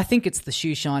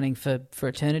shoe shining for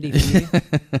eternity for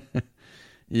you.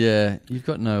 Yeah, you've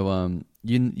got no.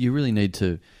 You really need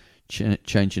to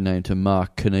change your name to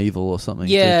Mark Knievel or something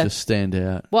to just stand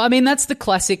out. Well, I mean, that's the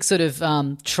classic sort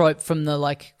of trope from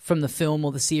the film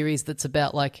or the series that's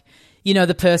about like, you know,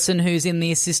 the person who's in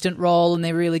the assistant role and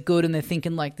they're really good and they're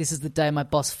thinking like, this is the day my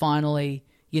boss finally,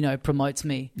 you know, promotes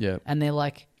me. Yeah. And they're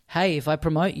like, hey, if I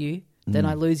promote you, then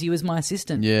I lose you as my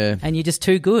assistant. Yeah. And you're just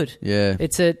too good. Yeah.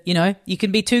 It's you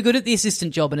can be too good at the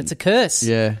assistant job and it's a curse.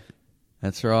 Yeah.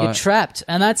 That's right. You're trapped.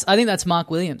 And I think that's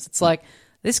Mark Williams. It's like,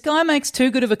 this guy makes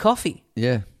too good of a coffee.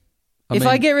 Yeah. If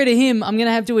I get rid of him, I'm going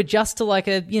to have to adjust to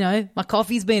my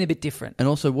coffee's been a bit different. And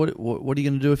also, what are you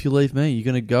going to do if you leave me? You're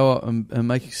going to go out and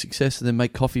make a success and then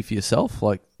make coffee for yourself?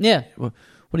 Like, yeah. What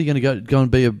are you going to go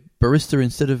and be a barista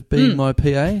instead of being my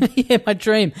PA? Yeah, my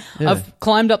dream. Yeah. I've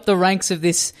climbed up the ranks of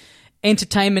this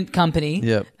entertainment company.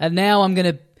 Yep. And now I'm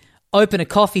going to open a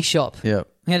coffee shop. Yep.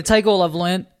 I'm going to take all I've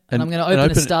learnt. And I'm going to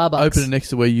open a Starbucks. Open it next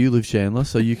to where you live, Chandler,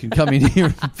 so you can come in here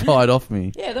and buy it off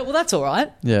me. Yeah, that's all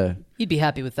right. Yeah. You'd be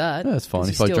happy with that. Yeah, that's fine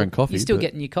if I drink coffee. You're still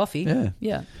getting your coffee. Yeah.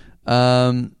 Yeah.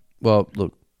 Well,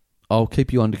 look, I'll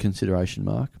keep you under consideration,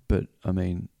 Mark, but, I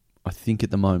mean, I think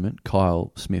at the moment,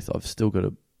 Kyle Smith, I've still got I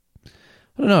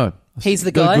don't know. He's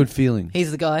the guy? Got a good feeling.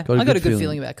 He's the guy. I got a good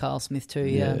feeling about Kyle Smith too,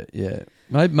 Yeah.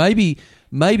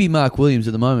 Maybe Mark Williams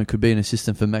at the moment could be an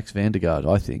assistant for Max Vandergaard,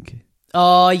 I think.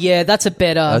 Oh, yeah, that's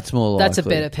more likely. That's a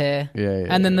better pair. Yeah.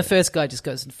 And then the first guy just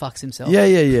goes and fucks himself.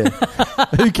 Yeah.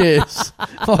 Who cares?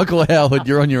 Michael Howard,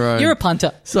 you're on your own. You're a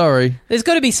punter. Sorry. There's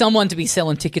got to be someone to be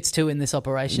selling tickets to in this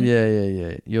operation.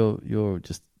 Yeah. You're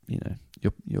just,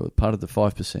 you're part of the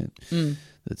 5%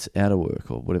 that's out of work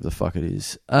or whatever the fuck it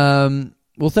is.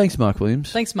 Well, thanks, Mark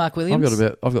Williams. Thanks, Mark Williams.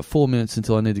 I've got 4 minutes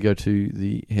until I need to go to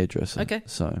the hairdresser. Okay.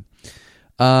 So...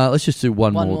 let's just do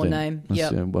one more name.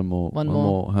 Let's do one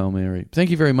more Hail Mary.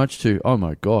 Thank you very much to, oh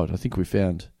my God, I think we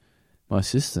found my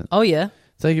assistant. Oh, yeah.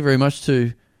 Thank you very much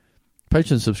to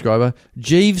Patreon subscriber,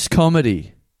 Jeeves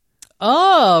Comedy.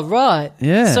 Oh, right.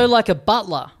 Yeah. So like a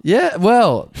butler. Yeah,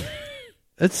 well,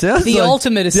 It sounds the like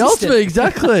ultimate assistant. The ultimate,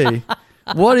 exactly.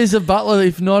 What is a butler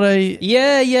if not a...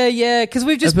 Yeah. Because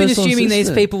we've just been assuming assistant.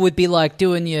 these people would be like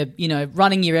doing your,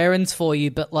 running your errands for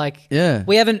you, but like,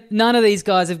 we haven't. None of these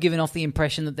guys have given off the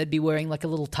impression that they'd be wearing like a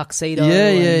little tuxedo.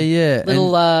 Yeah.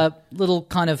 Little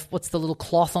kind of what's the little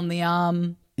cloth on the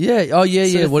arm? Yeah. Oh,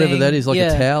 yeah. Whatever that is, like a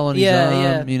towel on his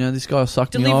arm. Yeah. This guy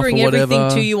sucked me off or delivering whatever.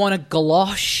 everything to you on a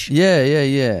galosh.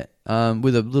 Yeah.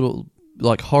 With a little,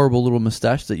 like, horrible little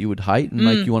moustache that you would hate and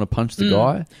make you want to punch the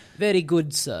guy. Very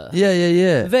good, sir.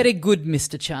 Yeah. Very good,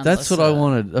 Mr. Chandler. That's what I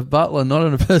wanted. A butler,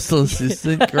 not a personal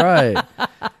assistant. Great.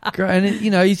 And,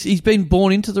 he's been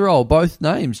born into the role. Both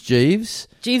names, Jeeves.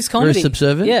 Jeeves comedy. Very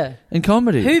subservient. Yeah. And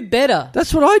comedy. Who better?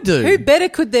 That's what I do. Who better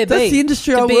could there be? That's the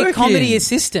industry I work in. To be a comedy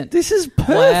assistant. This is perfect.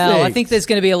 Wow. I think there's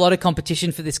going to be a lot of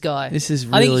competition for this guy. This is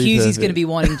really I think Hughesy's perfect. going to be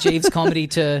wanting Jeeves comedy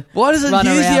to Why doesn't run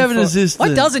Hughesy around have an assistant?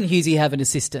 Why doesn't Hughesy have an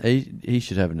assistant? He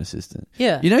should have an assistant.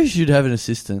 Yeah. Who should have an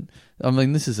assistant? I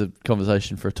mean, this is a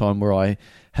conversation for a time where I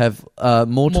have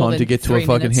more time to get to a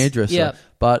fucking hairdresser. Yep.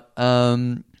 But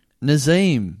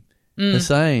Nazim,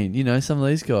 Hussain, some of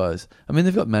these guys. I mean,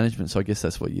 they've got management, so I guess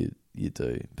that's what you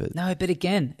do. But no, but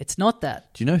again, it's not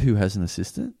that. do you know who has an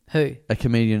assistant? Who? A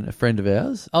comedian, a friend of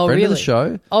ours. Oh, friend really? of the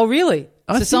show. Oh, really?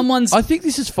 I think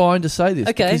this is fine to say this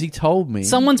because he told me.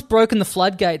 Someone's broken the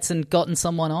floodgates and gotten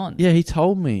someone on. Yeah, he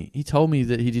told me. He told me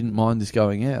that he didn't mind this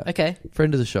going out. Okay.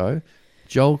 Friend of the show,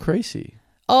 Joel Creasy.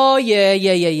 Oh, yeah.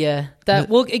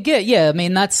 I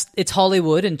mean, it's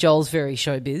Hollywood and Joel's very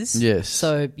showbiz. Yes.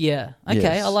 So, yeah. Okay,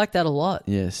 Yes. I like that a lot.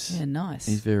 Yes. Yeah, nice.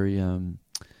 He's very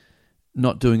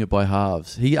not doing it by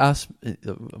halves. He asked,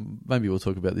 maybe we'll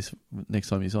talk about this next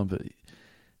time he's on, but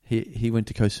he went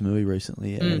to Koh Samui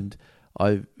recently and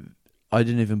I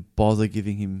didn't even bother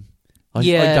giving him... I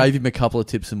gave him a couple of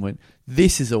tips and went,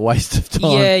 this is a waste of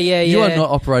time. Yeah. You are not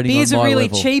operating Beers on my are really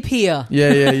level. cheap here.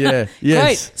 Yeah. Yes.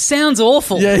 Great. Sounds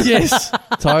awful. Yeah, yes.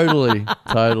 Totally.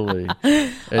 Anyway.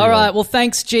 All right. Well,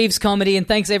 thanks, Jeeves Comedy, and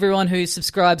thanks everyone who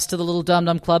subscribes to the Little Dum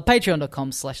Dum Club.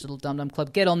 Patreon.com/Little Dum Dum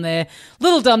Club. Get on there.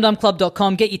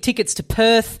 LittleDumDumClub.com. Get your tickets to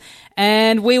Perth,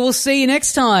 and we will see you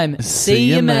next time.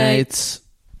 See you, mates.